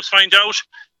lot of clubs find out.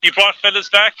 You brought fellas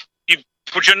back, you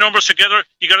put your numbers together,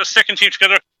 you got a second team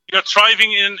together, you're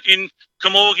thriving in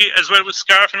Camogie as well with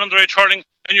Scarf and underage hurling,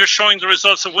 and you're showing the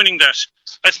results of winning that.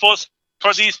 I suppose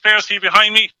for these players here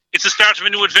behind me, it's the start of a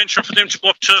new adventure for them to go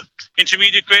up to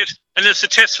intermediate grade, and it's a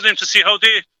test for them to see how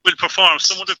they will perform.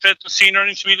 Some would have played the senior and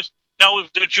intermediate, now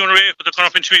with the junior A, but they're going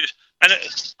up intermediate. And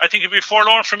I think it'd be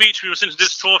forlorn for me to be presenting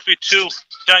this trophy to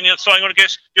Daniel, so I'm going to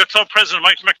get your club president,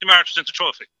 Michael McNamara, to present the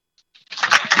trophy.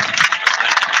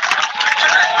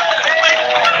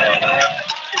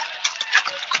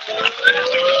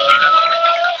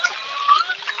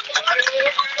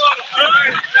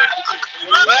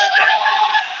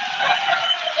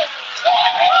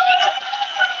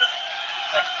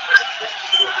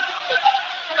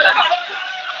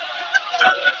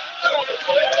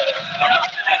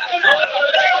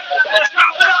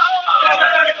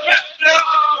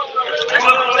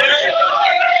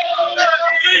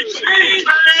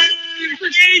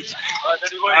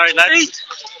 Alright, lads.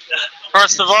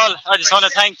 First of all, I just want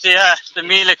to thank the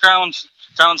Mealich ground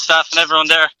staff and everyone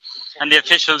there, and the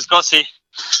officials, Gussie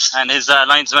and his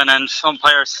linesmen and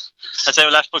umpires. I'd say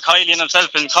we'll have to put Kylie in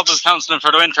himself in couples counselling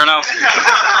for the winter now.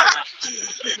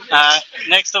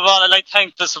 Next of all, I'd like to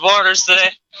thank the supporters today.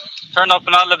 Turned up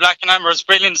in all the black and amber. It's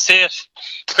brilliant to see it.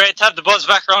 It's great to have the buzz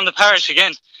back around the parish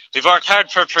again. We've worked hard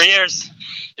for 3 years.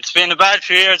 It's been a bad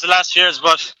 3 years the last years,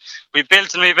 but we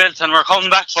built and we're coming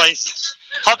back, boys.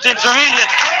 Up to intermediate.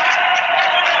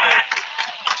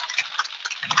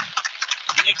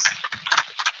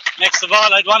 Next of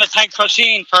all, I'd want to thank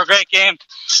Crusheen for a great game,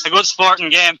 a good sporting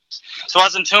game. There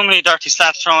wasn't too many dirty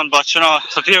stats thrown, but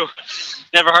a few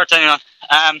never hurt anyone.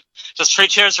 Just 3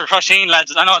 cheers for Crusheen,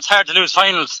 lads. I know it's hard to lose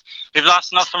finals. We've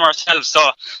lost enough from ourselves,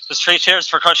 so just 3 cheers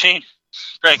for Crusheen.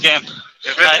 Great game.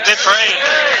 Hip parade.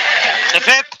 Hip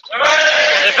hip.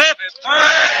 Hip hip.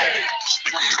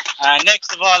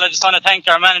 Next of all, I just want to thank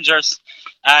our managers,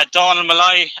 Donald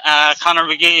Malloy, Conor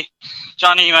McGee,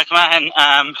 Johnny McMahon,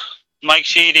 Mike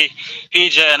Sheedy,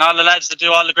 PJ, and all the lads that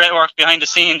do all the great work behind the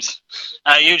scenes,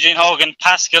 Eugene Hogan,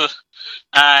 Pascal,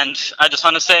 and I just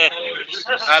want to say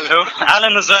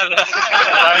Alan as well.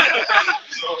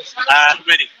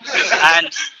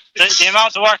 And the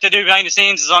amount of work they do behind the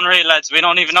scenes is unreal, lads. We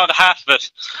don't even know the half of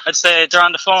it. I'd say they're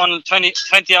on the phone 20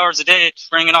 hours a day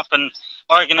bringing up and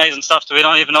organising stuff that we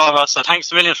don't even know about, so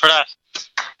thanks a million for that.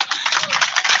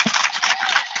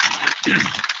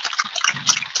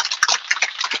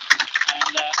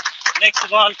 Next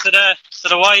of all, to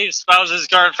the wives, spouses,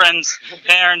 girlfriends,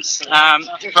 parents,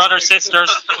 brothers, sisters,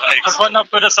 for putting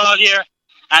up with us all year,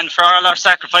 and for all our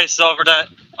sacrifices over the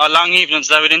long evenings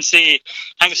that we didn't see.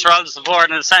 Thanks for all the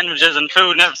support and the sandwiches and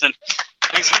food and everything.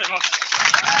 Thanks very much.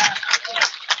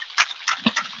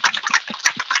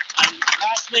 And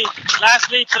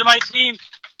lastly, to my team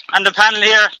and the panel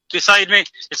here beside me,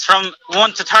 it's from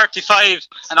 1 to 35,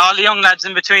 and all the young lads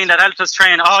in between that helped us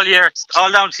train all year. It's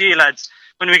all down to you, lads.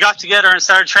 When we got together and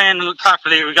started training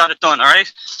properly, we got it done,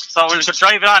 alright? So we'll just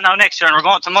drive it on now next year, and we're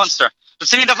going to Munster. We'll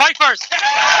see you in the Vipers!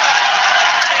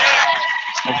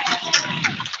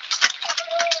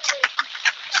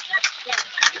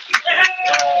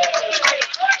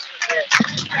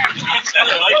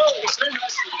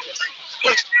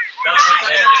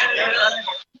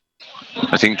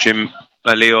 I think Jim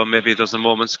Leo, maybe there's a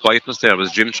moment's quietness there.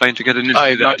 Was Jim trying to get an interview?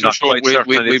 I'm not too sure.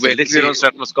 It's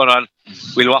uncertain what's going on.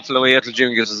 We'll waffle away until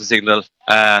Jim gives us a signal.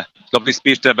 Lovely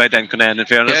speech there by Dan Conan, in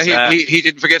fairness. Yeah, he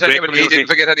didn't forget anyone. He didn't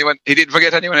forget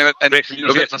anyone. And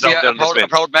a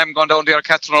proud man gone down there,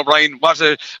 Catherine O'Brien.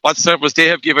 What service they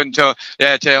have given to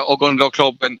Ogonnelloe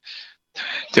Club, and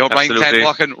the O'Brien clan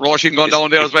walking, Roisin gone down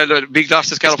there as well. Big loss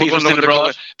to Scallop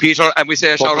Peter, and we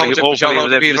say shout out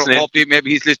to Peter. Hopefully maybe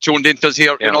he's tuned into us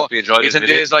here. You know, it's in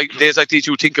days like these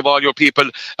you think of all your people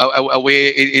away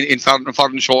in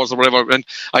foreign shores or whatever. And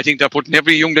I think they're putting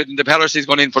every young lad in the parish is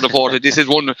going in for the 40. This is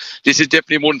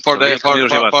definitely one for the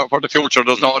future.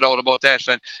 There's no doubt about that.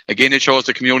 And again, it shows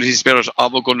the community spirit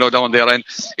of Ogonnelloe down there. And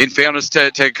in fairness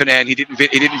to Conan, he didn't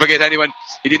forget anyone.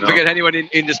 He didn't forget anyone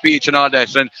in the speech and all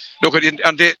that. And look at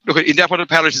that's what the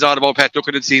parish is all about, Pat. Look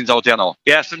at the scenes out there now.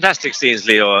 Yeah, fantastic scenes,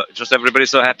 Leo. Just everybody's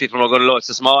so happy from Ogonnelloe. It's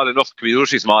a small enough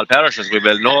community, small parish, as we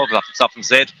well know. It's often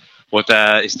said, but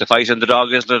it's the fight in the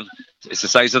dog, isn't it? It's the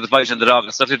size of the fight in the dog.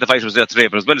 And certainly the fight was there today,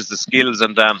 but as well as the skills.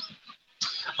 And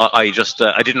I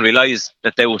didn't realise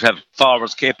that they would have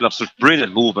forwards capable of such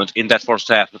brilliant movement in that first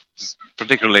half,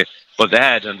 particularly what they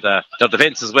had, and their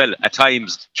defence as well at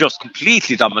times just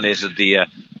completely dominated the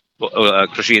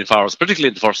Crusheen forwards, particularly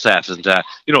in the first half. And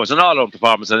it's an all-round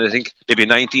performance, and I think maybe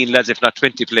 19 lads, if not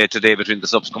 20, played today between the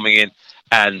subs coming in,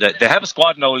 and they have a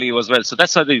squad now, Leo, as well. So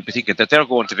that's how they'd be thinking that they're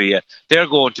going to be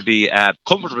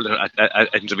comfortable at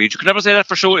intermediate. You can never say that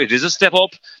for sure. It is a step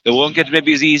up. They won't get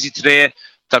maybe as easy today.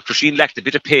 That Crusheen lacked a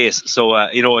bit of pace, so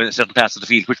in certain parts of the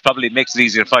field, which probably makes it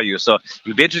easier for you. So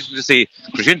it'll be interesting to see.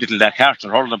 Crusheen didn't lack heart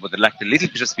and hurling, but they lacked a little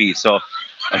bit of speed. So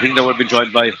I think they would be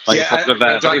joined by a couple of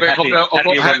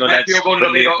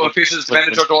officials,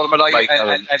 manager Donald Malloy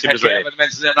and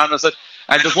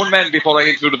and there's one man before I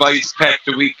get through the vice, Pat,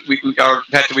 that we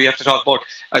have to talk about.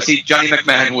 I see Johnny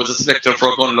McMahon, who was a selector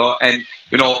for Ogonnelloe, and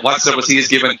what service he has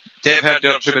given. They've had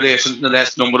their tribulations in the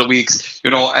last number of weeks,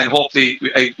 and hopefully,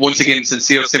 once again,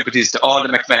 sincere sympathies to all the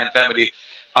McMahon family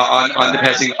on the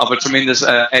passing of a tremendous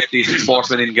athlete and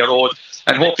sportsman in Garrod.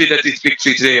 And hopefully that this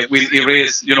victory today will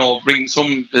erase, bring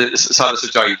some solace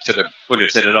of joy to them. Well,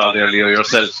 you've said it all there, Leo,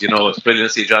 yourself. It's brilliant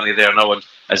to see Johnny there now, and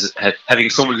as having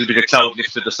some little bit of cloud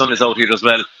lifted. The sun is out here as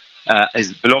well.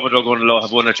 His beloved Ogonnelloe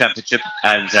have won a championship,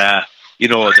 and the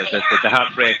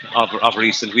heartbreak of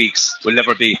recent weeks will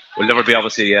never be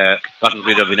obviously gotten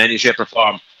rid of in any shape or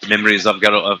form. The memories of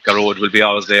Garrod will be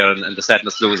always there, and the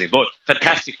sadness losing. But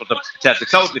fantastic for them to have the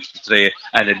cloud lifted today,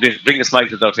 and it bring a smile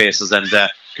to their faces, and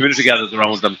community gathers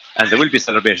around them, and there will be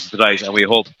celebrations tonight, and we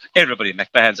hope everybody in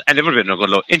McMahon's and everybody in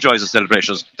Ogonnelloe enjoys the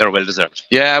celebrations. They're well deserved.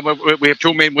 Yeah, we have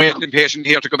two men waiting impatient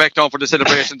here to go back down for the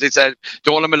celebrations. It's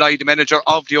Donald Malloy, the manager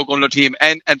of the Ogonnelloe team,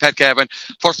 and Pat Cavan.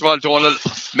 First of all, Donald,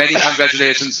 many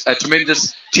congratulations. A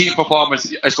tremendous team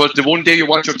performance. I suppose the one day you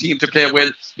want your team to play well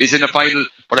is in a final,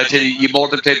 but I tell you more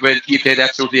than played well. You played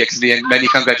absolutely excellent, and many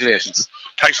congratulations.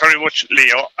 Thanks very much,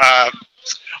 Leo.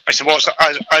 I suppose,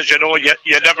 as you know,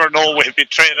 you never know. We've been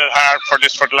training hard for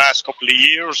this for the last couple of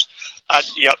years, and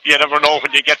you never know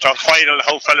when you get to a final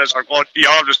how fellas are going. You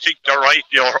always think they're right.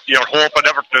 You're hoping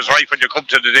everything is right when you come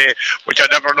to the day, but you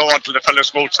never know until the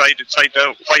fellas go inside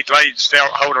the white lines there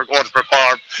how they're going to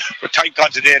perform. But thank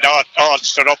God today they all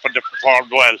stood up and they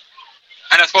performed well.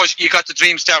 And I suppose you got the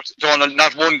dream start, Donald,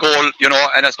 not one goal,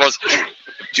 and I suppose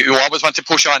you always want to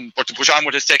push on, but to push on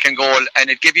with a second goal, and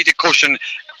it gave you the cushion,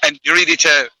 and you really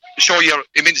to show your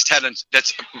immense talent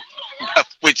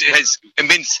which has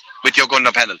immense with your gun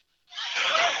panel.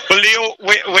 Well, Leo,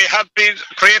 we have been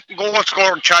creating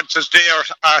goal-scoring chances there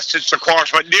since the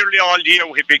quarter. But nearly all year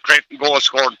we've been creating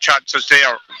goal-scoring chances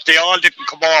there. They all didn't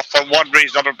come off for one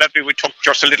reason or maybe we took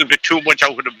just a little bit too much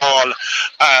out of the ball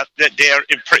there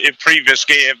in previous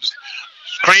games.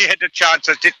 Cray had the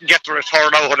chances, didn't get the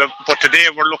return out of them, but today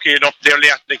we're lucky enough nearly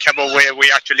after they came away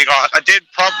we actually got. And then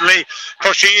probably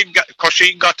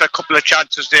Crusheen got a couple of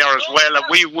chances there as well, and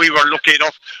we were lucky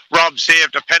enough. Rob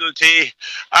saved a penalty,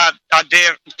 and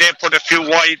they put a few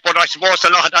wide, but I suppose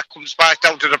a lot of that comes back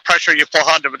down to the pressure you put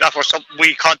on them, and that was something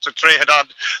we concentrated on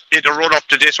in the run up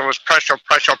to this. It was pressure,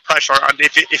 and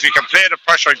if you can play the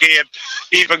pressure game,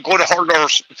 even good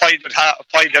hurlers find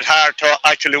it hard to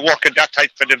actually work in that type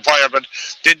of an environment.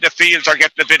 Then the fields are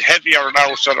getting a bit heavier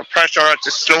now, so the pressure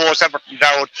slows everything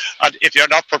down, and if you're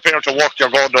not prepared to work, you're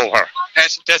going nowhere.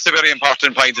 That's a very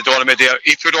important point that Donald made there.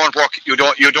 If you don't work, you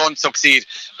don't succeed.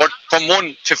 But from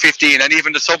 1 to 15, and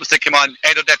even the subs that came on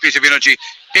added that bit of energy.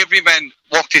 Every man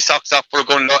worked his socks off for a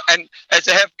gun, and as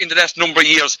they have in the last number of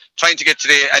years, trying to get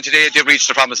today, and today they've reached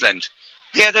the promised land.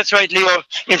 Yeah, that's right, Leo.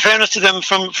 In fairness to them,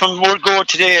 from word go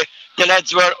today, the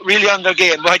lads were really on their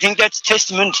game. But I think that's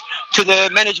testament to the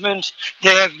management.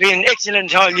 They have been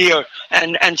excellent all year,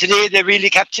 and today they really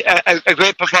kept a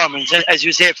great performance, as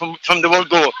you say, from the word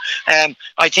go.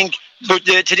 I think, but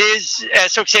today's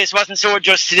success wasn't so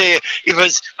just today. It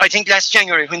was, I think, last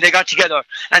January when they got together,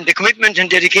 and the commitment and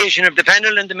dedication of the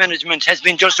panel and the management has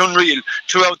been just unreal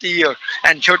throughout the year.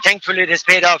 And sure, thankfully, it has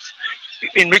paid off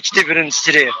in rich dividends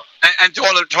today. And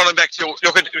turning back to,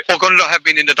 look at Ogonnelloe have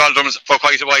been in the doldrums for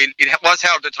quite a while. It was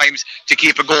hard at times to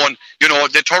keep it going.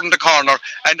 They turned the corner,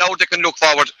 and now they can look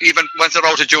forward. Even once they're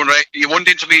out of Junior A, you won the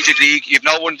Intermediate League, you've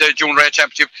now won the Junior A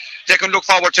Championship. They can look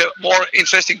forward to more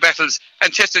interesting battles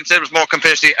and test themselves more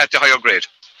competitively at the higher grade.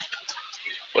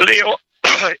 Well, Leo,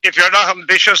 if you're not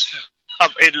ambitious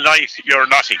in life, you're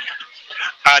nothing.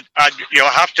 And you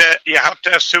have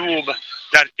to assume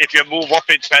that if you move up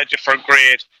into a different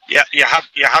grade, you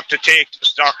have to take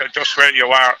stock of just where you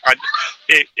are, and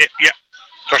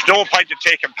there's no point in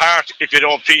taking part if you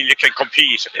don't feel you can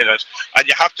compete in it, and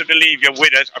you have to believe you win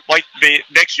it. It might be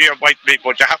next year, but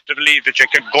you have to believe that you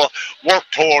can go work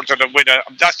towards it and win it.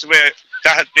 And that's the way.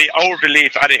 That has been our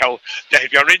belief anyhow, that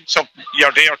if you're in something,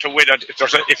 you're there to win it.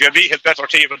 If you meet a better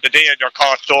team on the day and you're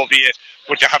caught, so be it.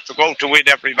 But you have to go to win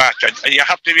every match, and you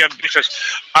have to be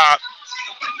ambitious.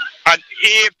 And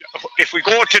if we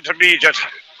go to intermediate,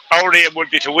 our aim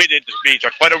would be to win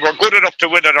intermediate. Whether we're good enough to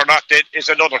win it or not, then is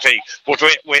another thing. But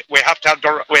we have to have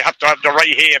the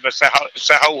right aim as to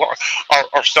how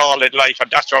our stall in life, and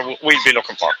that's what we'll be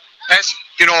looking for. Yes,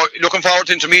 looking forward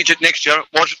to intermediate next year.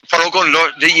 But for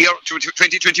Ogonnelloe, the year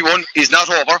 2021 is not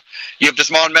over. You have the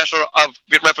small matter of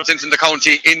representing the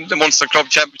county in the Munster Club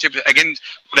Championship. Again,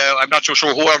 I'm not so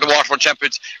sure who are the Waterford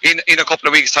champions in a couple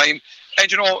of weeks' time.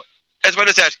 And, as well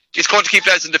as that, it's going to keep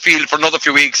lads in the field for another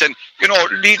few weeks. And,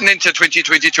 leading into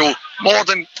 2022, more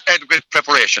than adequate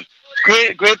preparation.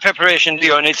 Great preparation,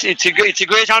 Leon. It's a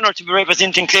great honour to be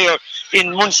representing Clare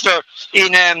in Munster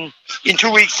in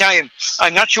 2 weeks' time.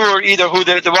 I'm not sure either who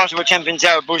the Waterford champions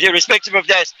are, but irrespective of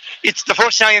that, it's the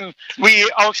first time we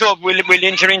also will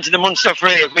enter into the Munster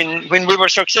fray. When we were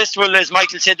successful, as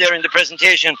Michael said there in the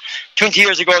presentation, 20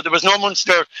 years ago, there was no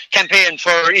Munster campaign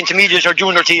for intermediate or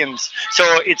junior teams. So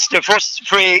it's the first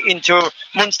fray into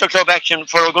Munster club action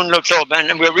for Ogonnelloe Club,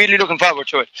 and we're really looking forward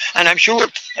to it. And I'm sure,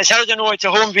 as far as I know, it's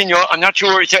a home venue. I'm not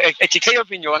sure it's a Clare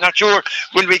venue. I'm not sure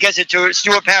will we get it to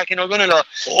Stewart Park in Ogonnelloe.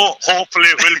 Oh, hopefully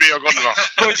it will be Ogonnelloe.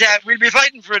 But we'll be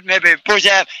fighting for it maybe. But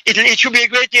it should be a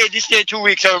great day this day, 2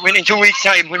 weeks, or in 2 weeks'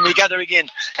 time when we gather again.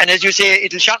 And as you say,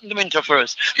 it'll shorten the winter for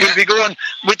us. Yeah. We'll be going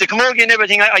with the camogie and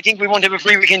everything. I think we won't have a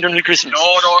free weekend until Christmas.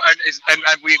 No,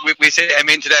 and we say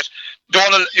amen to that.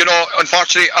 Donald,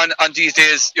 unfortunately, on these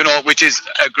days, which is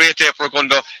a great day for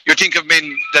Ogonnelloe, you think of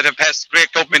men that have passed, great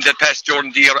club men that passed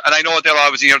during the year, and I know they're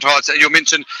always in your thoughts. You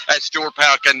mentioned Stewart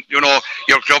Park and,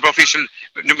 your club official,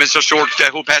 Mr. Stewart,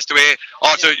 who passed away.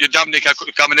 Also, Dominic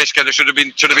Kamenishka, should have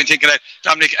been thinking that,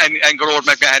 Dominic and Gerard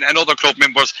McMahon and other club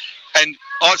members. And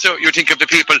also, you think of the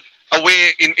people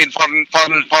away in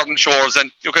foreign shores,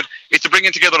 and it's a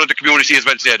bringing together of the community as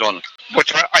well today, Donald. But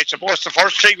I suppose the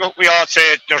first thing we all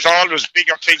say, there's always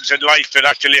bigger things in life than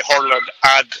actually hurling,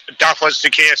 and that was the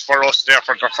case for us there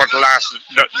for the last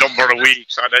number of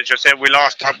weeks. And as you said, we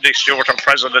lost Dominic Stewart, our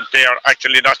president, there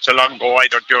actually not so long ago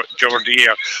either during the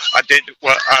year. And then,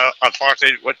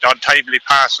 unfortunately, with untimely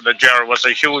passing of Gerard was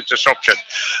a huge disruption.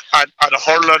 And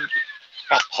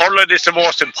hurling is the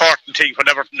most important thing when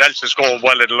everything else is going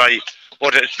well in life.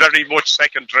 But it's very much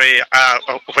secondary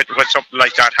when something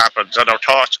like that happens, and our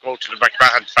thoughts go to the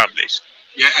McMahon families.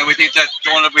 Yeah, and we think that,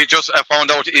 Donald, we just found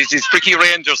out is Bricky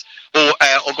Rangers who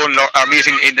are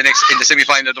meeting in the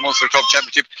semi-final of the Munster Club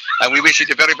Championship, and we wish you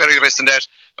the very, very best in that.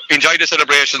 Enjoy the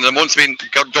celebration. The month's been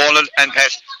Donald and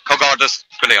Pat Cogardus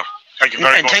Belair. Thank you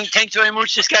very much. Thanks very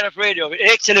much to Scariff Radio.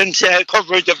 Excellent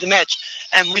coverage of the match.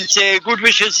 And we'll say good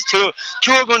wishes to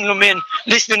two Ogonnelloe men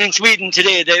listening in Sweden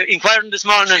today. They're inquiring this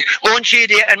morning, Owen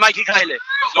Sheedy and Michael Kiley.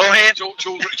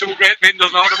 Two great men,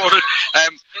 there's no doubt about it.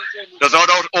 There's no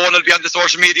doubt Owen will be on the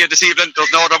social media this evening.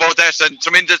 There's no doubt about that. And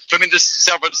tremendous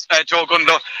servants to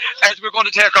Ogonnelloe. As we're going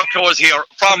to take our close here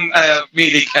from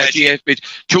Mealig GF with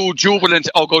two jubilant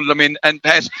Ogonnelloe men. And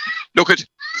Pat, look at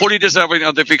fully deserving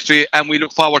of the victory, and we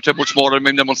look forward to much more in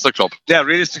the Munster Club. Yeah,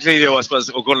 realistically, I suppose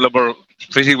Ogonnelloe were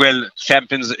pretty well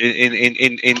champions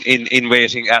in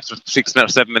waiting after 6 or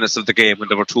 7 minutes of the game when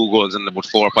there were 2 goals and about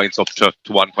 4 points up to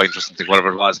 1 point or something,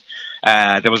 whatever it was.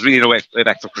 There was really no way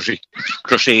back for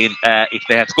Crusheen. If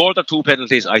they had scored the 2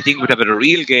 penalties, I think we'd have had a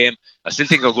real game. I still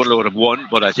think Ogonnelloe would have won,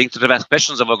 but I think to the best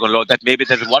questions of Ogonnelloe that maybe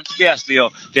they would want to be asked Leo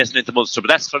facing into Munster, but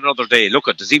that's for another day. Look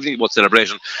at this evening about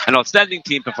celebration. An outstanding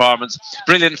team performance,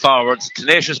 brilliant forwards,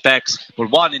 tenacious backs, but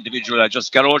one individual,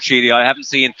 Gerard Sheedy. I haven't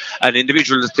seen an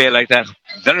individual play like that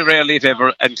very rarely, if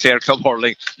ever, in Clare Club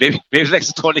hurling. Maybe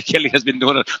next to Tony Kelly has been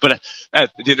doing it, but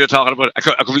you're talking about a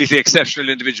completely exceptional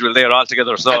individual there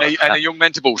altogether. So, and a young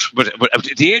man to boot. But at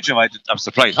the age of, I'm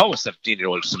surprised how a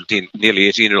 17-year-old, nearly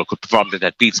 18-year-old could perform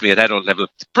that beats me at adult level.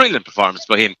 Brilliant performance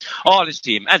by him, all his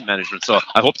team and management. So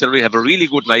I hope they'll really have a really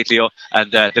good night, Leo,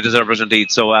 and they deserve it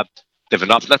indeed. So they've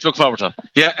enough. Let's look forward to.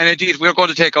 Yeah, and indeed, we're going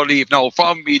to take our leave now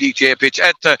from Mealig J Pitch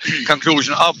at the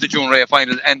conclusion of the Junior A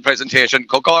final and presentation.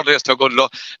 Cogardus to Ogonnelloe.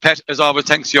 Pat, as always,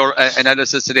 thanks for your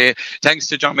analysis today. Thanks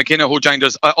to John McKenna, who joined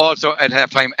us also at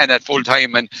half-time and at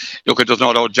full-time. And look, there's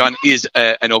no doubt John is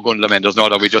an Ogonnelloe man. There's no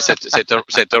doubt we just set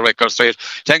the record straight.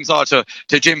 Thanks also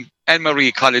to Jim and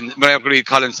Marguerite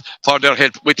Collins for their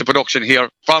help with the production here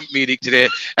from Mealig today.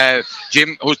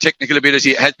 Jim, whose technical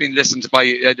ability has been listened by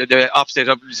the upset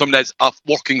of some lads off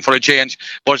working for a change,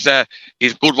 but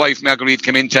his good wife Marguerite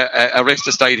came in to arrest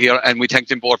the side here, and we thank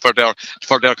them both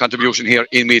for their contribution here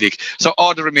in Mealig. So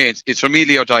all that remains is for me,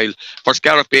 Leo Dial, for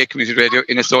Scariff Bay Community Radio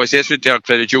in association with Derek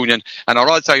Credit Union, and our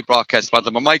outside broadcast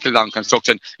sponsor Michael Long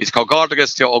Construction is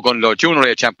Cogardus to Ogonnelloe Junior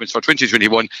A Champions for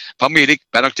 2021 from Mealig,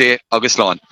 Bannock Day, August Lawn.